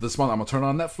 This month I'm going to turn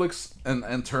on Netflix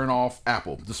and turn off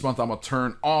Apple. This month I'm going to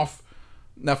turn off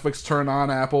Netflix, turn on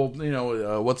Apple. You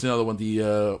know, what's the other one?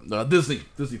 The Disney.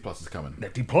 Disney Plus is coming.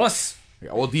 D Plus.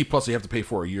 Yeah, well, D Plus you have to pay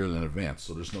for a year in advance,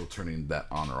 so there's no turning that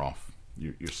on or off.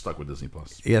 You're stuck with Disney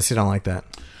Plus. Yes, you don't like that.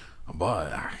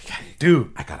 But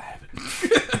Dude. I gotta have it.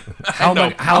 How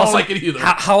know. I don't like it either.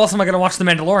 How else am I going to watch The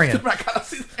Mandalorian? I gotta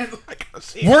see. I gotta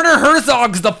see. Werner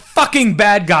Herzog's the fucking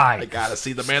bad guy. I gotta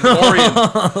see the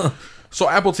Mandalorian. So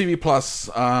Apple TV Plus,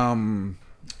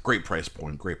 great price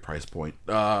point. Great price point.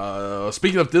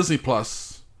 Speaking of Disney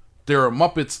Plus, their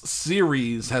Muppets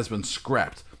series has been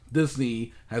scrapped.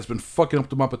 Disney has been fucking up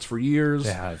the Muppets for years.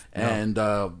 They have, no. And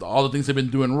all the things they've been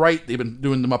doing right, they've been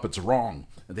doing the Muppets wrong.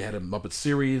 And they had a Muppet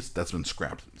series that's been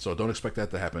scrapped. So don't expect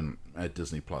that to happen at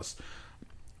Disney Plus.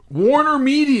 Warner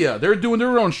Media, they're doing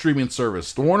their own streaming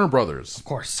service. The Warner Brothers. Of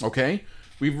course. Okay?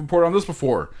 We've reported on this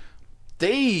before.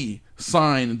 They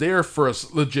signed their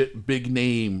first legit big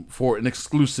name for an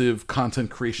exclusive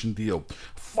content creation deal.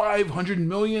 $500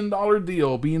 million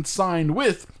deal being signed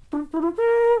with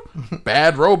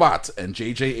Bad Robot and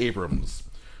J.J. Abrams.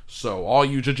 So all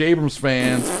you J.J. Abrams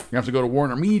fans, you have to go to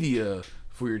Warner Media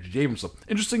for your J.J. Abrams stuff.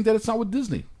 Interesting that it's not with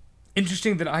Disney,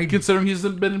 Interesting that I considering he's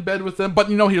been in bed with them. But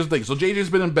you know, here's the thing. So J.J.'s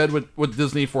been in bed with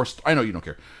Disney for... I know you don't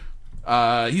care.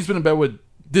 He's been in bed with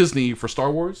Disney for Star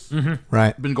Wars.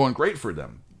 Right. Been going great for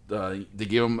them. They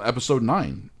gave him episode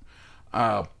 9.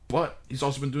 But he's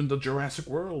also been doing the Jurassic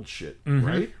World shit,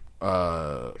 right?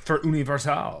 for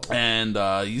Universal. And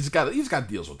he's got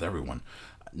deals with everyone.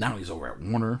 Now he's over at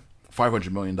Warner,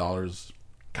 $500 million.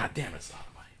 God damn, it's a lot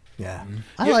of money. Yeah.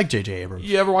 I like J.J. Abrams.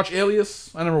 You ever watch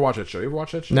Alias? I never watched that show. You ever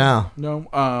watch that show? No.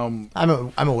 I'm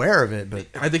aware of it, but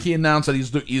I think he announced that he's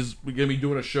going to be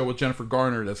doing a show with Jennifer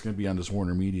Garner that's going to be on this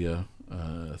Warner Media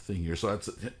thing here. So that's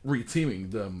re-teaming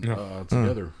them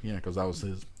together. Yeah, because that was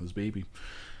his baby.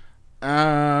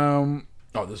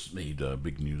 This made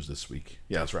big news this week.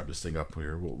 Yeah, let's wrap this thing up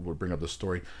here. We'll bring up this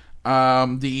story.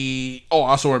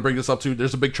 Also want to bring this up too.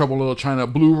 There's a Big Trouble in Little China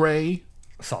Blu-ray.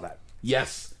 Saw that.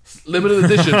 Yes, limited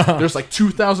edition. There's like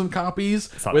 2,000 copies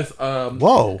with a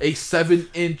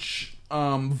 7-inch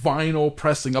vinyl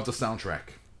pressing of the soundtrack.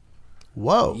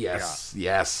 Whoa!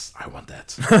 Yes, I want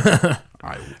that.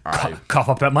 I Cough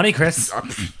up that money, Chris.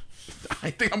 I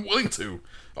think I'm willing to.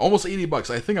 Almost $80.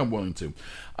 I think I'm willing to.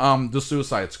 The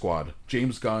Suicide Squad,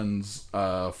 James Gunn's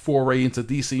foray into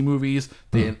DC movies.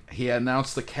 He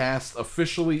announced the cast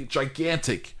officially.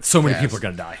 Gigantic. So many cast. people are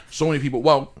gonna die. So many people.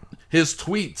 Well, his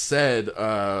tweet said,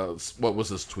 what was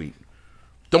his tweet?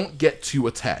 don't get too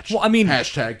attached. Well, I mean,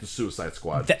 hashtag the Suicide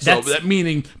Squad. So that's- that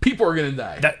meaning people are gonna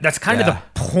die. That's kind of the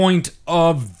point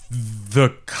of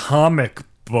the comic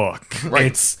book. Right.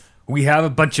 It's we have a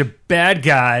bunch of bad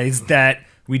guys that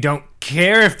we don't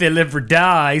care if they live or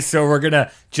die, so we're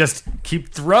gonna just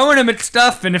keep throwing them at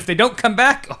stuff, and if they don't come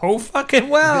back, oh fucking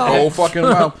well. Oh, fucking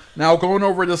wow. Now, going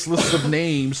over this list of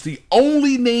names, the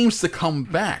only names to come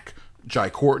back, Jai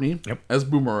Courtney as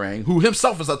Boomerang, who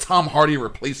himself is a Tom Hardy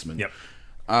replacement. Yep.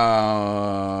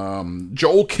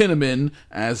 Joel Kinnaman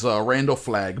as Randall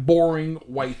Flagg. Boring,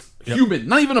 white, human.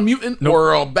 Not even a mutant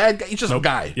or a bad guy. He's just a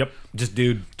guy. Yep, just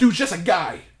dude. Dude's just a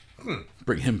guy.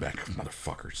 Bring him back,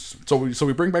 motherfuckers. So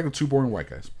we bring back the two boring white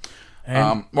guys.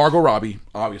 Margot Robbie,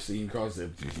 obviously, because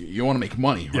you want to make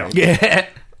money, right? Yeah.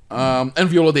 And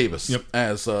Viola Davis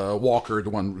as Walker,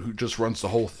 the one who just runs the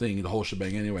whole thing, the whole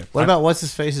shebang anyway. What about what's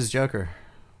his face's Joker?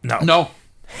 No.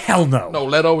 Hell no. No,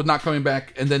 Leto is not coming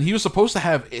back. And then he was supposed to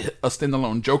have a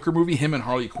standalone Joker movie, him and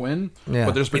Harley Quinn. Yeah.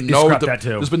 But there's been He scrapped that too.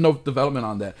 there's been no development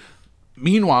on that.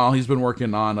 Meanwhile, he's been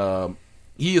working on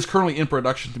he is currently in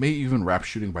production, maybe even rap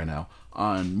shooting by now,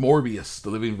 on Morbius,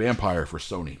 the Living Vampire for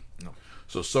Sony.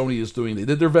 So Sony is doing, they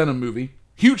did their Venom movie,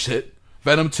 huge hit.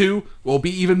 Venom 2 will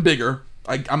be even bigger.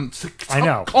 I'm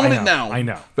calling it now. I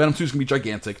know. Venom 2 is going to be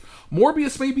gigantic.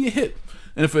 Morbius may be a hit.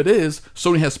 And if it is,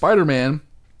 Sony has Spider-Man.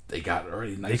 They got it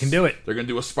already nice. They can do it. They're going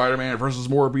to do a Spider-Man versus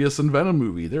Morbius and Venom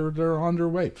movie. They're on their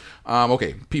way.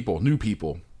 Okay, new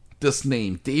people. This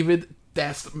name, David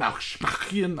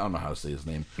Dastmalchian. I don't know how to say his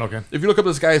name. Okay. If you look up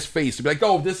this guy's face, you'll be like,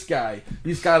 oh, this guy.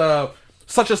 He's got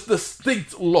such a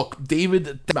distinct look.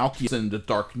 David Dastmalchian in The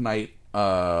Dark Knight.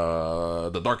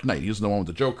 The Dark Knight. He was the one with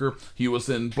the Joker. He was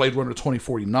in Blade Runner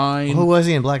 2049. Who was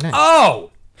he in Black Knight?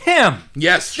 Oh, him.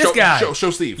 Yes, This guy.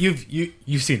 Show Steve.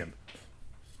 You've seen him.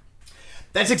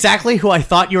 That's exactly who I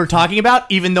thought you were talking about,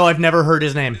 even though I've never heard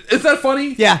his name. Is that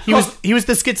funny? Yeah, he was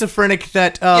the schizophrenic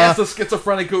that Yes, the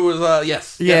schizophrenic who was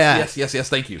yes. Yeah. Yes.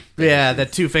 Thank you.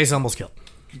 that Two-Face almost killed.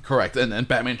 Correct, and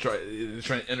Batman trying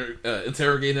to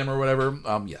interrogate him or whatever.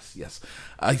 Yes.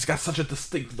 He's got such a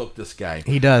distinct look. This guy.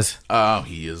 He does.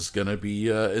 He is gonna be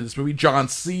in this movie. John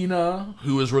Cena,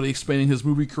 who is really expanding his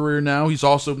movie career now. He's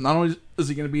also not only is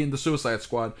he gonna be in the Suicide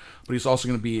Squad, but he's also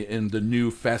gonna be in the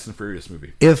new Fast and Furious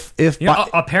movie.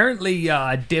 Apparently,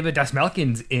 David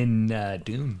Dastmalchian's in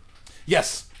Dune.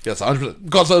 Yes, 100%.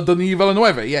 Because of Denis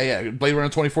Villeneuve. Yeah. Blade Runner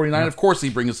 2049. Of course, he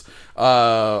brings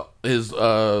his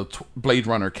Blade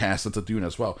Runner cast into Dune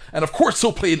as well. And of course,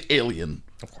 he'll play an alien.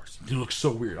 Of course. He looks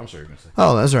so weird. I'm sorry, you're going to say.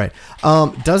 Oh, that's right.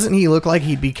 Doesn't he look like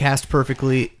he'd be cast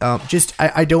perfectly?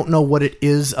 I don't know what it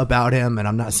is about him, and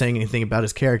I'm not saying anything about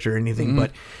his character or anything,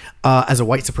 but as a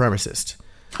white supremacist.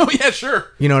 Oh, yeah,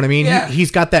 sure. You know what I mean? Yeah. He's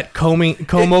got that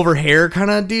comb over hair kind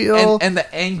of deal. And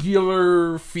the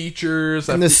angular features.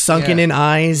 And the sunken in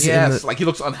eyes. Yes, like he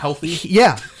looks unhealthy.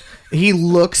 Yeah. He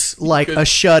looks like a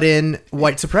shut-in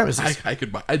white supremacist.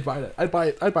 I'd buy that. I'd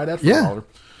buy that for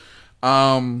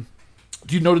 $1.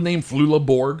 Do you know the name Flula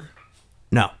Borg?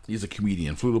 No. He's a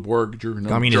comedian. Flula Borg.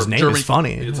 I mean, his name is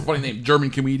funny. It's a funny name. German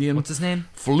comedian. What's his name?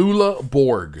 Flula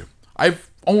Borg.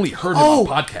 I've only heard him on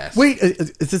podcasts. Wait,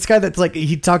 it's this guy that's like,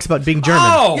 he talks about being German.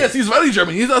 Oh! Yes, he's very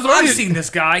German. I've seen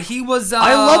this guy. He was...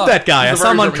 I love that guy. I he's a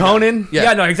saw him very on German guy. Conan.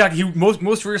 Yeah. no, exactly. He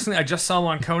most recently, I just saw him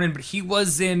on Conan, but he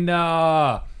was in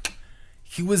one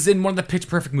of the Pitch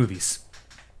Perfect movies.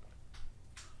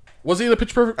 Was he in the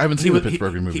Pitch Perfect? I haven't seen the Pitch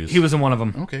Perfect movies. He was in one of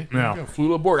them. Okay. Yeah.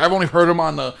 Flula Borg. I've only heard him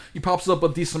on he pops up a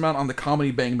decent amount on the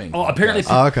Comedy Bang Bang. Oh, apparently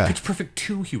podcast. Pitch Perfect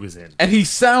 2 he was in. And he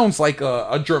sounds like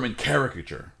a German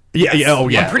caricature. Yeah.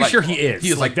 I'm pretty sure he is. He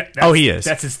is like he is.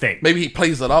 That's his thing. Maybe he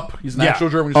plays it up. He's an Yeah. actual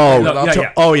German. He's playing it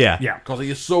up. Yeah. Because he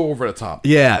is so over the top.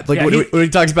 Yeah, like Yeah, when he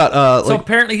talks about So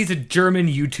apparently he's a German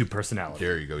YouTube personality.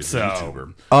 There you go. He's a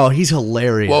YouTuber. oh, he's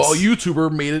hilarious. Well, a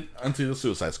YouTuber made it onto the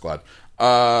Suicide Squad,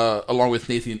 along with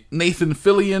Nathan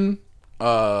Fillion,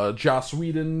 Joss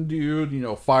Whedon,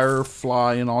 dude.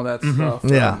 Firefly and all that stuff.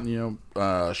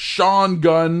 Yeah. Sean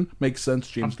Gunn makes sense.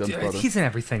 James Gunn's brother. He's in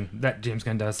everything that James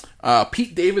Gunn does.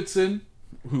 Pete Davidson,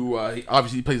 who he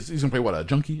obviously plays. He's gonna play what, a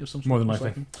junkie of some sort. More than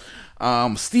likely.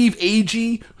 Steve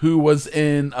Agee, who was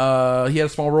in. He had a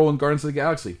small role in Guardians of the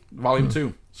Galaxy Volume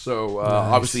 2. So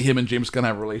obviously him and James Gunn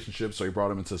have a relationship, so he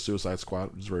brought him into Suicide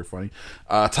Squad, which is very funny.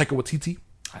 Taika Waititi.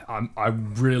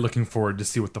 I'm really looking forward to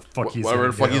see what the fuck he's Whatever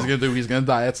going the fuck to he's gonna do, he's gonna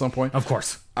die at some point. Of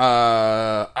course.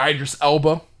 Idris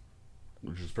Elba,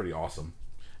 which is pretty awesome,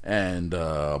 and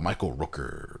Michael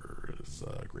Rooker is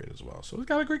great as well. So he's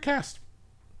got a great cast.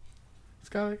 He's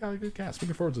got a good cast.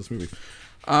 Looking forward to this movie.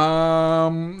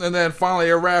 And then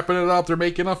finally, wrapping it up, they're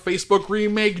making a Facebook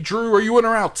remake. Drew, are you in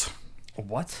or out?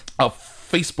 What? A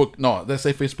Facebook? No, did I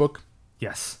say Facebook?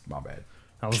 Yes. My bad.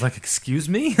 I was like, excuse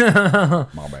me? My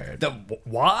bad.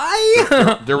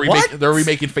 Why? They're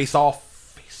remaking Face Off.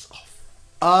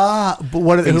 But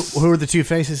what are who are the two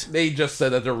faces? They just said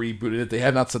that they're rebooting it. They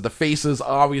have not said the faces.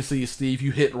 Obviously, Steve,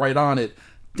 you hit right on it.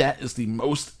 That is the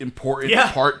most important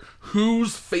part.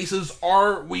 Whose faces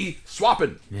are we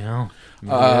swapping? Yeah.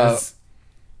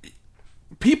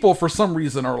 People, for some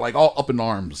reason, are like all up in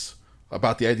arms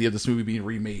about the idea of this movie being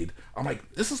remade. I'm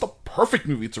like, this is the perfect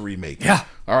movie to remake. Yeah.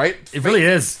 All right? It really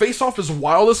is. Face Off is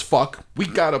wild as fuck. We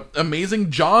got an amazing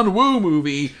John Woo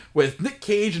movie with Nick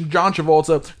Cage and John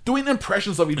Travolta doing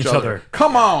impressions of each other.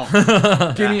 Come on.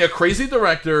 Give me a crazy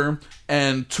director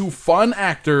and two fun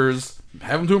actors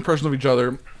having two impressions of each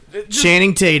other.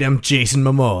 Channing Tatum, Jason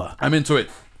Momoa. I'm into it.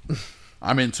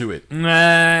 I'm into it.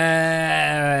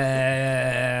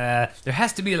 There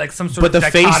has to be like some sort But of the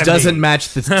dichotomy. face doesn't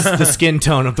match the skin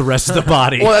tone of the rest of the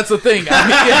body. Well, that's the thing. I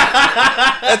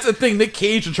mean, that's the thing. Nick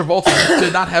Cage and Travolta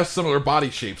did not have similar body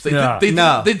shapes. They did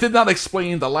not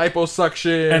explain the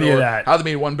liposuction Any or of that. how they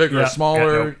made one bigger or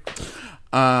smaller. Yeah,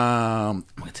 I'm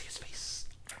gonna take his face.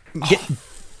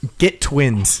 Get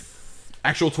twins.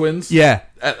 Actual twins. Yeah.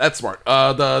 That's smart.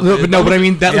 But I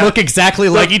mean that look exactly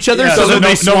like each other, so so when no-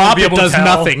 they no one will swap, be it able to does tell.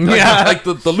 nothing. like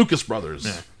the Lucas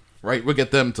brothers. Right, we'll get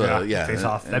them to Face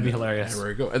Off. That'd be hilarious. There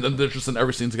we go. And then they're just in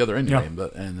every scene together anyway.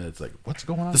 And it's like, what's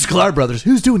going on? The Sklar brothers.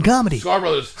 Who's doing comedy? Sklar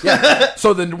brothers. Yeah.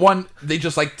 So then they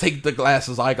just like take the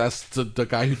eyeglasses to the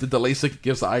guy who did the LASIK,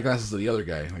 gives the eyeglasses to the other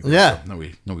guy. Like, Yeah. No,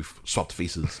 we swapped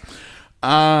faces.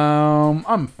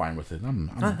 I'm fine with it.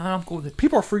 I'm cool with it.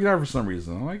 People are freaking out for some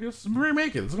reason. I'm like, let's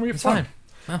remake it. It's gonna be fun. fine.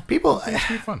 People, It's gonna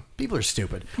be fun. people are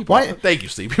stupid. Thank you,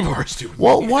 Steve. People are stupid.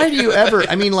 Well, why do you ever?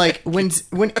 I mean, like when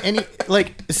any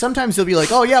like sometimes they'll be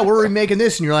like, "Oh yeah, we're remaking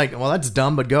this," and you're like, "Well, that's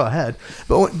dumb, but go ahead."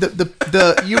 But when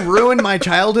the you ruined my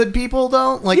childhood, people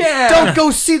don't like. Yeah. Don't go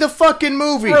see the fucking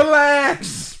movie.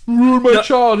 Relax. Ruined my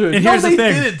childhood. and here's no, the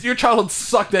they thing. didn't. Your childhood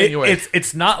sucked anyway.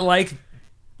 It's not like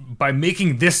by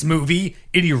making this movie,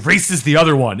 it erases the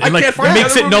other one and I like can't find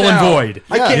makes the other it null movie and now. void.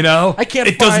 I can't- you know, I can't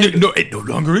It doesn't. find- No, it no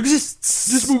longer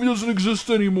exists. This movie doesn't exist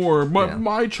anymore.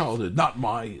 My childhood, not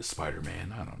my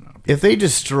Spider-Man. I don't know. If they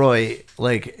destroy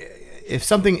like. If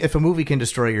a movie can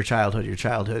destroy your childhood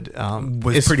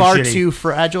Was is pretty far shitty. too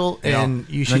fragile, and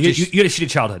you should you just get a shitty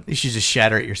childhood. you should just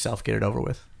shatter it yourself, get it over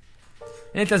with.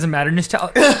 And it doesn't matter.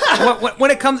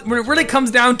 When it really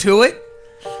comes down to it,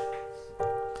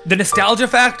 the nostalgia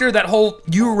factor, that whole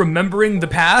you remembering the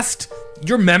past,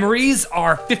 your memories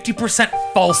are 50%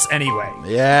 false anyway.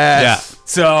 Yes.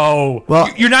 So Well-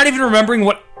 you're not even remembering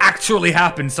what actually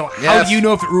happened. So how Yes. do you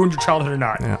know if it ruined your childhood or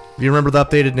not? Yeah. You remember the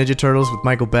updated Ninja Turtles with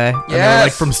Michael Bay? And they were Yes.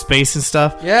 like from space and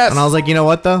stuff? Yes. And I was like, you know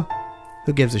what though?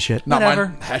 Who gives a shit? Not Whatever.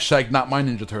 mine. Hashtag not my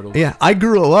Ninja Turtles. Yeah, I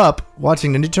grew up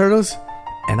watching Ninja Turtles,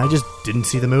 and I just didn't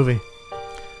see the movie.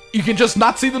 You can just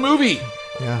not see the movie.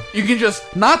 Yeah. You can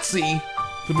just not see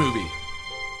the movie.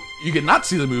 You can not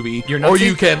see the movie, You're not or see-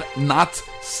 you can not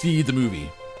see the movie.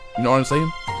 You know what I'm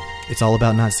saying? It's all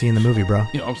about not seeing the movie, bro.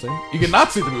 You know what I'm saying? You can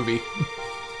not see the movie,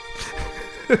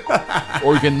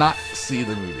 or you can not see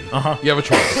the movie. You have a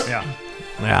choice. Yeah.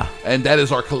 Yeah, And that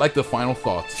is our collective final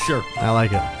thoughts Sure. I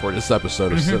like it. for this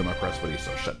episode of Cinema Crespity.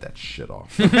 So shut that shit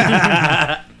off.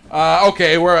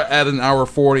 Okay, we're at an hour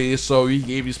 40, so you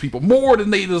gave these people more than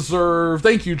they deserve.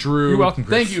 Thank you, Drew. You're welcome,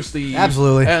 Chris. Thank you, Steve.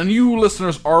 Absolutely. And you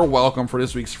listeners are welcome for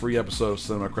this week's free episode of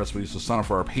Cinema Crespity. So sign up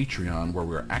for our Patreon, where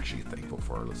we're actually thankful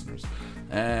for our listeners.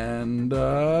 And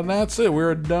that's it.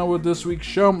 We're done with this week's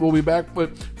show. We'll be back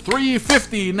with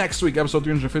 350 next week, episode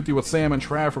 350 with Sam and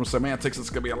Trav from Semantics. It's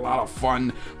going to be a lot of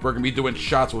fun. We're going to be doing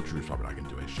shots. Well, Drew's probably not going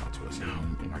to do any shots with us. You're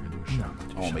not going to do a shot.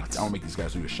 I won't make these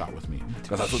guys do a shot with me.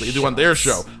 Because that's what they do on their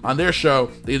show. On their show,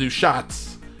 they do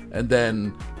shots. And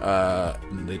then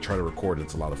they try to record it.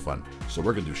 It's a lot of fun. So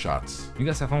we're going to do shots. You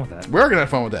guys have fun with that. We're going to have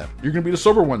fun with that. You're going to be the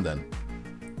sober one then.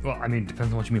 Well, I mean,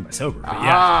 depends on what you mean by sober. But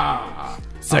yeah.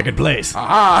 Second place.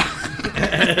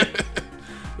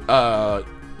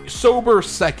 Sober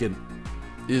second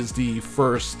is the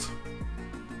first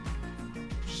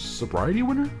sobriety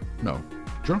winner? No.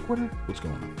 Drunk winner? What's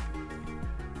going on?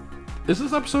 Is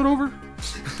this episode over?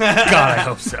 God, I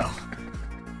hope so.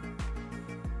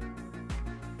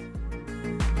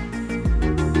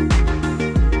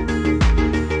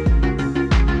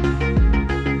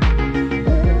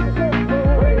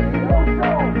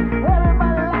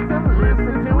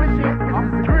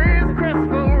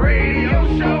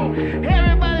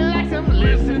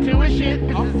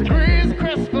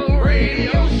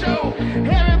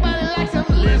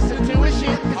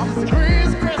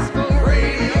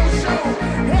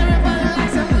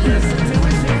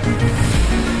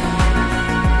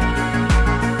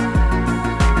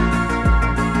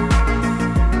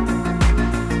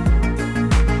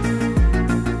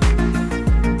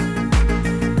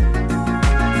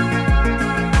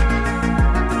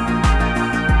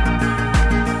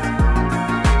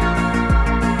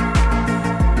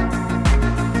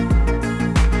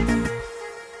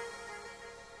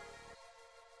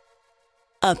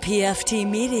 A PFT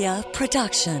Media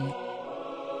production.